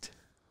first...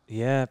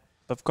 Yeah,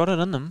 they've got it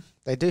in them.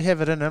 They do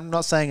have it in them. I'm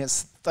not saying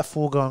it's a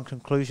foregone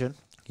conclusion.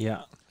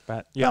 Yeah,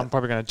 but I'm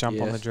probably going to jump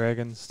on the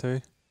Dragons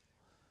too.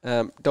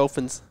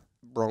 Dolphins,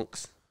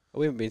 Bronx.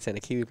 We haven't been saying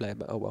a Kiwi player,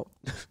 but oh well.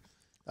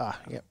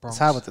 Yeah. Bronx. It's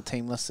hard with the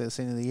team list at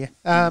the end of the year.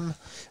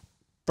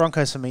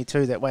 Broncos for me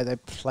too, that way they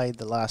played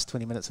the last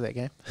 20 minutes of that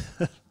game.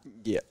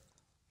 Yeah.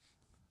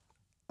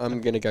 I'm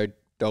going to go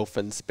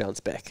Dolphins bounce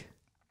back.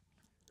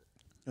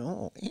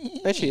 Oh.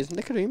 Actually, is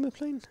Nicarima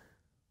playing?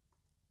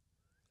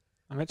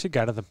 I'm actually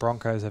gutted the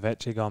Broncos have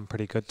actually gone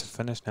pretty good to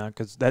finish now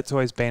because that's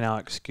always been our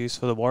excuse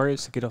for the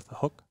Warriors to get off the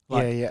hook.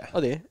 Yeah. Oh,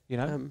 there. You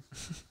know,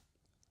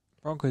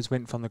 Broncos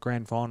went from the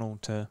grand final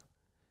to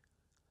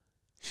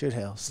Should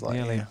have.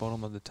 nearly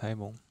bottom of the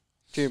table.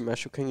 Jerry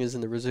Marshall King is in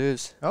the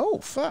reserves. Oh,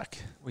 fuck.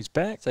 He's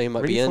back. So he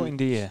might ready be for in.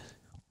 India.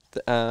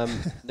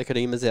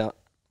 Nicarima's out.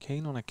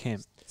 Keen on a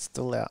camp.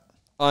 Still out.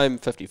 I'm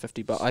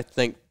 50-50, but I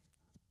think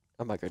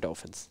I might go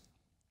Dolphins.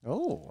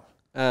 Oh.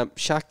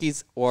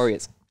 Sharkies,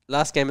 Warriors.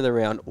 Last game of the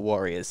round,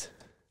 Warriors.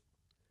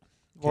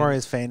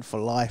 Warriors fan for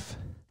life.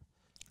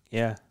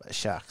 Yeah. But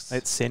Sharks.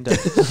 Let's send it.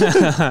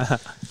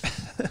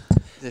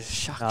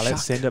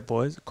 Let's send it,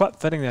 boys. Quite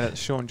fitting that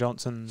it's Sean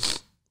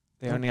Johnson's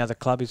the only other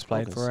club he's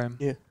played for him.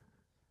 Yeah.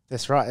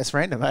 That's right. That's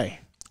random, eh?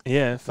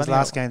 Yeah. His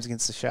last game's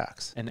against the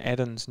Sharks. And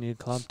Adam's new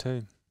club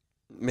too.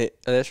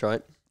 That's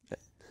right.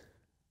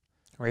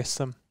 Rest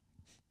them.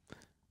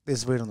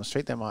 There's word on the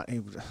street that might...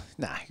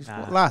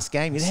 Last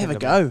game, you'd have a Send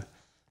go.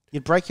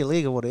 You'd break your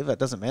leg or whatever. It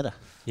doesn't matter.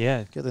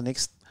 Yeah. Get the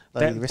next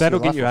That'll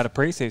get you out of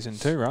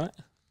preseason too, right?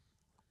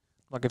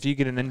 Like if you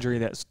get an injury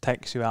that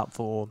takes you out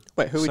for...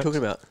 Wait, who are we talking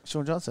about?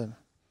 Sean Johnson.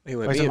 He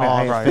won't Oh, be he's in.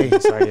 about AFB.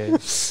 right. Sorry, yeah.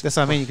 That's what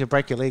I mean. You could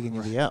break your leg and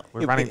you'll be out.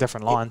 We're running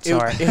different lines. He'll-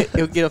 Sorry.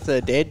 He'll get off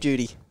the dad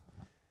duty.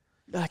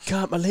 I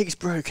can't. My leg's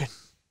broken.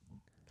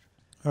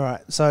 All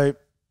right. So,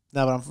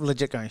 no, but I'm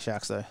legit going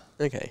Sharks though.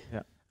 Okay.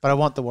 But I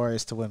want the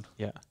Warriors to win.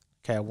 Yeah.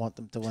 Okay, I want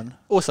them to win.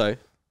 Also,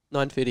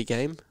 9:30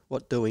 game.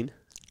 What doing?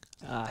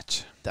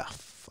 Arch. The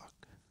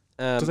fuck.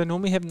 Do they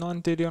normally have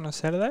 9:30 on a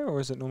Saturday, or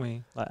is it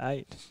normally like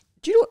 8?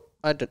 Do you know what?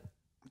 I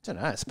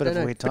don't know. It's a bit of a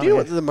know. weird But time. do you know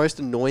what the most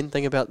annoying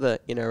thing about the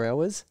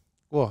NRL is?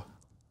 What?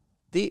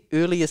 The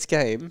earliest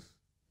game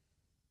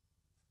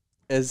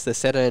is the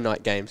Saturday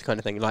night games kind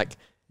of thing. Like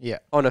Yeah.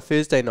 on a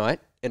Thursday night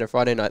and a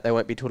Friday night, they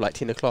won't be till like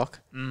 10 o'clock.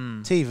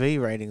 TV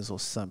ratings or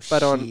some shit.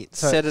 But on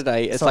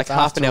Saturday, it's so like it's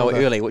half an after all hour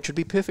the- early, which would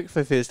be perfect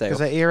for Thursday. Because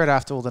they air it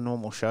after all the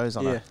normal shows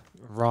on Yeah. it.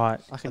 Right.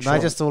 And they're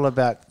just all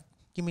about,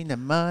 give me the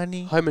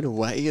money. Home and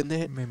away and that.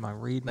 Give me my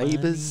read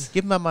Neighbours.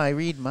 Give me my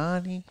read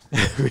money.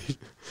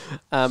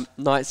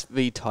 Knights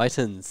v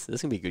Titans. This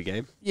is going to be a good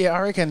game. Yeah,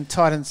 I reckon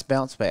Titans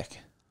bounce back.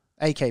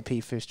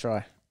 AKP first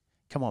try.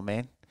 Come on,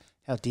 man.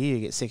 How dare you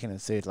get second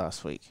and third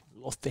last week?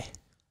 Lofty.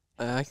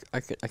 I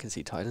can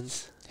see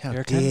Titans. How You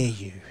reckon? dare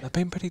you? They've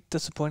been pretty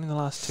disappointing the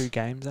last 2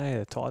 games,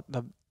 eh?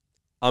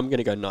 I'm going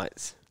to go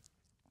Knights.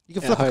 You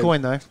can At flip a home.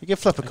 coin, though. You can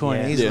flip a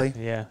coin Yeah. easily.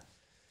 Yeah.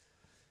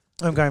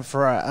 I'm going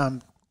for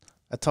a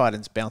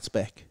Titans bounce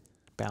back.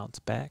 Bounce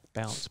back.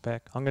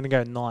 I'm going to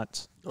go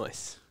Knights.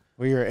 Nice.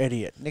 Well, you're an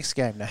idiot. Next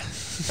game now.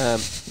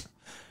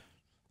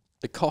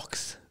 The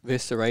Cox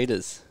versus the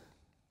Raiders.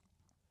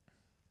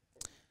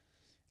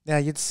 Now,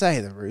 you'd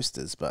say the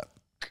Roosters, but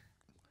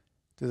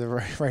do the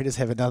Raiders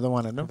have another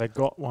one in them? They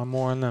got one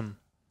more in them.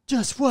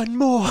 Just one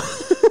more.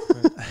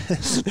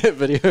 That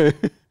video.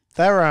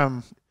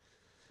 They're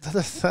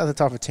the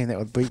type of team that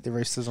would beat the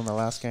Roosters on the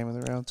last game of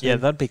the round, too. Yeah,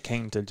 they'd be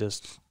keen to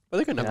just Well,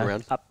 they got another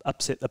round.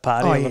 upset the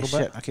party Oh, a yeah, little shit.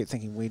 bit. I keep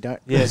thinking we don't.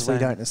 Yeah, Because we same.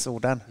 don't. It's all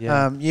done.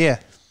 Yeah. Yeah.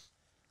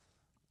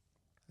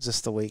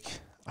 Just the week.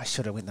 I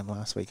should have went them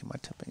last week in my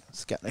tipping. It's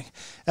scouting.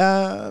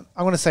 I'm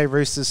going to say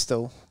Roosters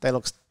still. They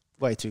look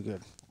way too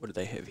good. What do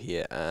they have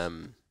here?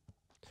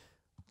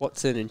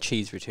 Watson and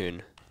Cheese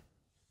return.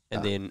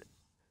 And then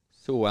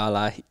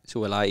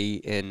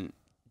Suolai and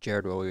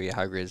Jared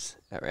Wawiahagras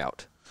are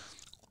out.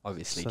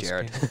 Obviously,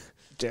 Jared.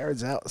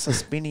 Jared's out. So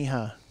spinny,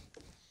 huh?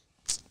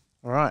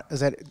 All right. Is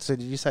that so?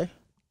 Did you say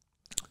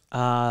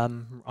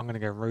I'm going to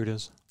go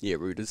Rooters. Yeah,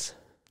 Rooters.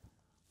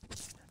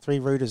 3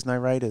 Rooters, no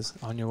Raiders?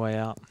 On your way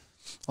out.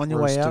 On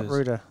your way out, Roosters.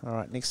 Rooter. All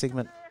right. Next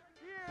segment.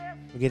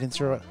 We're getting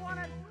through it.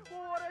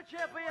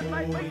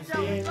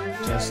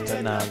 Just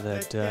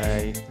another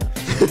day.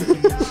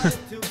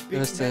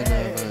 Just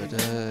another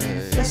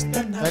day.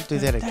 Don't do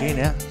that again,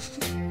 now.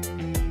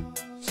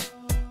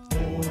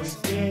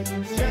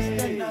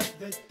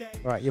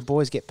 All right. Your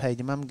boys get paid.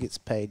 Your mum gets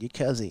paid. Your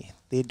cuzzy,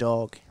 their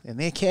dog, and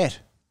their cat.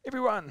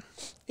 Everyone.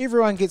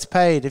 Everyone gets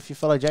paid if you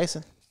follow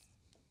Jason.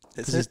 That's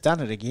Because he's it. done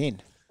it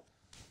again.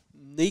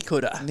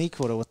 Nikora.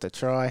 Nikora with the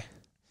try.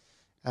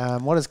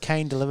 What has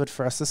Kane delivered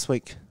for us this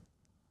week?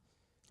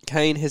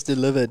 Kane has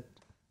delivered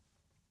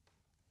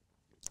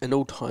an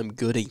all-time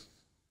goodie.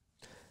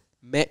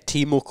 Matt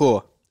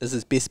Timoko is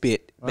his best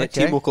bet. Matt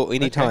Okay. Timoko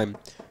anytime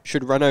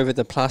should run over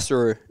the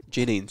plasterer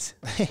Jennings.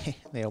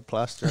 The old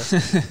plasterer.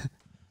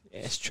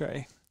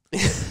 Ashtray.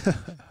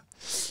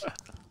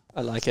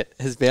 I like it.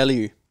 His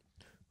value.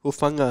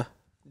 Hufanga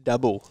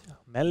double.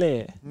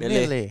 Melee.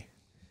 Nearly.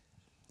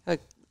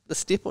 The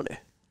step on it.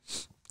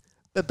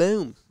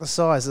 Ba-boom. The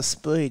size, the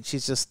speed.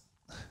 She's just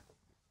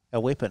a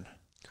weapon.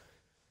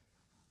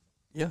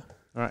 Yeah.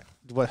 All right.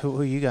 Who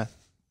are you going?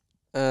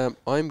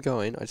 I'm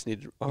going. I just need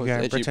to... You Oh, going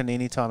actually, Britain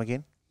any time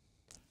again?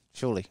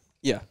 Surely.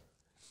 yeah.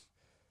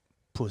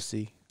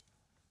 Pussy.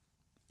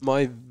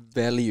 My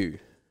value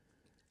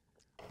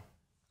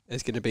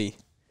is going to be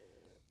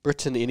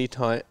Britain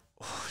anytime...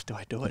 Oh, do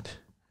I do it?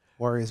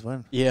 Warriors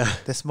win. Yeah.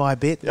 That's my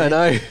bet. I man.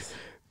 know.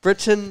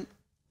 Britain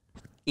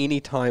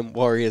anytime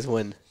Warriors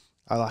win.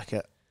 I like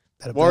it.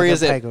 That'll Warriors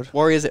pay at good.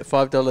 Warriors at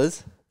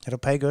 $5. It'll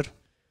pay good.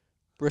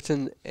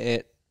 Britain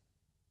at...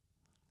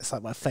 It's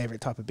like my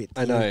favourite type of bet.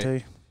 I know.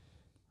 Too.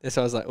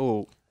 So I was like,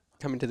 oh,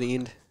 coming to the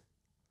end.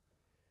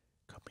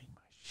 Copy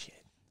my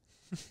shit.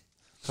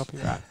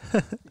 Copyright.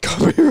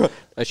 Copyright.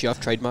 Actually, I've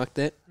trademarked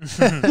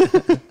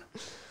that.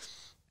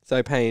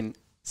 So paying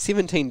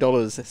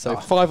 $17. So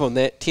 5 on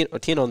that, 10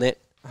 on that,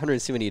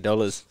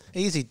 $170.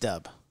 Easy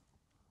dub.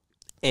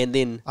 And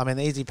then... I mean,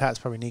 the easy part's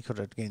probably Nico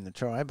to getting the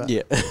try, but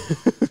Yeah.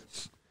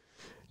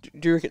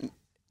 Do you reckon...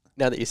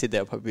 Now that you said that,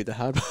 will probably be the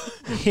hard part.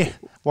 yeah,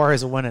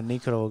 Warriors will win and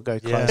Nico will go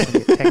close Yeah.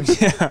 and get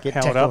tackled. Get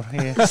Held tackled. up.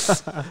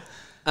 Yeah.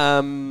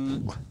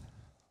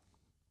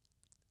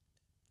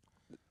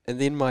 And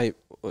then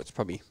it's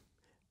probably...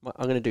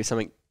 I'm going to do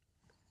something...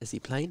 Is he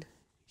playing?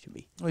 Should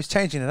be. Well, he's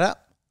changing it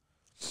up.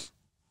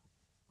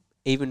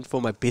 Even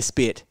for my best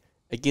bet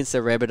against the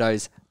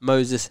Rabbitohs,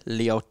 Moses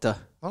Leota.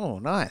 Oh,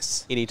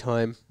 nice.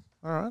 Anytime.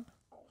 All right.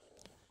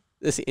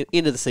 This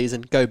end of the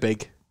season, go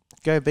big.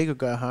 Go big or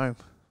go home.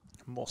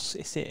 more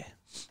sissy.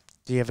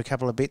 Do you have a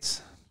couple of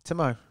bets,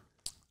 Timo?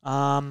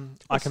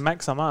 I can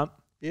make some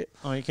up.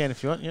 Oh, you can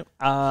if you want. Yep.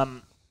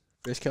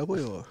 First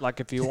Cowboy or? Like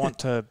if you want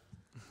to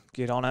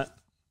get on it,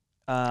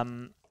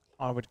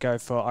 I would go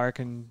for. I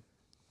reckon.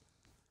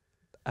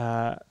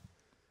 Yeah,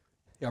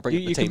 I'll bring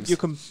up the teams.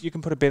 You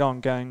can put a bet on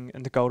going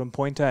into Golden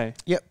Point, eh?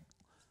 Yep.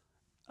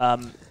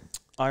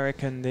 I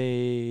reckon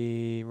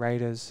the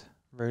Raiders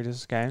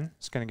game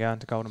is going to go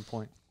into Golden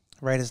Point.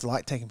 Raiders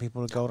like taking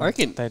people to Golden. I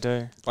reckon They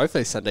do. both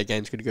those Sunday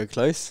games could go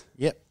close.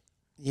 Yep.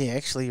 Yeah,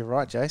 actually, you're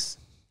right, Jace.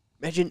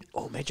 Imagine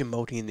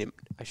Malty in them.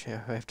 Actually,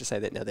 I have to say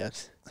that now.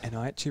 And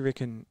I actually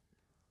reckon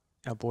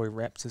our boy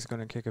Raps is going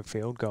to kick a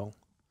field goal.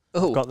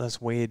 Oh, I've got this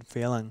weird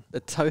feeling. the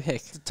toe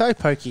hack. The toe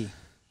pokey.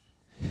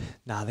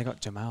 Nah, they got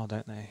Jamal,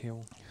 don't they?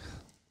 He'll.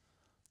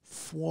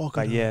 Fuck.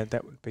 But yeah,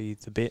 that would be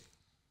the bet.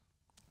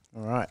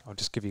 All right. I'll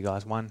just give you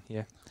guys one.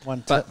 Yeah.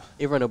 One But tip.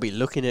 everyone will be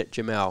looking at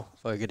Jamal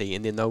Fogarty,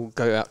 and then they'll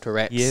go out to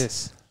Raps.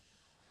 Yes.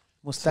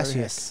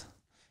 Mustachius.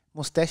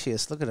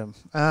 Mustachius. Look at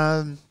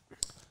him.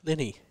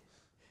 Lennie.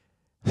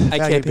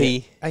 AKP.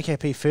 AKP.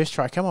 AKP first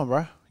try. Come on,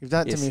 bro. You've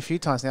done it to Yes. me a few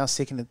times now.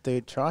 Second and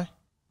third try.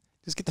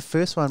 Just get the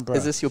first one, bro.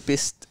 Is this your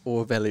best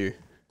or value?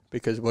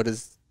 Because what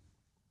is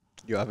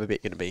your other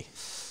bet going to be?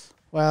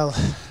 Well,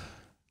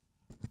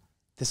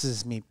 this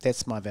is me.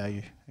 That's my value.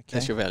 Okay.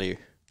 That's your value.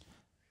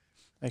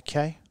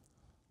 Okay.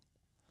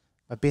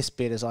 My best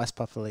bet is Ice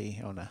Puffy.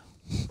 Oh no.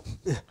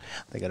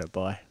 They got to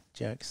buy.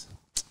 Jokes.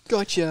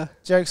 Gotcha.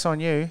 Jokes on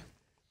you.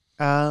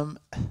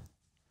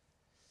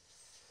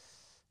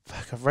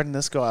 Fuck, I've ridden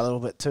this guy a little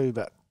bit too,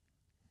 but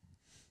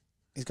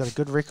he's got a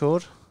good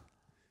record.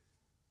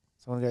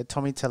 So I'm going to go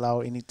Tommy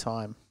Talau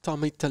anytime.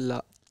 Tommy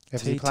Tala.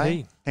 Does he TT.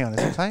 play? Hang on,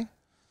 does he play?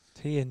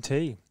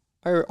 TNT.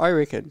 I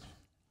reckon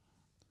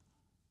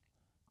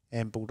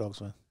And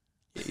Bulldogs win.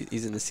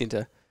 he's in the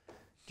centre.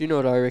 Do you know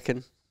what I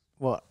reckon?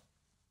 What?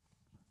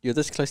 You're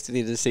this close to the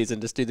end of the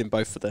season. Just do them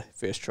both for the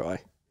first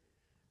try.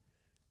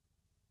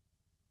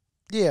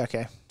 Yeah,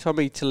 okay.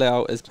 Tommy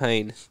Talau is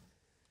paying.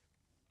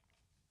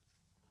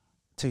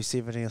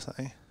 270 or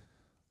something.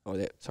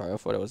 Oh, sorry, I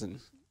thought it was in.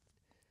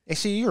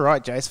 Actually, you're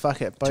right, Jace.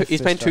 Fuck it. Both He's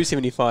first paying try.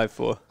 275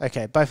 for.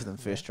 Okay, both of them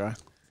first try.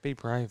 Be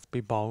brave.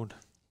 Be bold.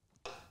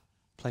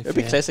 Play It'd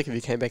fair. be classic if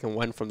you came back and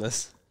won from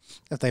this.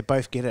 If they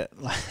both get it.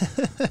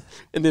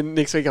 And then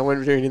next week I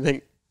won't do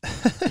anything.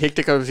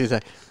 Hector comes and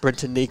says,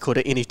 Brenton knee caught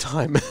at any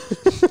time.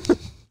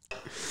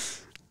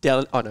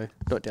 Dallin, oh no,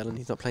 not Dallin,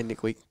 he's not playing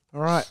next week.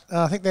 All right.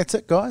 I think that's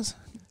it, guys.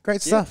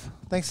 Great Yeah. stuff.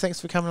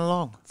 Thanks for coming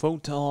along. Full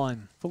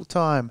time. Full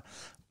time.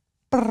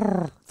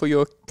 For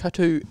your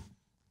Katu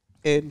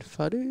and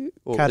Fadu?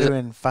 Or Kadu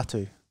and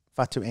Fatu.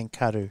 Fatu and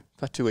Kadu.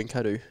 Fatu and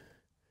Kadu.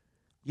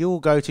 You will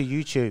go to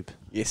YouTube.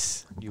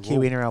 Yes, you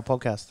Kiwi will. NRL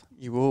podcast.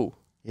 You will.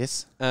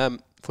 Yes.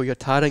 For your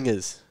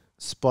Taringers.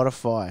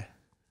 Spotify.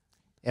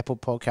 Apple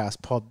Podcast.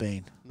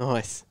 Podbean.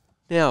 Nice.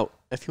 Now,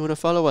 if you want to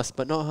follow us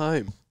but not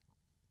home,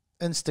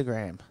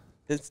 Instagram.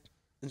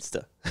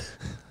 Insta.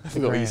 I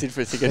forgot what you said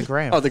for a second. The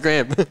gram. Oh, the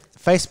gram.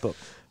 Facebook.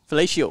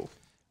 Fellatio.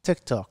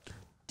 TikTok.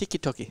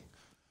 Tiki-toki.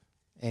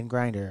 And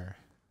Grindr.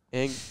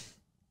 And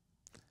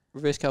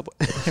Reverse Cowboy.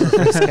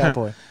 Reverse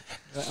Cowboy.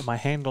 My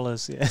handle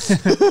is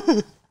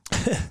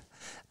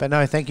But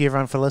no, thank you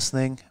everyone for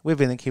listening. We've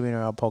been the Kiwi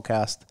NRL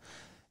podcast.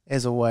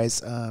 As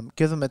always,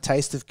 give them a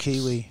taste of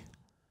Kiwi.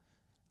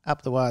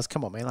 Up the wires.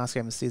 Come on, man. Last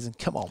game of the season.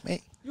 Come on, man.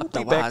 You'll Up the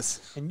be back,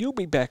 wires. and you'll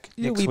be back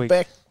You'll next be week.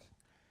 back.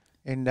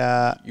 And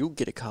You'll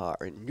get a car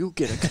and you'll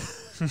get a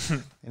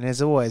car. and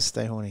as always,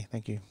 stay horny.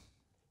 Thank you.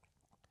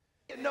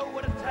 You know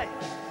what it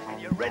takes,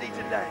 and you're ready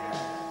today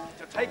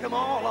to take them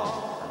all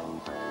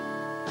on.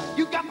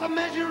 You got the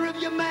measure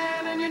of your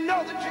man, and you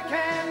know that you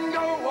can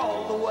go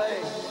all the way.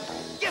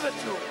 Give it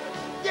to him.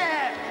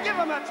 Yeah, give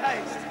him a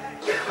taste.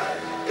 Give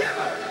it.